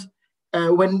 because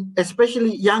when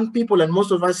especially young people, and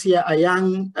most of us here are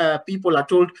young people, are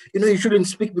told, you shouldn't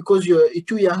speak because you're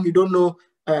too young, you don't know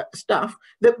stuff.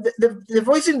 The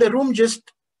voice in the room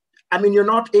just, you're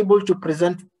not able to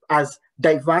present as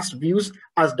diverse views,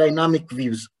 as dynamic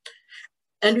views.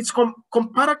 And it's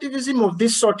comparativism of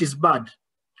this sort is bad.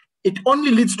 It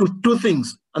only leads to two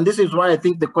things. And this is why I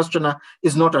think the questioner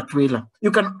is not a TWAILer.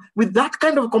 With that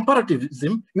kind of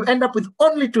comparativism, you end up with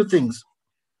only two things.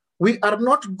 We are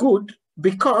not good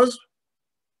because,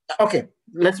 okay,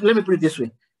 let me put it this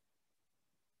way.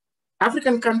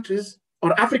 African countries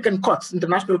or African courts,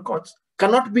 international courts,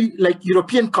 cannot be like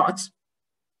European courts,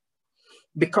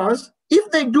 because if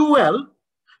they do well,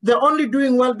 they're only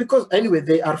doing well because anyway,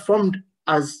 they are formed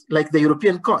as like the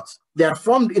European courts. They are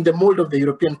formed in the mold of the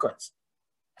European courts.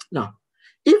 Now,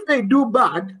 if they do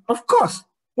bad, of course,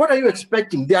 what are you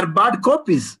expecting? They are bad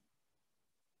copies.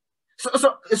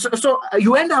 So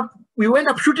you end up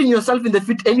shooting yourself in the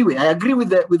foot anyway. I agree with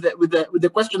the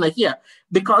questioner here,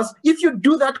 because if you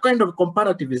do that kind of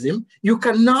comparativism, you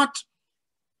cannot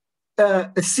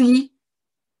see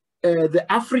the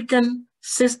African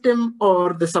system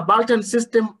or the subaltern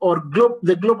system or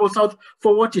the global south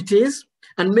for what it is,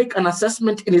 and make an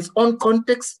assessment in its own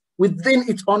context within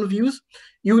its own views.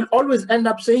 You will always end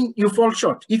up saying you fall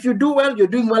short. If you do well, you're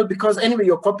doing well because anyway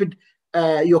you're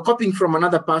copying from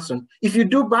another person. If you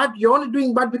do bad, you're only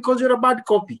doing bad because you're a bad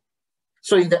copy.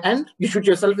 So in the end, you shoot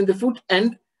yourself in the foot.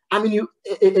 And you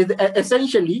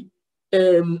essentially,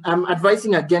 I'm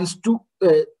advising against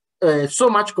so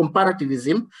much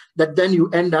comparativism that then you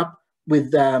end up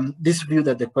with this view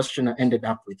that the questioner ended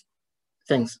up with.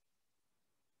 Thanks.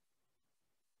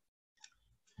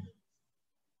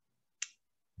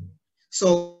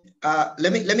 So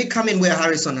let me come in where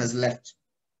Harrison has left.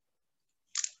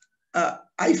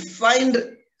 I find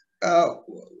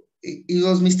it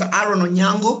was Mr. Aaron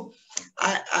Onyango.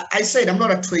 I said I'm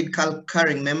not a trade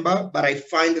carrying member, but I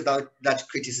find that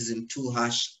criticism too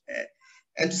harsh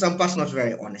and to some parts not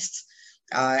very honest.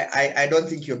 I don't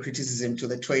think your criticism to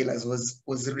the trailers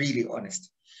was really honest.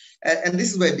 And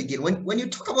this is where I begin. When you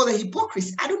talk about the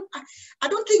hypocrisy, I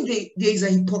don't think there is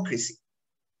a hypocrisy.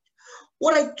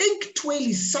 What I think TWAIL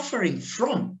is suffering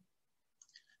from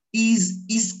is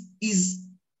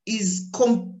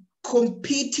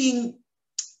competing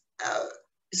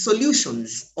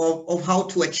solutions of how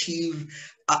to achieve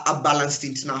a balanced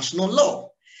international law.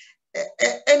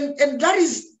 And that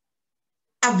is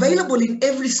available in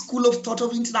every school of thought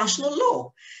of international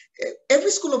law.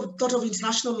 Every school of thought of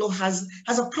international law has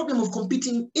a problem of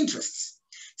competing interests.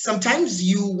 Sometimes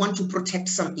you want to protect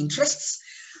some interests,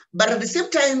 but at the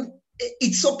same time,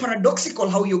 it's so paradoxical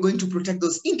how you're going to protect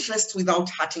those interests without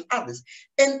hurting others.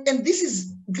 And this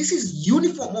is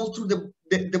uniform all through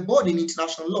the board in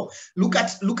international law. Look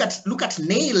at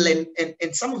Nyanje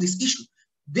and some of these issues.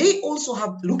 They also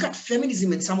look at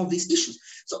feminism and some of these issues.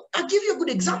 So I'll give you a good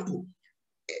example.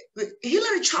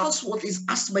 Hilary Charlesworth is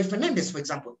asked by Fernandez, for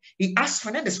example. He asked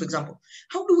Fernandez, for example,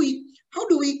 how do we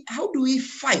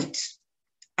fight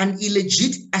an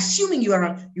assuming you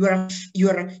are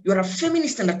a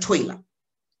feminist and a toiler?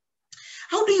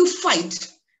 How do you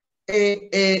fight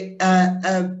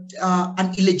an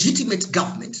illegitimate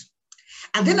government?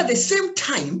 And then at the same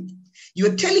time,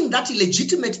 you're telling that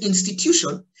illegitimate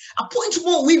institution, appoint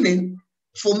more women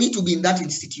for me to be in that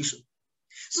institution.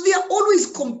 So they are always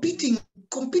competing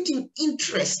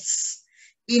interests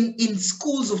in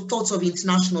schools of thoughts of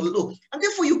international law. And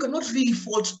therefore you cannot really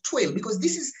fault TWAIL because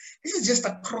this is just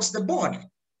across the board.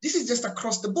 This is just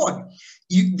across the board.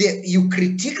 You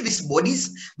critique these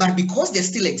bodies, but because they're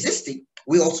still existing,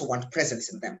 we also want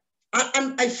presence in them.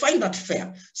 And I find that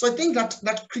fair. So I think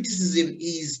that criticism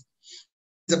is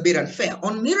a bit unfair.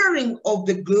 On mirroring of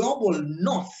the global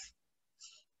north,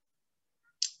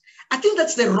 I think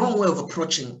that's the wrong way of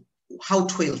approaching how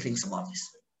TWAIL thinks about this.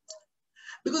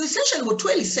 Because essentially what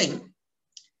TWAIL is saying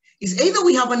is either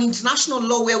we have an international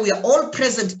law where we are all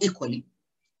present equally,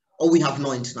 or we have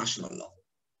no international law.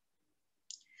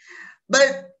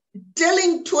 But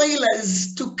telling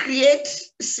TWAILers to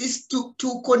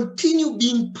to continue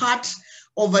being part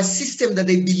of a system that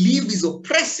they believe is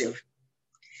oppressive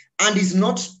and is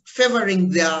not favoring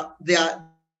their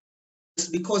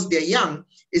because they're young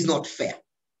is not fair.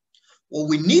 What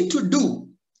we need to do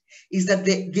is that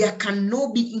there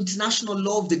cannot be international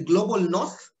law of the global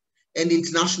north and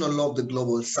international law of the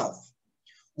global south.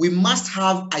 We must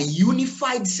have a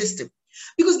unified system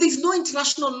because there's no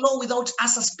international law without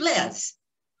us as players.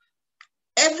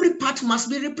 Every part must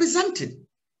be represented.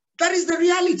 That is the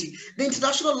reality. The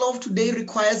international law of today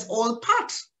requires all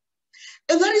parts.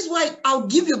 And that is why I'll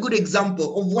give you a good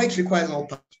example of why it requires all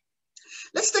parts.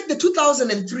 Let's take the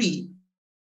 2003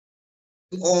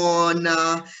 on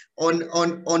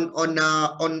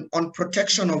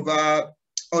protection of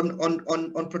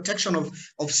protection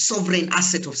of sovereign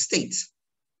asset of states.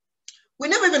 We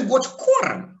never even got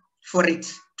quorum for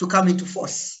it to come into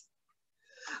force.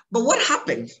 But what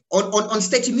happened on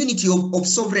state immunity of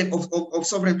sovereign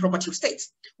property of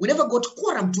states? We never got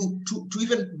quorum to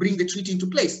even bring the treaty into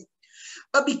place.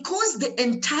 But because the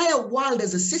entire world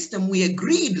as a system, we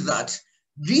agreed that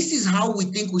this is how we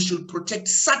think we should protect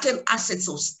certain assets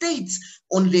of states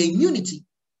on their immunity,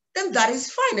 then that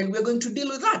is fine, and we're going to deal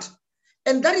with that.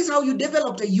 And that is how you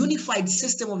developed a unified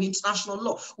system of international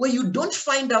law, where you don't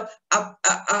find a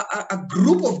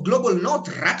group of global north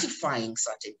ratifying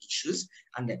certain issues.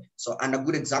 And a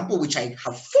good example, which I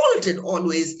have faulted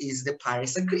always, is the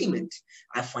Paris Agreement.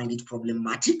 I find it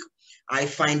problematic. I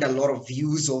find a lot of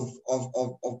views of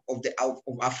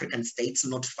African states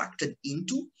not factored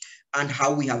into, and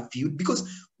how we have viewed, because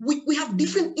we have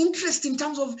different interests in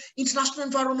terms of international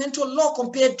environmental law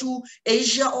compared to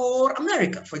Asia or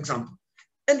America, for example.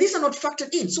 And these are not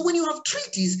factored in. So when you have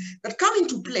treaties that come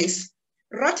into place,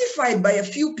 ratified by a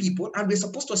few people, and we're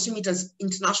supposed to assume it as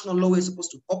international law, we're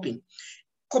supposed to hop in,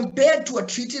 compared to a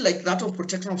treaty like that of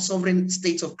protection of sovereign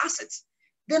states of assets,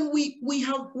 then we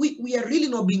are really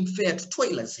not being fair to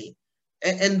TWAILers here.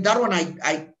 And that one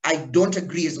I don't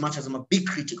agree, as much as I'm a big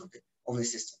critic of the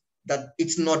system, that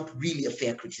it's not really a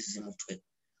fair criticism of TWAIL.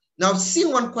 Now, I've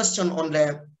seen one question on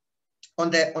the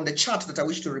chat that I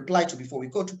wish to reply to before we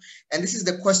go to, and this is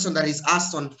the question that is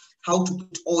asked on how to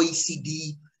put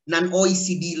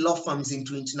non-OECD law firms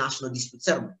into international dispute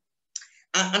settlement.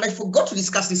 And I forgot to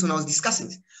discuss this when I was discussing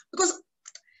it, because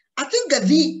I think that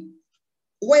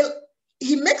while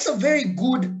he makes a very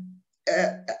good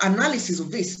analysis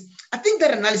of this. I think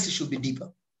that analysis should be deeper.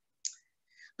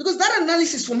 Because that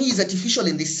analysis for me is artificial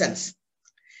in this sense.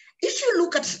 If you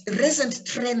look at recent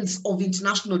trends of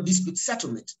international dispute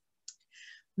settlement,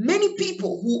 many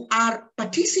people who are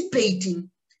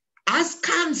participating as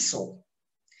counsel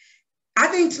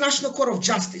at the International Court of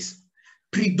Justice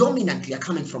predominantly are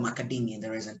coming from academia in the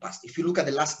recent past. If you look at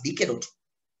the last decade or two,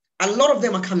 a lot of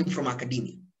them are coming from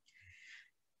academia.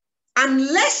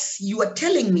 Unless you are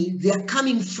telling me they are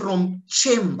coming from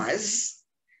chambers,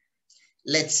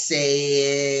 let's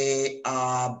say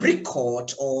Brick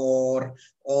Court or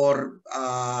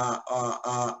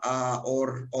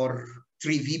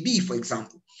 3VB, for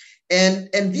example.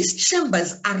 And these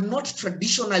chambers are not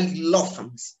traditionally law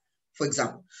firms, for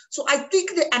example. So I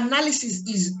think the analysis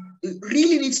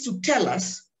really needs to tell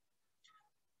us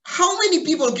how many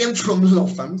people came from law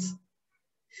firms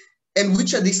and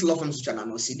which are these law firms which are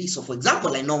non-OECD. So for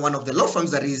example, I know one of the law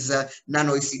firms that is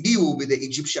non-OECD will be the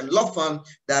Egyptian law firm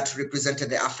that represented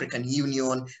the African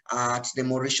Union at the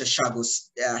Mauritius Chagos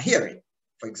hearing,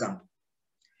 for example.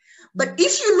 But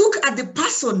if you look at the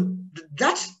person,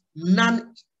 that non-OECD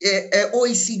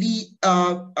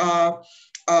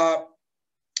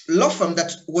law firm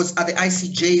that was at the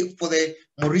ICJ for the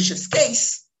Mauritius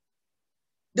case,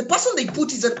 the person they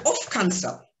put is an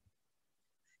off-counsel.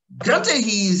 Granted,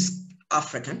 he is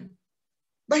African,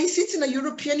 but he sits in a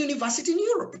European university in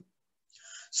Europe.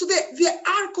 So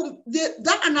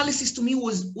that analysis to me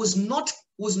was not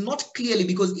clearly,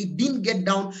 because it didn't get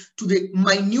down to the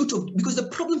minute of, because the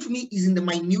problem for me is in the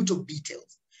minute of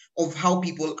details of how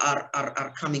people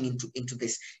are coming into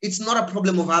this. It's not a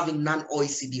problem of having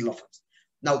non-OECD law firms.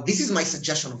 Now, this is my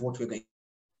suggestion of what we're going.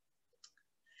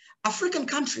 African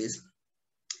countries,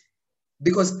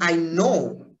 because I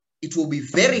know it will be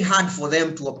very hard for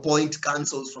them to appoint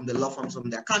counsels from the law firms from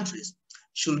their countries,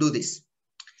 should do this.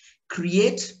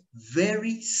 Create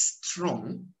very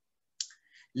strong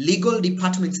legal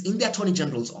departments in the Attorney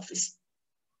General's office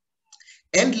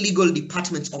and legal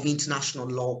departments of international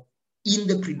law in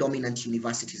the predominant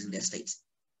universities in their states.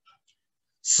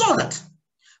 So that,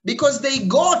 because they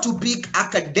go to pick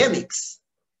academics,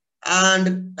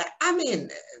 and I mean,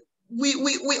 we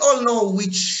all know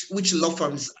which law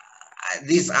firms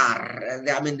these are.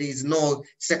 I mean, there's no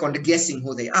second guessing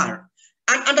who they are.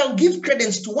 And I'll give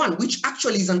credence to one, which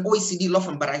actually is an OECD law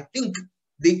firm, but I think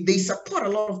they support a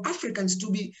lot of Africans to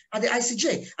be at the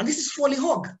ICJ, and this is Foley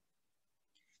Hogg.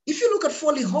 If you look at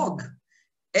Foley Hogg,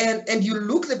 and you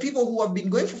look at the people who have been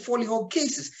going for Foley Hogg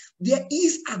cases, there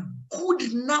is a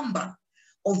good number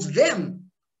of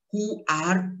them who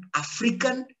are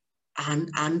African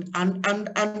and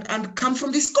come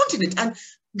from this continent. And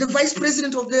the vice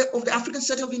president of the African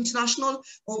Center of International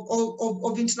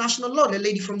Law, the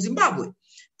lady from Zimbabwe,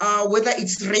 whether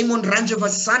it's Raymond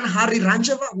Ranjeva's son, Harry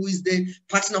Ranjeva, who is the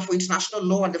partner for international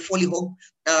law and the Foley Hogg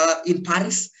in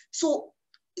Paris. So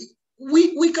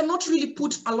we cannot really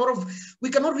put a lot of, we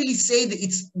cannot really say that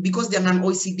it's because they're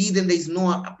non-OECD, then there's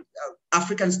no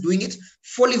Africans doing it.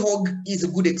 Foley Hogg is a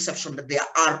good exception that they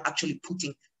are actually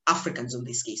putting Africans on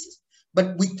these cases.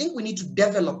 But we think we need to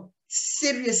develop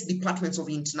serious departments of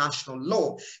international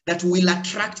law that will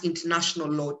attract international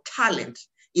law talent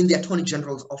in the Attorney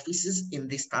General's offices in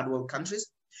these third world countries,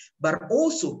 but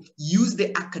also use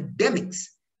the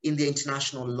academics in the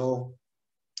international law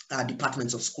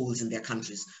departments of schools in their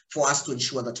countries for us to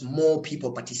ensure that more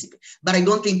people participate. But I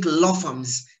don't think law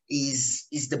firms is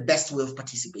the best way of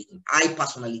participating. I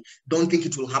personally don't think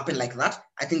it will happen like that.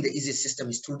 I think the easiest system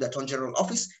is through the Attorney General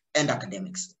office and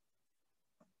academics.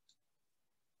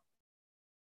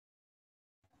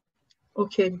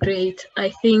 Okay, great. I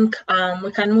think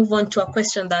we can move on to a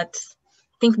question that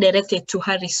I think directed to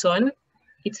Harrison.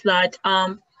 It's that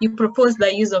you propose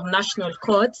the use of national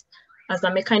courts as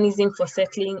a mechanism for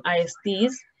settling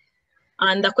ISDs.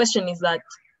 And the question is that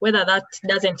whether that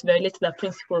doesn't violate the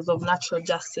principles of natural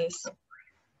justice.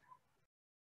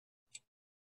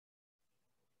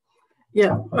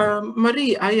 Yeah,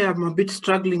 Marie, I am a bit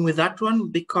struggling with that one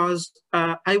because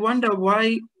I wonder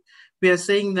why we are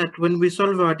saying that when we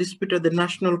solve our dispute at the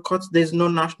national courts, there's no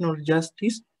national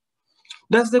justice.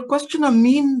 Does the questioner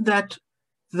mean that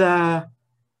the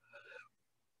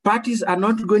parties are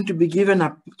not going to be given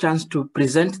a chance to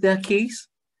present their case?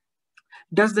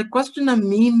 Does the questioner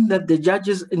mean that the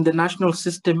judges in the national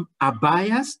system are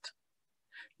biased?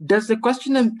 Does the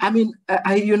questioner, I mean,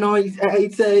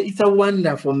 it's a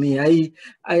wonder for me. I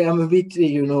am a bit,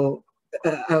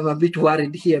 I'm a bit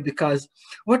worried here because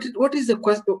what is the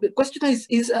question? The questioner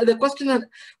is the questioner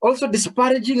also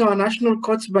disparaging our national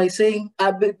courts by saying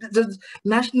the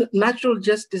natural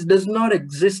justice does not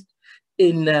exist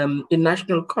in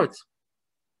national courts.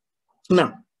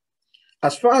 Now,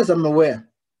 as far as I'm aware,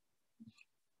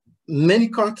 many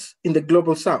courts in the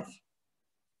global south,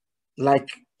 like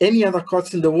any other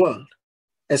courts in the world,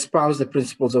 espouse the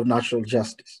principles of natural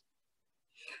justice.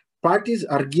 Parties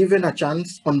are given a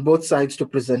chance on both sides to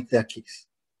present their case,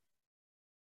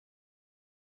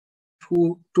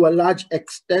 who to a large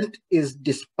extent is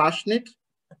dispassionate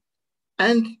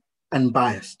and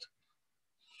unbiased.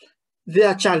 There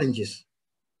are challenges,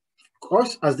 of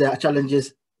course, as there are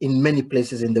challenges in many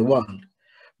places in the world.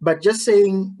 But just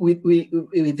saying with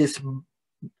the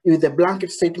blanket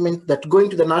statement that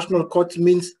going to the national courts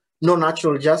means no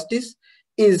natural justice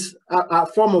is a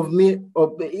form of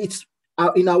it's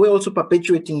in a way also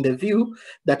perpetuating the view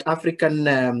that African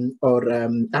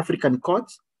African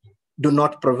courts do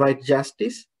not provide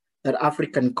justice, that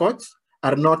African courts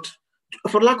are not,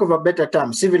 for lack of a better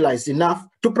term, civilized enough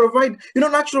to provide,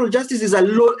 natural justice is a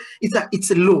law, it's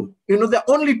a law. There are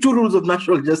only 2 rules of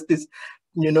natural justice,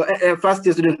 first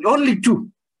year student, only 2,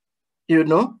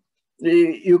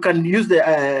 you can use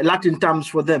the Latin terms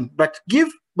for them, but give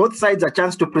both sides a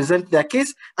chance to present their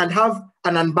case and have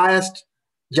an unbiased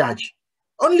judge.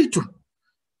 Only 2.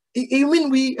 You mean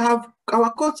we have,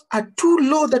 our courts are too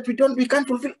low that we can't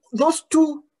fulfill those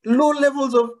 2 low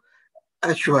levels of,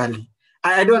 surely.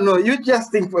 I don't know. You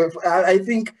just think. I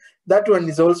think that one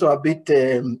is also a bit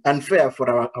unfair for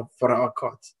our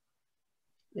courts.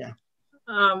 Yeah.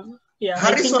 Yeah.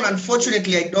 Harrison,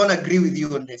 unfortunately, I don't agree with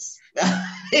you on this.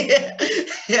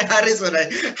 Harrison,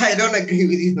 I don't agree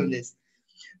with you on this.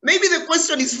 Maybe the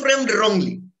question is framed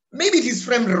wrongly. Maybe it is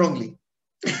framed wrongly,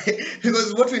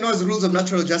 because what we know as rules of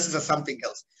natural justice are something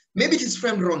else. Maybe it is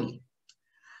framed wrongly.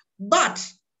 But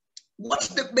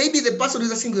maybe the person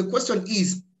who's asking the question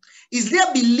is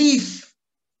there belief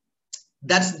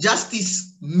that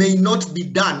justice may not be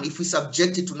done if we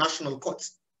subject it to national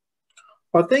courts?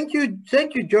 Well, thank you,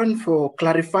 John, for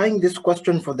clarifying this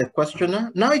question for the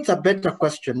questioner. Now it's a better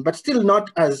question, but still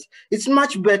not as, it's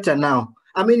much better now.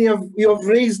 I mean, you have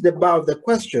raised the bar of the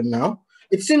question now.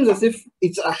 It seems as if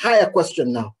it's a higher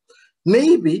question now.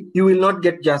 Maybe you will not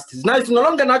get justice. Now it's no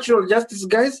longer natural justice,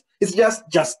 guys. It's just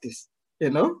justice,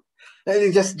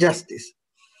 It's just justice.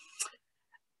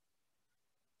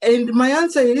 And my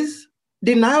answer is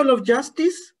denial of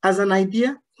justice as an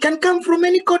idea can come from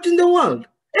any court in the world.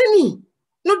 Any.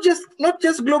 Not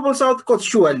just global south courts,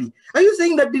 surely. Are you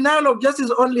saying that denial of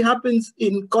justice only happens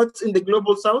in courts in the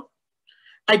global south?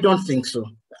 I don't think so.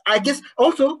 I guess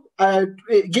also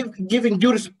giving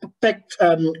due respect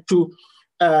to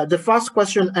the first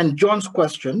question and John's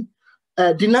question,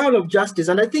 denial of justice,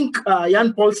 and I think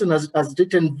Jan Paulsen has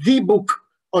written the book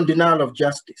on denial of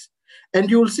justice. And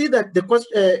you will see that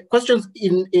the questions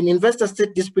in investor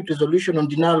state dispute resolution on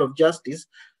denial of justice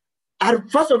are,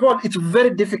 first of all, it's very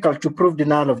difficult to prove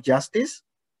denial of justice.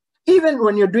 Even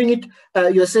when you're doing it,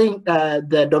 you're saying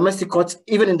the domestic courts,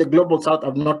 even in the global south,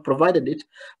 have not provided it.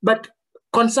 But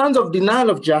concerns of denial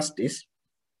of justice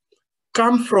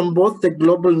come from both the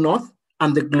global north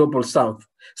and the global south.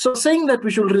 So saying that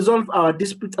we should resolve our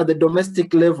disputes at the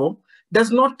domestic level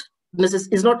is not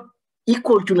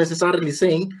equal to necessarily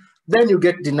saying then you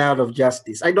get denial of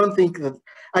justice. I don't think that.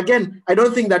 Again, I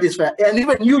don't think that is fair. And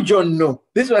even you, John, know.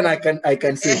 This one I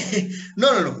can say.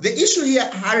 No. The issue here,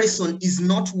 Harrison, is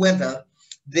not whether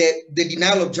the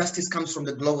denial of justice comes from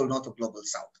the global north or global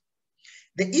south.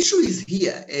 The issue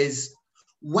is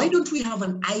why don't we have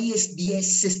an ISDS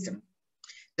system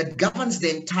that governs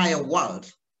the entire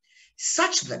world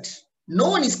such that no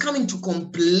one is coming to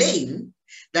complain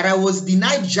that I was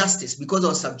denied justice because I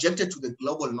was subjected to the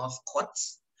global north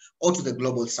courts or to the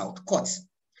global south courts.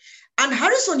 And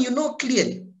Harrison, you know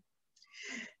clearly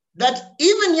that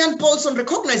even Jan Paulsen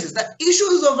recognizes that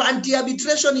issues of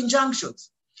anti-arbitration injunctions,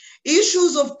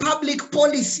 issues of public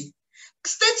policy,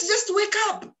 states just wake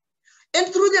up and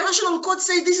through the national court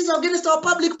say this is against our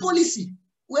public policy.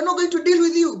 We're not going to deal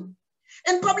with you.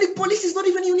 And public policy is not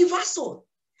even universal.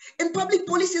 And public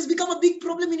policy has become a big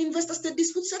problem in investor-state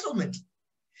dispute settlement.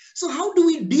 So how do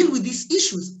we deal with these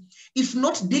issues if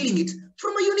not dealing it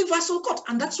from a universal court?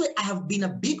 And that's why I have been a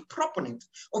big proponent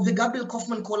of the Gabriel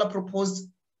Kaufman-Kohler proposed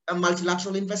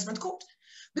multilateral investment court.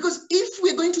 Because if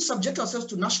we're going to subject ourselves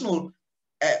to national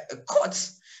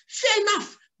courts, fair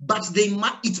enough, but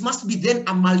it must be then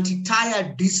a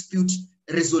multi-tier dispute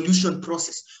resolution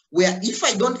process, where if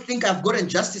I don't think I've gotten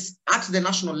justice at the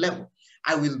national level,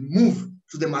 I will move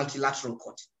to the multilateral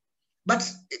court. But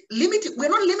we're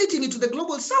not limiting it to the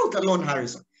global south alone,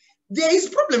 Harrison. There is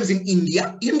problems in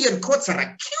India. Indian courts are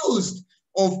accused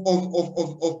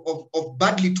of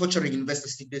badly torturing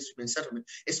investor-state dispute settlement,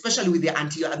 especially with their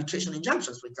anti-arbitration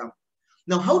injunctions, for example.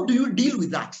 Now, how do you deal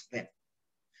with that then?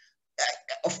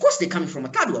 Of course, they're coming from a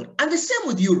third world. And the same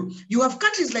with Europe. You have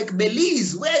countries like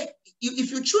Belize, where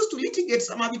if you choose to litigate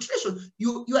some arbitration,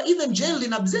 you are even jailed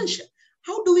in absentia.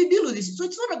 How do we deal with this? So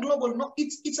it's not a global, no,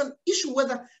 it's an issue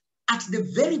whether at the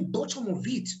very bottom of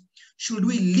it, should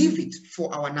we leave it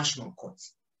for our national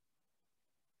courts?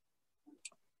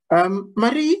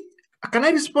 Marie, can I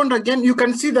respond again? You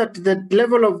can see that the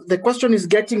level of the question is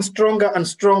getting stronger and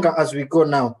stronger as we go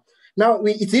now. Now,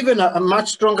 it's even a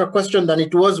much stronger question than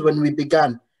it was when we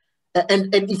began.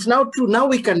 And it's now true. Now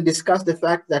we can discuss the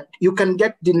fact that you can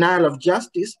get denial of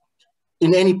justice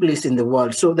in any place in the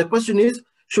world. So the question is,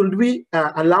 should we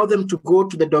allow them to go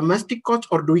to the domestic courts,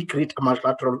 or do we create a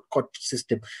multilateral court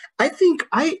system? I think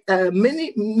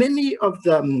many of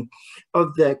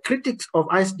the critics of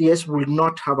ISDS will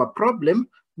not have a problem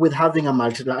with having a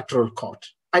multilateral court.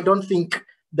 I don't think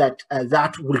that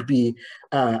that will be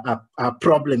a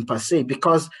problem per se,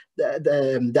 because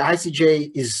the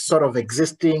ICJ is sort of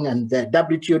existing, and the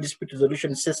WTO dispute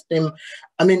resolution system,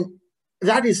 I mean,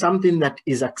 that is something that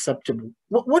is acceptable.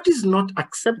 What is not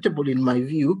acceptable, in my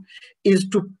view, is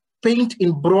to paint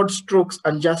in broad strokes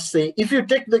and just say, if you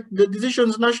take the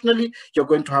decisions nationally, you're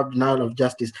going to have denial of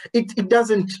justice. It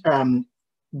doesn't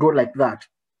go like that.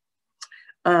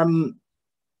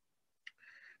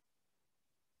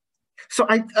 So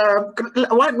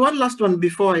one last one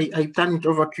before I turn it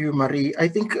over to you, Marie. I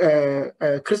think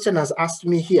Christian has asked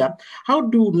me here, how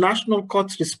do national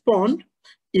courts respond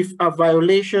if a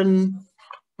violation,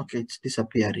 okay, it's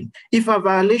disappearing. If a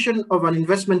violation of an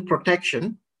investment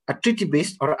protection, a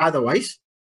treaty-based or otherwise,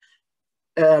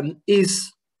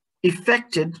 is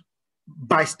effected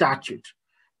by statute?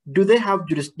 Do they have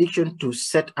jurisdiction to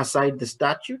set aside the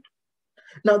statute?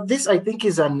 Now, this, I think,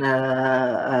 is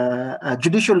a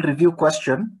judicial review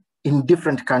question in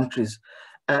different countries.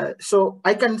 So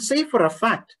I can say for a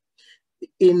fact,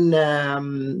 in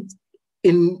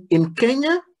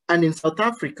Kenya and in South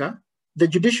Africa, the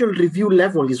judicial review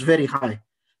level is very high,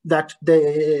 that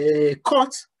the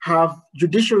courts have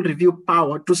judicial review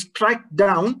power to strike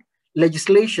down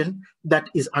legislation that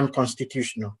is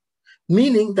unconstitutional.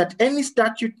 Meaning that any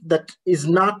statute that is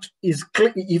not,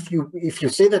 if you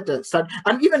say that the statute,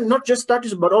 and even not just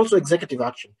statutes, but also executive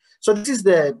action. So this is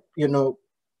the,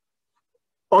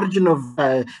 origin of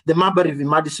the Mbori v.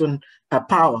 Madison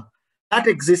power that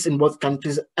exists in both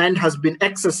countries and has been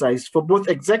exercised for both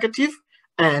executive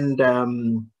and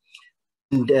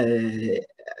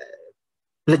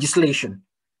legislation.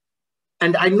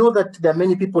 And I know that there are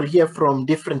many people here from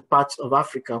different parts of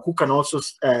Africa who can also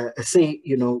say,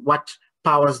 what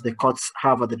powers the courts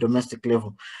have at the domestic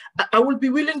level. I will be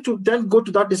willing to then go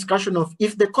to that discussion of,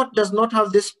 if the court does not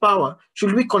have this power,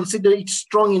 should we consider it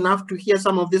strong enough to hear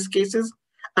some of these cases?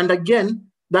 And again,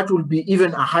 that will be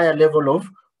even a higher level of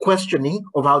questioning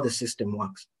of how the system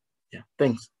works. Yeah,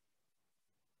 thanks.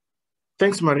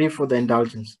 Thanks, Marie, for the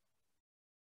indulgence.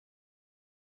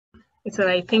 It's all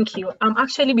right, thank you.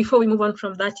 Actually, before we move on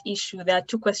from that issue, there are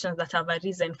two questions that have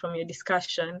arisen from your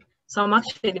discussion. So I'm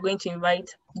actually going to invite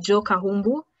Joe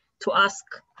Kahumbu to ask.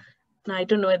 Now, I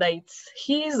don't know whether it's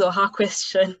his or her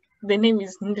question. The name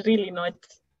is really not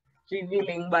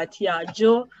revealing, but yeah,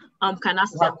 Joe can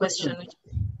ask that question,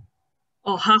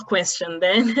 or her question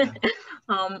then,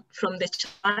 from the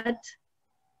chat.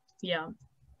 Yeah.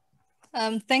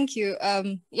 Thank you.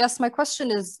 Yes, my question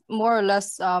is more or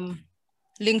less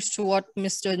linked to what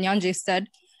Mr. Nyanje said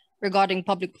regarding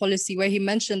public policy, where he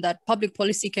mentioned that public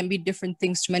policy can be different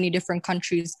things to many different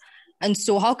countries. And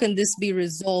so how can this be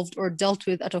resolved or dealt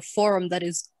with at a forum that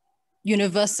is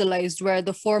universalized, where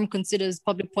the forum considers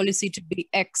public policy to be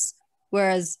X,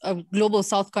 whereas a global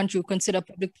South country would consider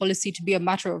public policy to be a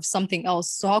matter of something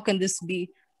else? So how can this be,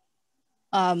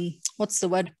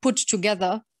 put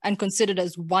together and considered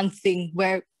as one thing,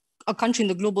 where a country in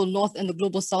the global North and the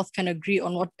global South can agree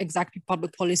on what exactly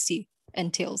public policy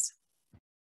entails?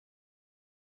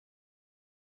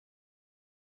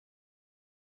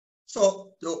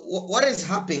 So what is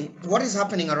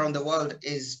happening around the world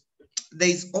is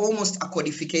there's almost a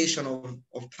codification of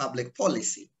public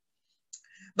policy.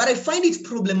 But I find it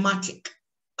problematic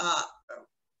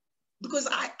because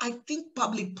I think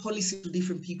public policy to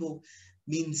different people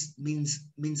means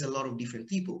a lot of different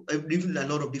people, even a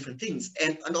lot of different things.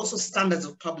 And also standards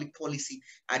of public policy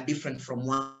are different from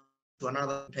one to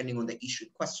another, depending on the issue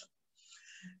in question.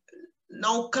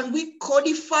 Now, can we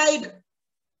codify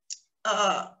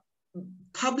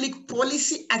public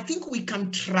policy? I think we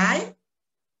can try.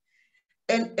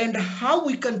 And how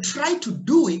we can try to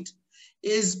do it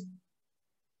is,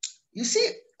 you see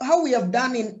how we have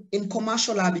done in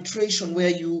commercial arbitration, where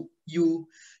you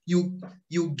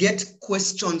you get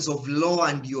questions of law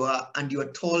and you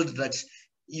are told that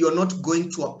you're not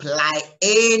going to apply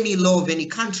any law of any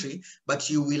country, but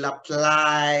you will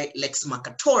apply lex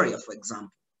mercatoria, for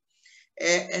example.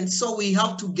 And so we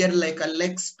have to get like a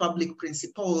lex public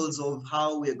principles of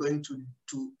how we're going to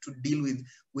deal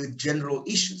with general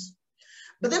issues.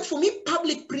 But then for me,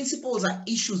 public principles are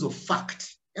issues of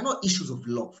fact. They're not issues of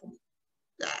law for me.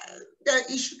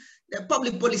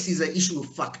 Public policy is an issue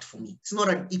of fact for me. It's not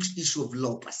an issue of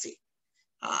law per se.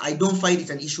 I don't find it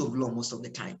an issue of law most of the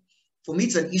time. For me,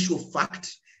 it's an issue of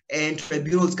fact, and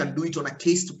tribunals can do it on a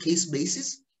case-to-case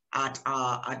basis at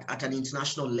an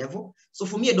international level. So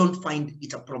for me, I don't find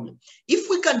it a problem. If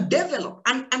we can develop,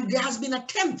 and there has been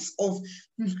attempts of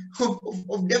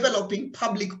developing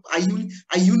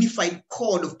a unified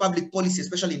code of public policy,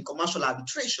 especially in commercial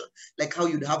arbitration, like how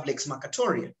you'd have lex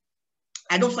mercatoria,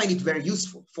 I don't find it very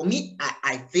useful. For me,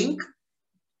 I think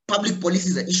public policy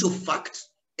is an issue of fact,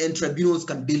 and tribunals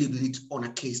can deal with it on a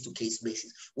case-to-case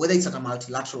basis, whether it's at a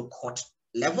multilateral court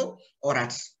level or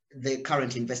at the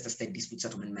current investor-state dispute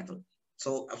settlement method.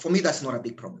 So for me, that's not a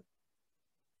big problem.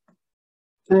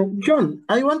 John,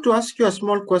 I want to ask you a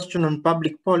small question on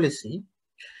public policy.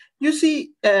 You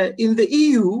see, in the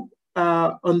EU,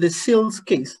 on the SILS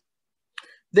case,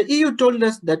 the EU told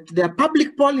us that their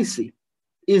public policy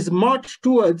is marched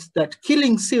towards that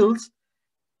killing SILs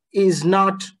is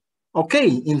not okay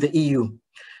in the EU.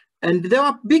 And there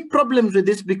are big problems with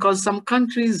this because some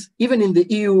countries, even in the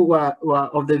EU, were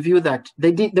of the view that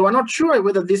they were not sure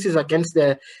whether this is against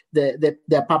their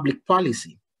public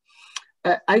policy.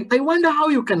 I wonder how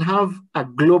you can have a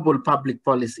global public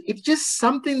policy. It's just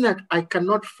something that I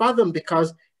cannot fathom,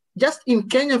 because just in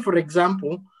Kenya, for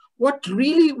example, what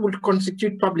really would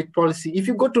constitute public policy? If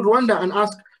you go to Rwanda and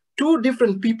ask two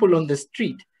different people on the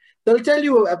street, they'll tell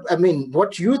you, I mean,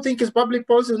 what you think is public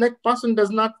policy, the next person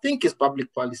does not think is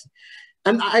public policy.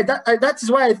 And that's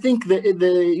why I think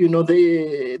the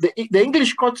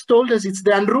English courts told us it's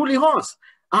the unruly horse.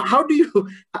 How do you,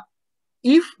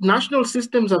 if national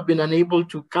systems have been unable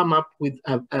to come up with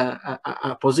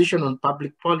a position on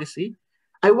public policy,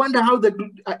 I wonder how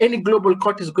any global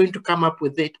court is going to come up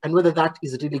with it, and whether that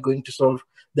is really going to solve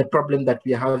the problem that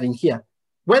we are having here.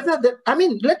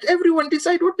 Let everyone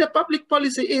decide what their public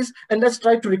policy is, and let's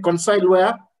try to reconcile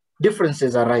where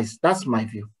differences arise. That's my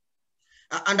view.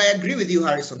 And I agree with you,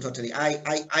 Harrison, totally.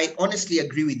 I honestly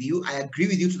agree with you. I agree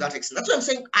with you to that extent. That's what I'm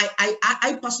saying.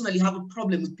 I personally have a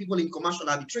problem with people in commercial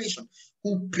arbitration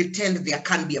who pretend there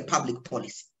can be a public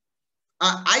policy.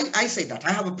 I say that.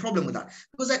 I have a problem with that.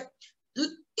 Because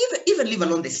even leave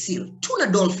alone the seal,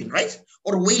 tuna dolphin, right?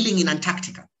 Or whaling in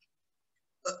Antarctica.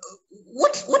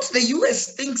 What the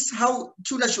US thinks how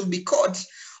tuna should be caught,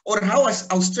 or how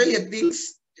Australia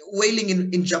thinks whaling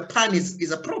in Japan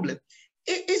is a problem,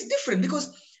 it's different.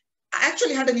 Because I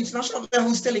actually had an international guy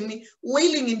who's telling me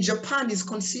whaling in Japan is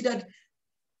considered,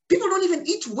 people don't even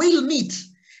eat whale meat.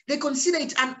 They consider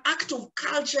it an act of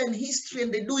culture and history,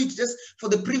 and they do it just for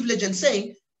the privilege and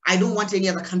saying, I don't want any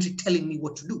other country telling me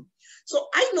what to do. So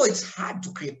I know it's hard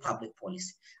to create public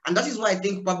policy. And that is why I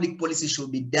think public policy should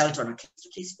be dealt on a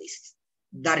case-to-case basis.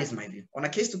 That is my view. On a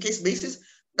case-to-case basis,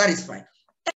 that is fine.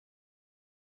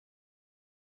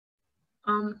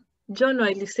 John,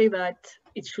 while you say that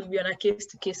it should be on a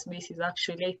case-to-case basis,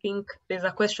 actually, I think there's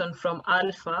a question from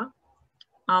Alpha.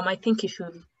 I think he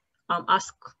should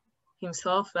ask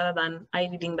himself rather than I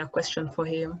reading the question for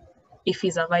him, if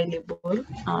he's available.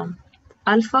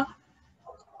 Alpha?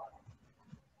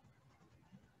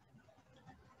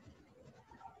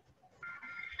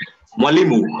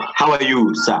 Mwalimu, how are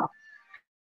you, sir?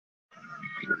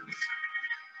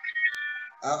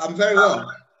 I'm very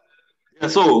well.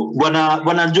 So,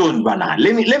 Bwana John,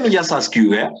 let me just ask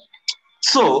you,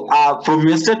 So, from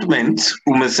your statement,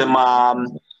 umesema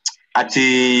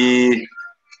ati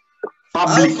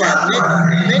public.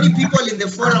 Alpha, many people in the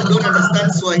forum don't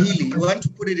understand Swahili. You want to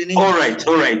put it in English?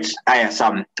 All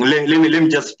right. Let me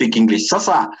just speak English.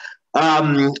 Sasa,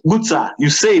 good sir, you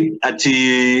said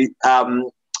ati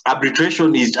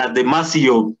arbitration is at the mercy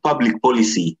of public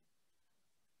policy.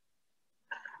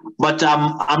 But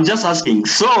I'm just asking,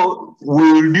 so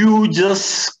will you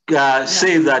just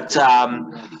say that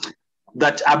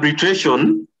that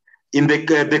arbitration in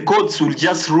the courts will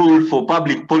just rule for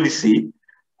public policy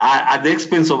at the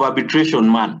expense of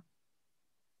arbitration, man?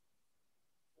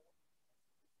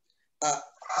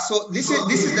 So this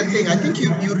is the thing.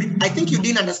 I think you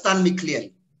didn't understand me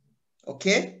clearly.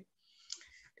 Okay,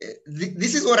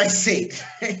 this is what I said.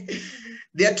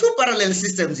 There are two parallel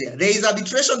systems here. There is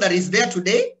arbitration that is there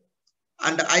today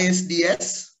under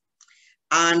ISDS,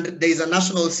 And there is a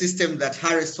national system that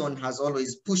Harrison has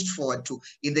always pushed forward to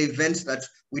in the event that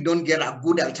we don't get a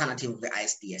good alternative of the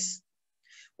ISDS.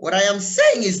 What I am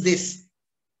saying is this: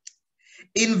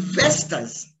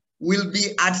 investors will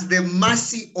be at the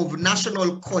mercy of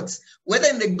national courts, whether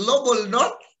in the global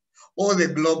north or the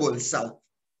global south.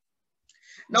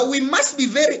 Now, we must be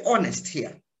very honest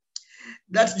here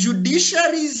that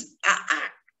judiciaries,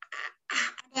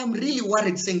 I'm really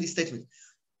worried saying this statement.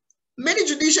 Many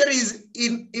judiciaries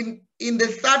in the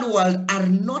third world are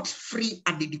not free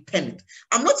and independent.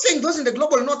 I'm not saying those in the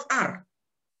global north are.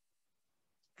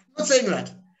 I'm not saying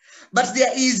that. But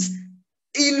there is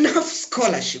enough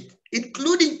scholarship,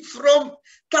 including from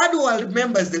third world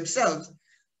members themselves,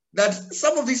 that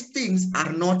some of these things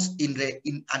are not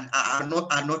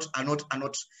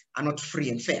not free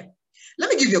and fair. Let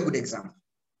me give you a good example.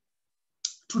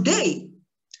 Today,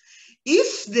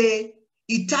 if the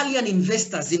Italian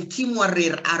investors in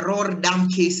Kimwarer Aror Dam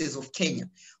cases of Kenya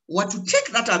were to take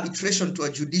that arbitration to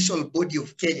a judicial body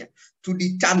of Kenya to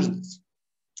determine it,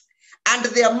 and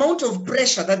the amount of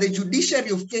pressure that the judiciary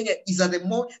of Kenya is at the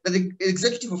moment, that the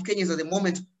executive of Kenya is at the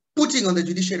moment putting on the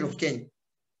judiciary of Kenya,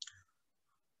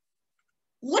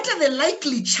 what are the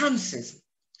likely chances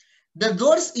that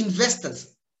those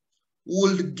investors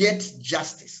will get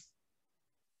justice?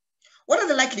 What are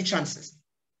the likely chances?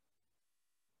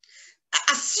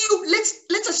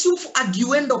 Let's assume for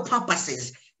arguendo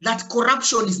purposes that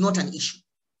corruption is not an issue.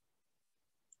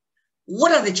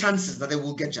 What are the chances that they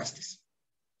will get justice?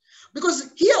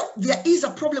 Because here there is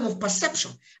a problem of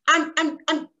perception.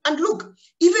 And look,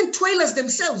 even toilers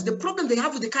themselves, the problem they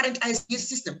have with the current ISDS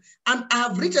system, and I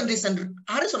have written this and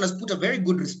Harrison has put a very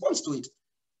good response to it.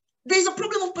 There is a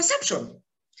problem of perception.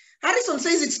 Harrison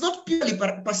says it's not purely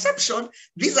perception,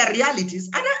 these are realities.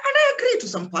 And I agree to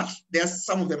some part,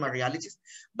 some of them are realities,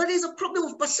 but there's a problem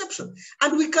of perception.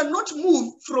 And we cannot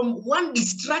move from one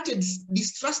distrusted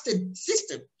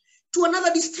system to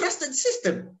another distrusted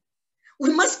system.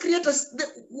 We must create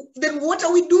then what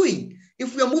are we doing?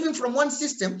 If we are moving from one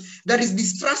system that is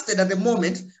distrusted at the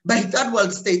moment by third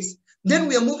world states, then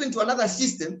we are moving to another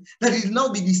system that will now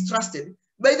be distrusted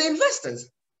by the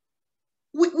investors.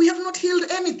 We have not healed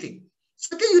anything.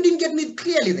 So again, you didn't get me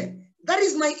clearly there. That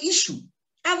is my issue.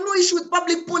 I have no issue with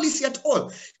public policy at all.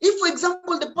 If, for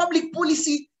example, the public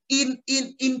policy in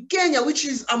Kenya, which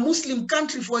is a Muslim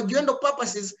country for arguendo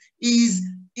purposes, is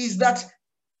that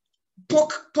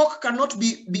pork cannot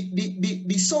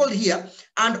be sold here,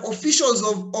 and officials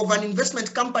of an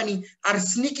investment company are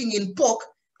sneaking in pork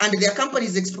and their company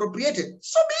is expropriated,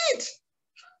 so be it.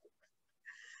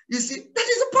 You see, that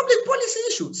is a public policy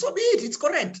issue. So be it, it's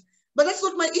correct. But that's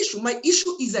not my issue. My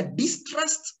issue is a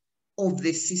distrust of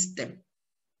the system.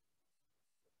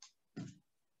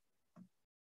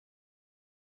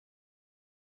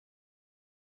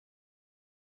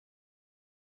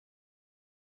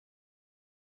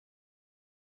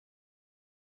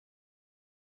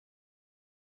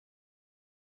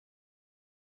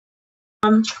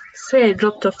 Sorry, I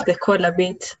dropped off the call a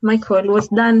bit. My call was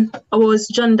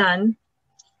John done?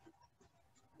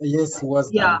 Yes, he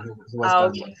was done. He was done.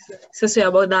 Okay. So sorry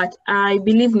about that. I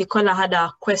believe Nicola had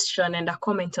a question and a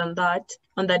comment on that,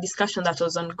 on the discussion that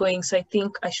was ongoing. So I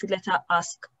think I should let her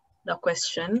ask the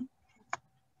question.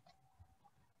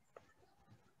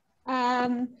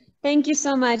 Thank you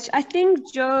so much. I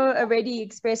think Joe already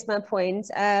expressed my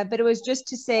point, but it was just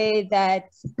to say that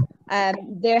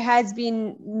there has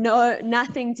been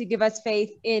nothing to give us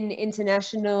faith in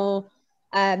international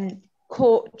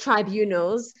court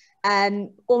tribunals.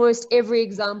 Almost every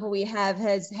example we have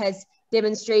has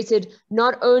demonstrated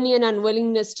not only an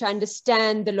unwillingness to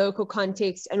understand the local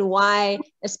context and why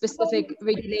a specific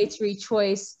regulatory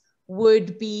choice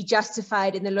would be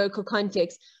justified in the local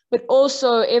context, but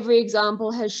also every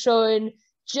example has shown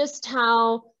just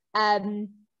how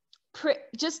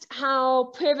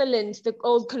prevalent the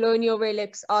old colonial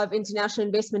relics of international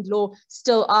investment law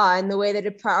still are, and the way that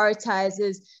it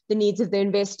prioritizes the needs of the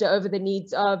investor over the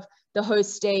needs of the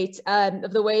host state,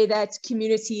 of the way that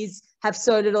communities have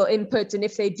so little input, and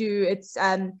if they do, it's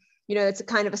it's a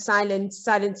kind of a silent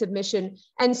submission.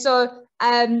 And so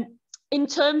in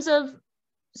terms of,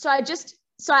 I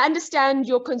understand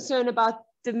your concern about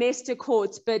domestic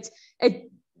courts, but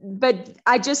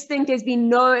I just think there's been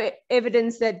no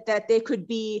evidence that there could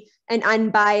be an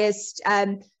unbiased.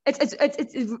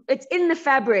 It's in the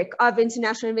fabric of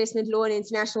international investment law and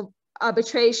international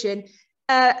arbitration,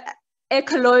 a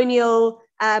colonial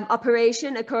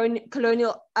operation, a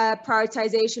colonial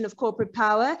prioritization of corporate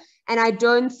power, and I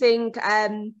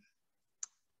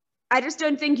just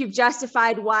don't think you've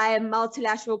justified why a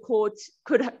multilateral court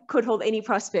could hold any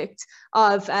prospect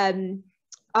of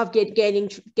of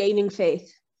gaining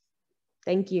faith.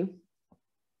 Thank you.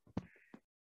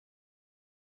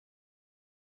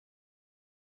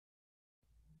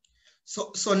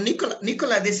 So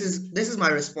Nicola, this is my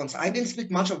response. I didn't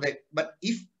speak much of it, but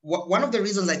if one of the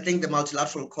reasons I think the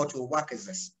multilateral court will work is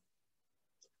this.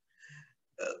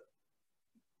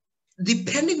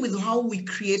 Depending with how we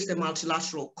create the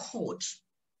multilateral court,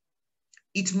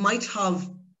 it might have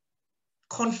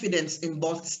confidence in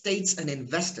both states and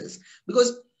investors,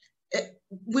 because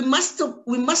we must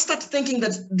start thinking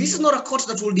that this is not a court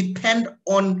that will depend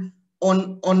on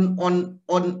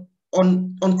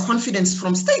confidence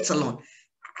from states alone.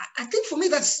 I think for me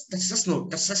that's just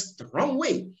the wrong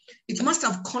way. It must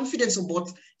have confidence of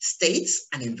both states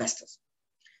and investors.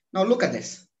 Now look at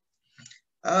this.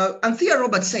 Anthea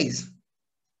Roberts says,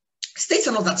 states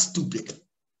are not that stupid.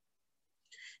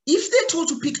 If they're told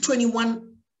to pick 21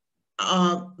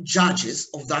 judges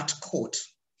of that court,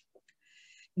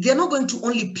 they're not going to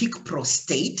only pick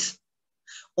pro-state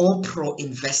or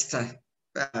pro-investor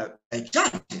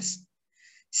judges.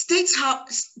 States have,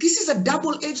 this is a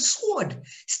double-edged sword.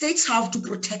 States have to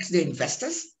protect their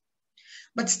investors,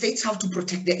 but states have to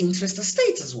protect their interest as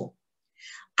states as well.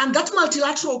 And that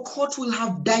multilateral court will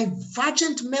have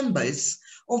divergent members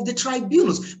of the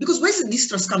tribunals, because where's the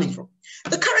distrust coming from?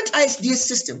 The current ISDS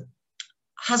system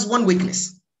has one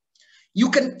weakness.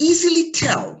 You can easily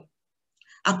tell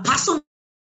a person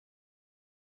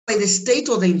by the state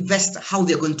or the investor how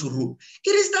they're going to rule.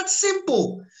 It is that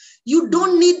simple. You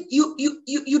don't need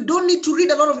you don't need to read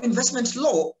a lot of investment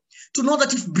law to know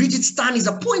that if Bridget Stern is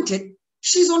appointed,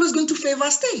 she's always going to favor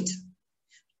a state.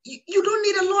 You don't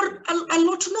need a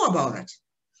lot to know about that.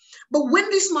 But when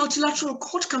this multilateral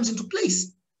court comes into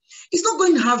place, it's not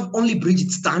going to have only Bridget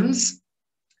Sterns.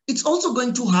 It's also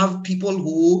going to have people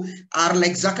who are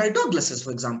like Zachary Douglas's,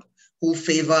 for example, who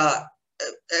favor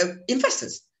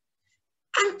investors.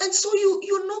 And so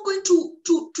you're not going to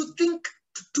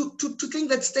think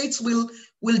that states will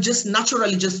just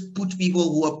naturally just put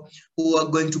people who are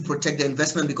going to protect the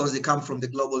investment because they come from the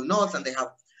global north and they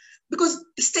have, because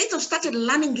the states have started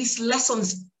learning these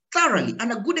lessons thoroughly.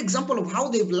 And a good example of how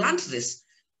they've learned this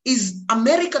is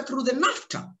America through the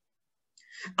NAFTA.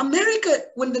 America,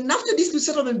 when the NAFTA dispute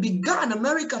settlement began,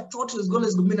 America thought it was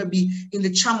going to be in the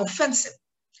charm offensive.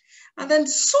 And then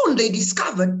soon they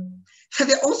discovered that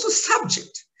they're also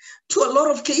subject to a lot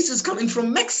of cases coming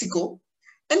from Mexico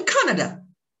and Canada.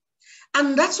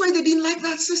 And that's why they didn't like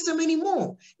that system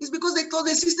anymore. It's because they thought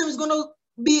the system is going to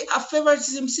be a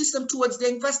favoritism system towards the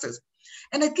investors.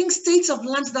 And I think states have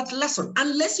learned that lesson.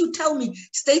 Unless you tell me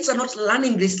states are not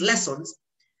learning these lessons,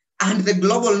 and the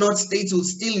global north states will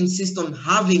still insist on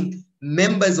having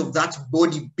members of that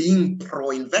body being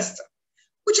pro-investor,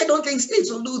 which I don't think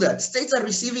states will do that. States are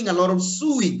receiving a lot of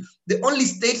suing. The only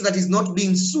state that is not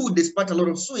being sued despite a lot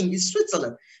of suing is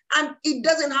Switzerland. And it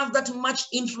doesn't have that much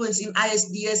influence in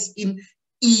ISDS, in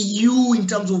EU in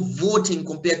terms of voting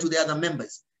compared to the other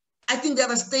members. I think the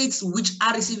other states which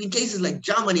are receiving cases like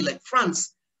Germany, like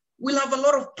France, will have a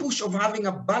lot of push of having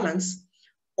a balance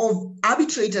of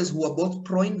arbitrators who are both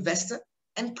pro-investor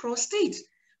and pro-state.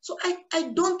 So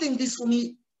I don't think this for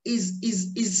me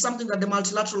is something that the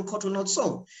multilateral court will not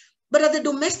solve. But at the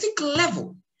domestic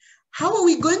level, how are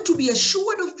we going to be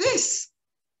assured of this?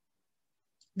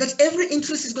 That every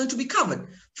interest is going to be covered?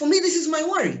 For me, this is my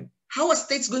worry. How are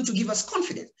states going to give us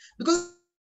confidence? Because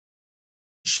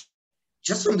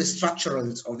just from the structure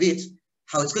of it,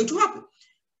 how it's going to happen.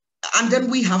 And then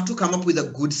we have to come up with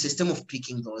a good system of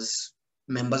picking those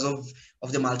members of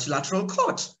the multilateral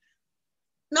court.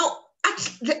 Now,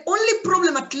 the only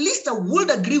problem, at least I would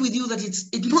agree with you that it's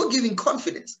not giving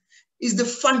confidence, is the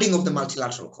funding of the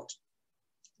multilateral court.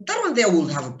 That one there will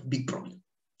have a big problem.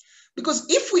 Because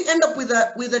if we end up with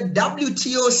a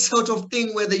WTO sort of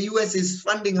thing where the US is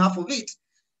funding half of it,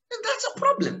 then that's a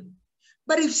problem.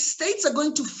 But if states are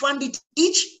going to fund it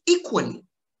each equally,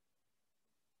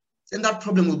 then that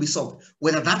problem will be solved.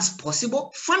 Whether that's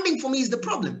possible, funding for me is the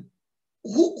problem.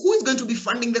 Who is going to be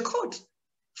funding the court?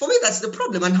 For me, that's the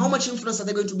problem. And how much influence are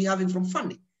they going to be having from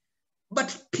funding?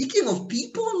 But picking of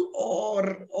people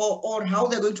or how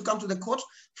they're going to come to the court,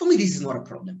 for me, this is not a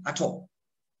problem at all.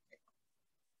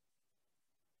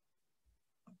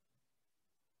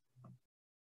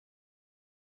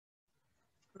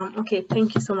 Okay,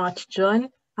 thank you so much, John.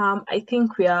 I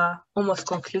think we are almost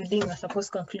concluding. We're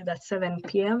supposed to conclude at 7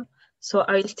 p.m. So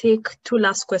I'll take two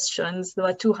last questions. There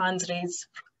were two hands raised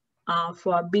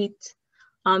for a bit.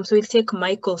 So we'll take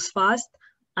Michael's first,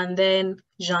 and then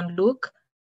Jean-Luc,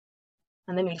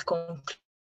 and then we'll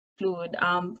conclude.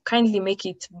 Kindly make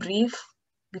it brief,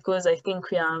 because I think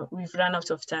we've run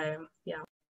out of time. Yeah.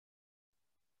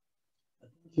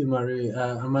 Thank you, Marie.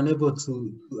 I'm unable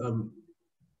to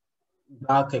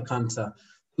back a counter.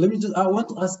 I want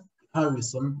to ask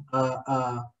Harrison.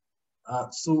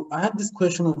 So I had this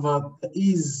question of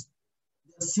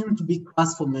there seemed to be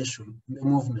class formation in the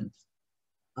movement,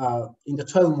 in the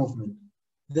trial movement.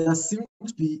 There seemed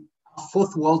to be a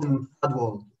fourth world and third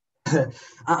world.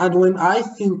 And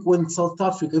when South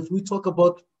Africa, if we talk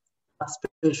about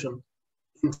participation,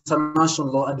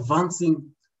 international law,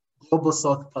 advancing global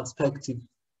South perspective,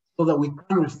 so that we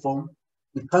can reform,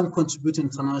 we can contribute to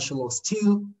international law,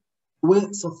 still, the way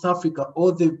South Africa,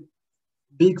 all the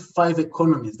big five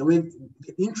economies, the way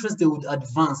the interest they would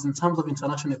advance in terms of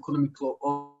international economic law,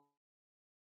 or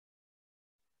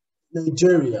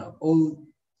Nigeria, or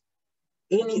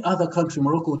any other country,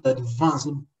 Morocco would advance,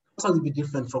 would totally be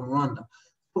different from Rwanda.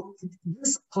 So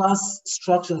this class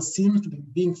structure seems to be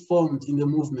being formed in the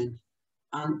movement,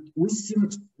 and we seem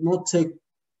to not take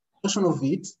portion of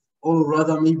it, or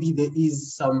rather maybe there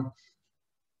is some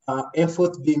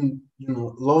effort being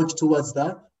lodged towards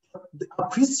that. The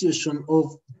appreciation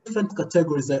of different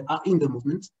categories that are in the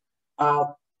movement,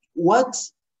 what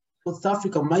South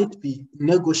Africa might be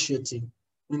negotiating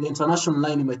in the international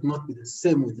line might not be the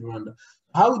same with Rwanda.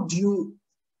 How do you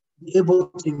be able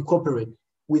to incorporate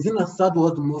within a third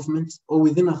world movement or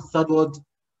within a third world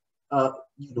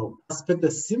aspect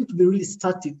that seem to be really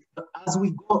static? As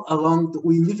we go along,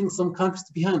 we're leaving some countries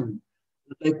behind,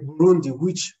 like Burundi,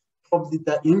 which probably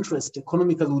their interest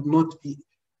economically would not be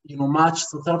match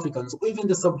South Africans. Or even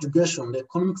the subjugation, the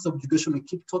economic subjugation we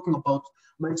keep talking about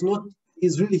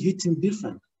is really hitting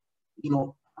different,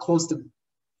 across the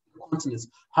continents.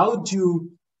 How do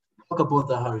you talk about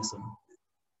that, Harrison?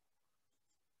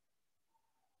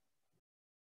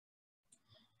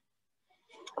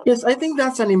 Yes, I think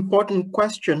that's an important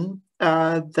question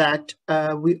that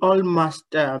we all must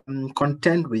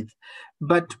contend with.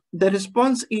 But the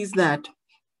response is that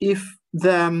if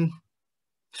the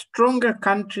stronger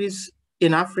countries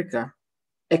in Africa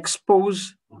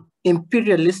expose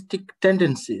imperialistic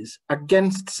tendencies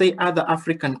against, say, other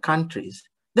African countries,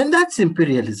 then that's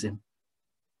imperialism.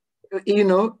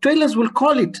 Trailers will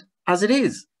call it as it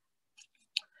is.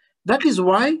 That is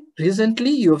why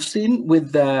recently you have seen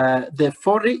with the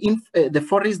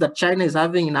forays that China is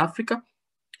having in Africa,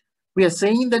 we are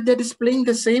saying that they're displaying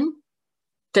the same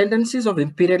tendencies of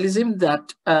imperialism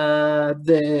that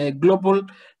the global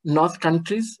North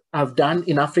countries have done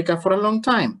in Africa for a long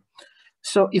time.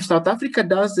 So if South Africa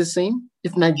does the same,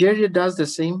 if Nigeria does the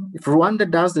same, if Rwanda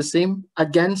does the same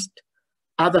against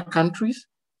other countries,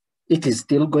 it is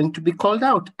still going to be called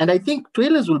out. And I think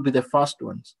Trailers will be the first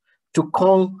ones to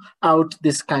call out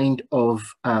this kind of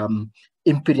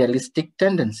imperialistic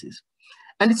tendencies.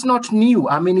 And it's not new.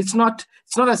 I mean, it's not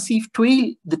as if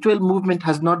the Trail movement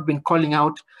has not been calling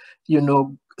out,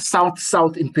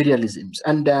 South-South imperialisms.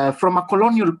 And from a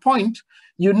colonial point,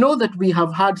 that we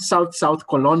have had South-South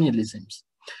colonialisms.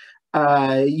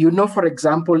 For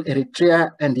example,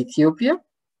 Eritrea and Ethiopia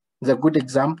is a good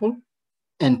example.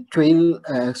 And Trail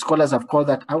scholars have called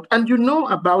that out. And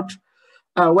about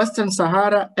Western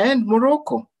Sahara and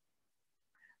Morocco.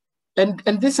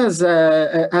 And this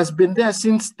has been there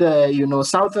since the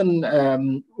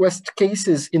southern west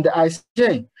cases in the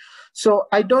ICJ. So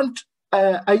I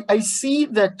see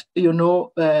that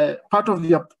part of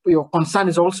your concern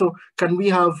is also, can we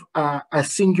have a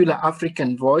singular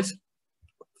African voice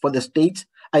for the states?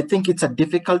 I think it's a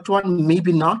difficult one,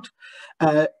 maybe not.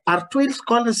 Are Trail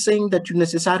scholars saying that you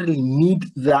necessarily need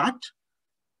that?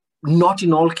 Not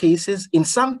in all cases. In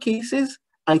some cases,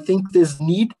 I think there's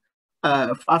need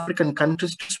for African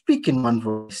countries to speak in one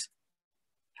voice.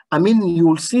 I mean, you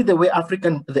will see the way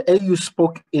the AU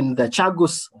spoke in the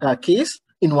Chagos case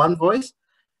in one voice.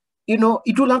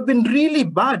 It would have been really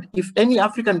bad if any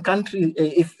African country,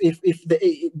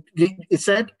 it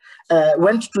said,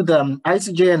 went to the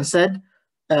ICJ and said,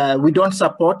 we don't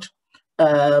support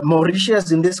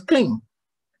Mauritius in this claim.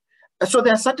 So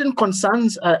there are certain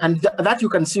concerns, and that you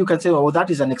can say, oh, that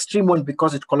is an extreme one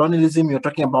because it's colonialism, you're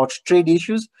talking about trade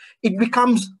issues. It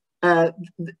becomes,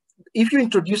 if you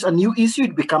introduce a new issue,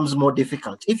 it becomes more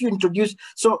difficult. If you introduce,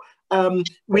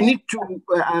 we need to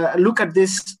look at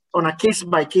this on a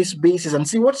case-by-case basis and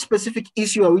see what specific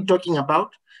issue are we talking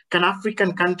about. Can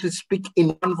African countries speak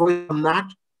in one voice on that?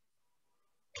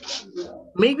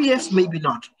 Maybe yes, maybe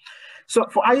not. So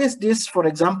for ISDS, for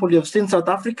example, you've seen South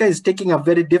Africa is taking a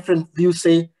very different view,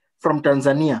 say, from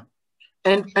Tanzania.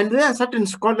 And there are certain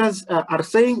scholars are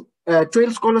saying,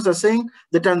 Trail scholars are saying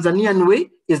the Tanzanian way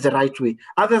is the right way.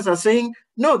 Others are saying,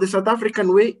 no, the South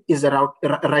African way is the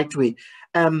right way.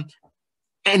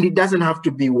 And it doesn't have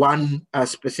to be one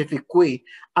specific way.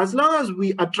 As long as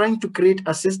we are trying to create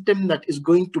a system that is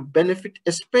going to benefit,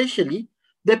 especially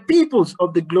the peoples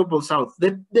of the global south,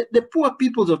 the poor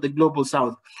peoples of the global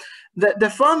south, the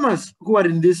farmers who are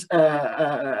in these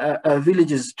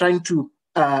villages trying to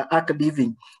earn a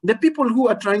living, the people who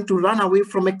are trying to run away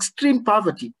from extreme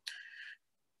poverty,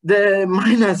 the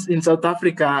miners in South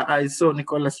Africa, I saw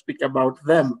Nicola speak about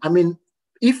them. I mean,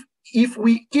 if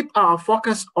we keep our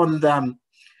focus on them,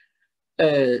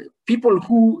 people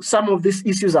who some of these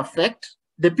issues affect,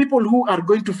 the people who are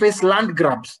going to face land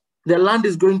grabs, their land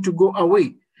is going to go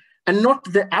away, and not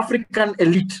the African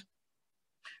elite.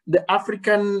 The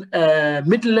African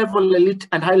mid-level elite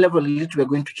and high-level elite, we're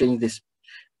going to change this.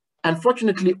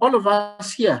 Unfortunately, all of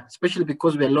us here, especially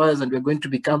because we're lawyers and we're going to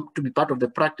be part of the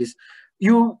practice,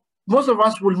 most of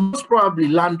us will most probably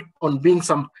land on being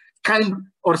some kind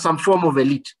or some form of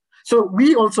elite. So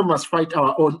we also must fight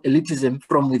our own elitism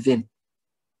from within,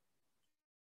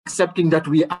 accepting that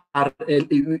we are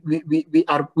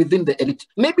within the elite.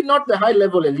 Maybe not the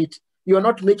high-level elite. You are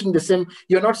not making the same,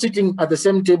 you're not sitting at the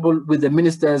same table with the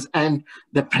ministers and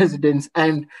the presidents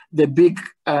and the big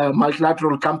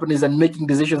multilateral companies and making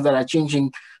decisions that are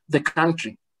changing the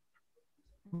country.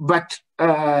 But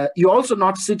you're also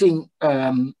not sitting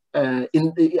at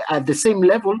the same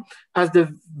level as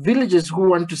the villagers who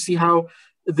want to see how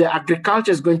the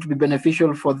agriculture is going to be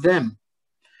beneficial for them.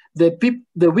 The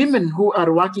women who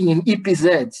are working in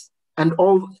EPZs and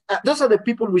all, those are the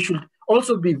people we should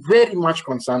also be very much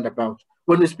concerned about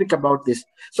when we speak about this.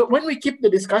 So when we keep the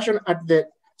discussion at the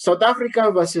South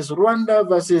Africa versus Rwanda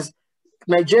versus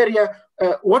Nigeria,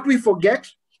 what we forget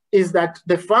is that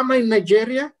the farmer in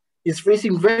Nigeria is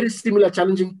facing very similar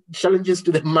challenges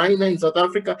to the miner in South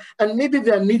Africa, and maybe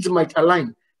their needs might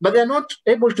align, but they're not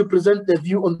able to present their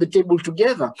view on the table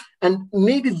together. And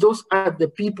maybe those are the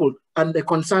people and the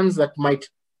concerns that might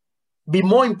be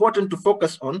more important to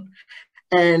focus on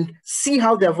and see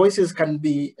how their voices can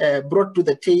be brought to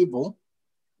the table.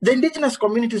 The indigenous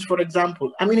communities, for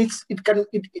example, I mean,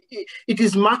 it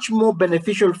is much more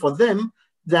beneficial for them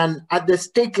than at the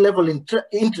state level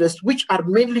interests, which are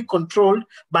mainly controlled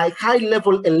by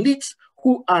high-level elites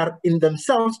who are in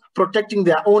themselves protecting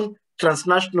their own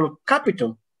transnational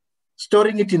capital,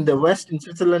 storing it in the West, in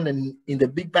Switzerland, and in the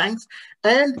big banks,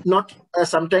 and not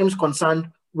sometimes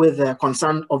concerned with the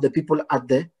concern of the people at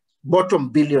the bottom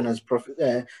billion, as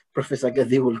Professor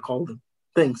Gadi will call them.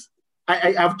 Thanks.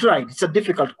 I've tried. It's a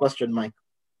difficult question, Mike.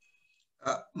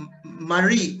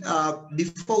 Marie,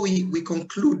 before we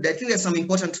conclude, I think there's some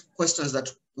important questions that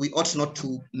we ought not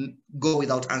to go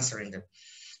without answering them.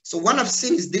 So one I've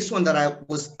seen is this one that I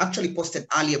was actually posted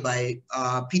earlier by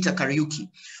Peter Kariuki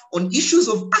on issues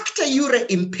of acta iure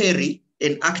imperi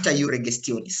and acta iure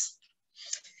gestionis.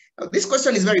 Now, this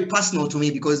question is very personal to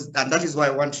me because, and that is why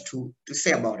I want to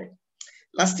say about it.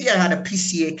 Last year I had a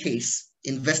PCA case,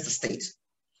 investor state,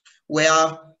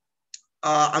 where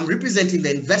I'm representing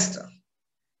the investor.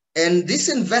 And this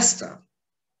investor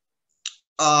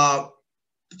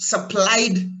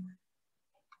supplied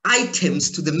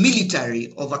items to the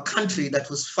military of a country that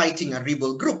was fighting a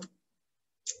rebel group.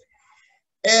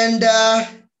 And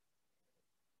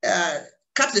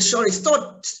cut the story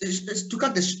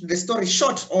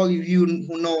short, all of you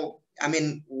who know, I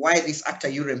mean, why this acta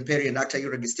iure imperi and acta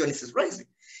iure gestionis is rising,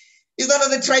 is that at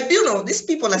the tribunal, these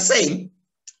people are saying,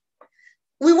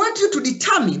 we want you to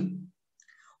determine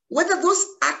whether those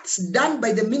acts done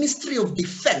by the Ministry of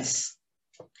Defense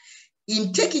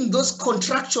in taking those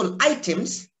contractual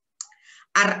items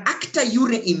are acta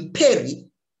iure imperi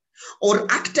or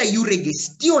acta iure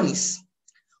gestionis,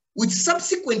 which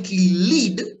subsequently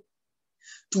lead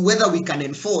to whether we can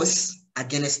enforce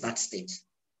against that state.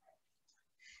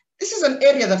 This is an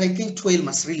area that I think TWAIL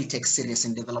must really take serious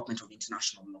in development of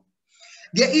international law.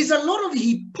 There is a lot of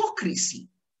hypocrisy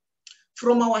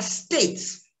from our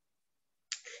states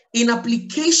in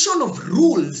application of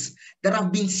rules that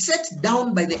have been set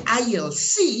down by the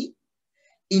ILC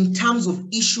in terms of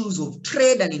issues of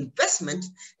trade and investment,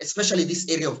 especially this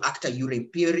area of acta iure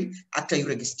imperi, acta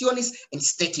iure gestionis, and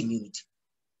state immunity.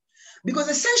 Because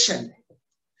essentially,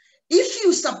 if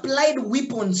you supplied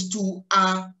weapons to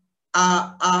an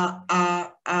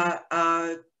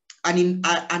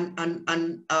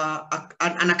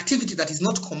activity that is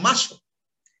not commercial,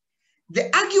 the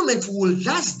argument will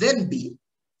thus then be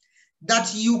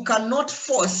that you cannot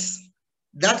force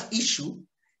that issue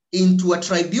into a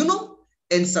tribunal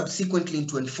and subsequently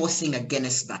into enforcing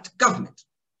against that government.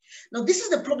 Now, this is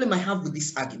the problem I have with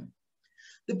this argument.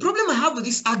 The problem I have with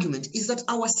this argument is that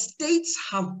our states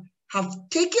have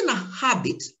taken a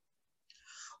habit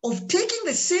of taking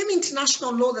the same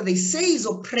international law that they say is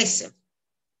oppressive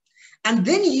and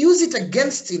then use it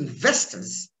against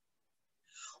investors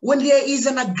when there is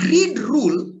an agreed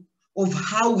rule of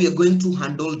how we are going to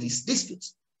handle these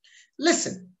disputes.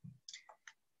 Listen,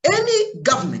 any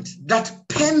government that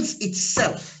pens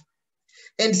itself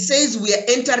and says we are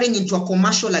entering into a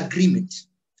commercial agreement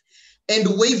and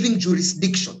waiving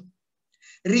jurisdiction,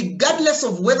 regardless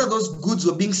of whether those goods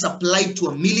were being supplied to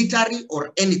a military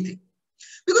or anything.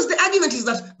 Because the argument is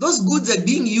that those goods are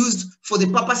being used for the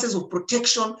purposes of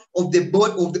protection of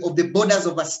the borders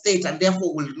of a state and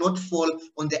therefore will not fall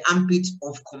on the armpit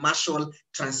of commercial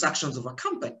transactions of a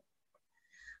company.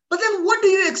 But then what do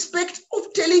you expect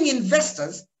of telling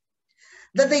investors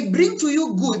that they bring to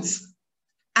you goods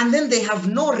and then they have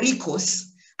no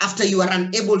recourse after you are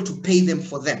unable to pay them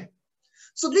for them?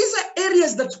 So these are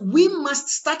areas that we must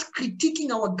start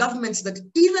critiquing our governments, that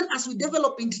even as we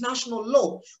develop international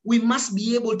law, we must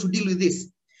be able to deal with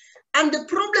this. And the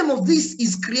problem of this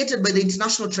is created by the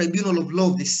International Tribunal of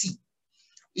Law of the Sea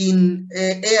in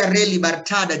ARL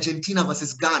Libertad, Argentina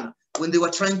versus Ghana, when they were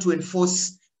trying to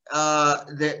enforce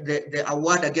the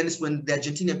award against when the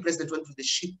Argentinian president went with the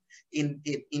ship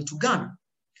into Ghana.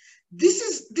 This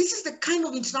is the kind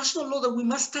of international law that we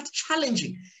must start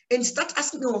challenging and start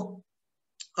asking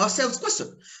ourselves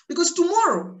questions. Because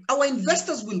tomorrow, our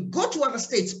investors will go to other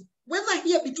states, whether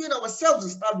here between ourselves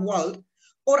as third world,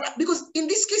 or because in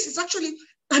this case, it's actually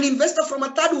an investor from a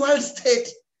third world state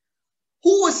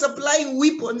who was supplying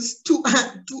weapons to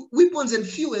weapons and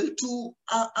fuel to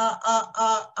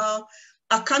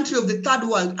a country of the third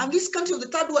world. And this country of the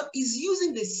third world is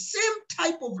using the same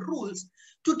type of rules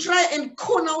to try and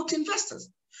con out investors.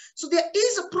 So there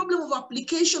is a problem of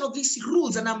application of these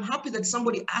rules, and I'm happy that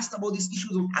somebody asked about these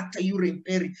issues of acta iure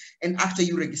imperi and acta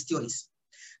iure gestionis.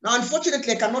 Now,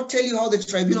 unfortunately, I cannot tell you how the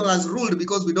tribunal has ruled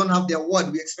because we don't have the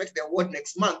award. We expect the award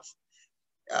next month.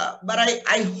 But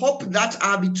I hope that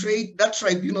that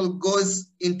tribunal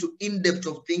goes into in-depth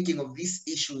of thinking of these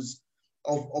issues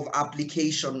of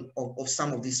application of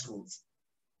some of these rules.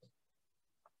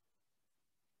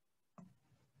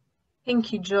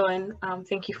 Thank you, John.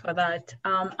 Thank you for that.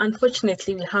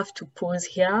 Unfortunately, we have to pause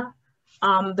here.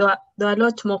 There are a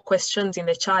lot more questions in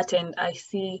the chat, and I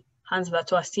see hands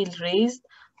that were still raised,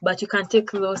 but you can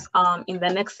take those in the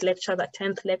next lecture, the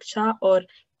 10th lecture, or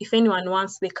if anyone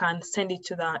wants, they can send it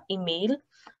to the email.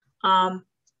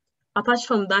 Apart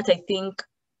from that, I think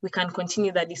we can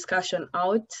continue the discussion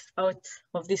out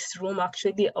of this room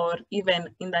actually, or even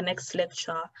in the next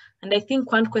lecture. And I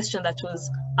think one question that was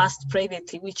asked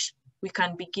privately, which we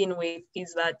can begin with,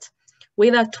 is that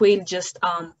whether TWAIL just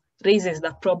raises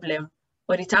the problem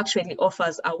or it actually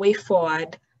offers a way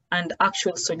forward and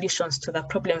actual solutions to the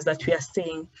problems that we are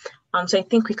seeing. So I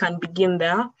think we can begin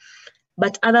there.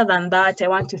 But other than that, I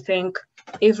want to thank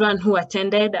everyone who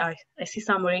attended. I see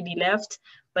some already left,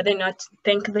 but then I want to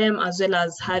thank them as well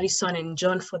as Harrison and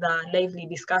John for the lively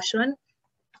discussion.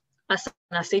 As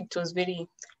I said, it was very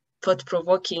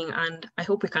thought-provoking, and I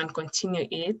hope we can continue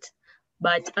it.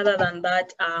 But other than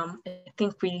that, I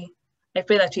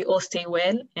pray that we all stay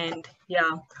well, and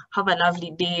yeah, have a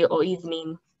lovely day or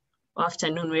evening or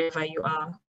afternoon, wherever you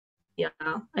are. Yeah,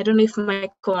 I don't know if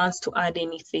Michael wants to add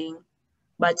anything,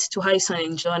 but to Harrison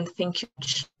and John, thank you.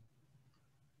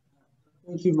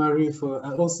 Thank you, Marie.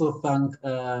 I also thank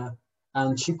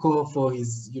and Chico for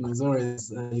his, as always,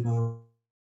 and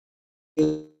at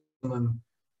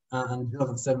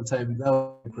the same time, that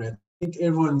was great. I think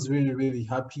everyone's really, really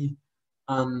happy,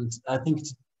 and I think it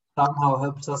somehow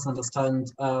helped us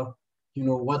understand,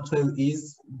 what TWAIL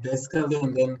is basically,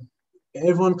 and then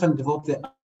everyone can develop their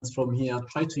answers from here.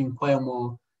 Try to inquire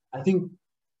more. I think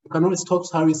you can always talk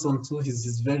to Harrison too.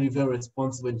 He's very, very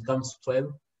responsive when it comes to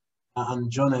TWAIL,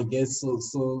 and John, I guess.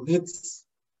 So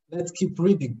let's keep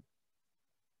reading.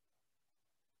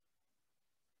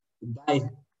 Bye.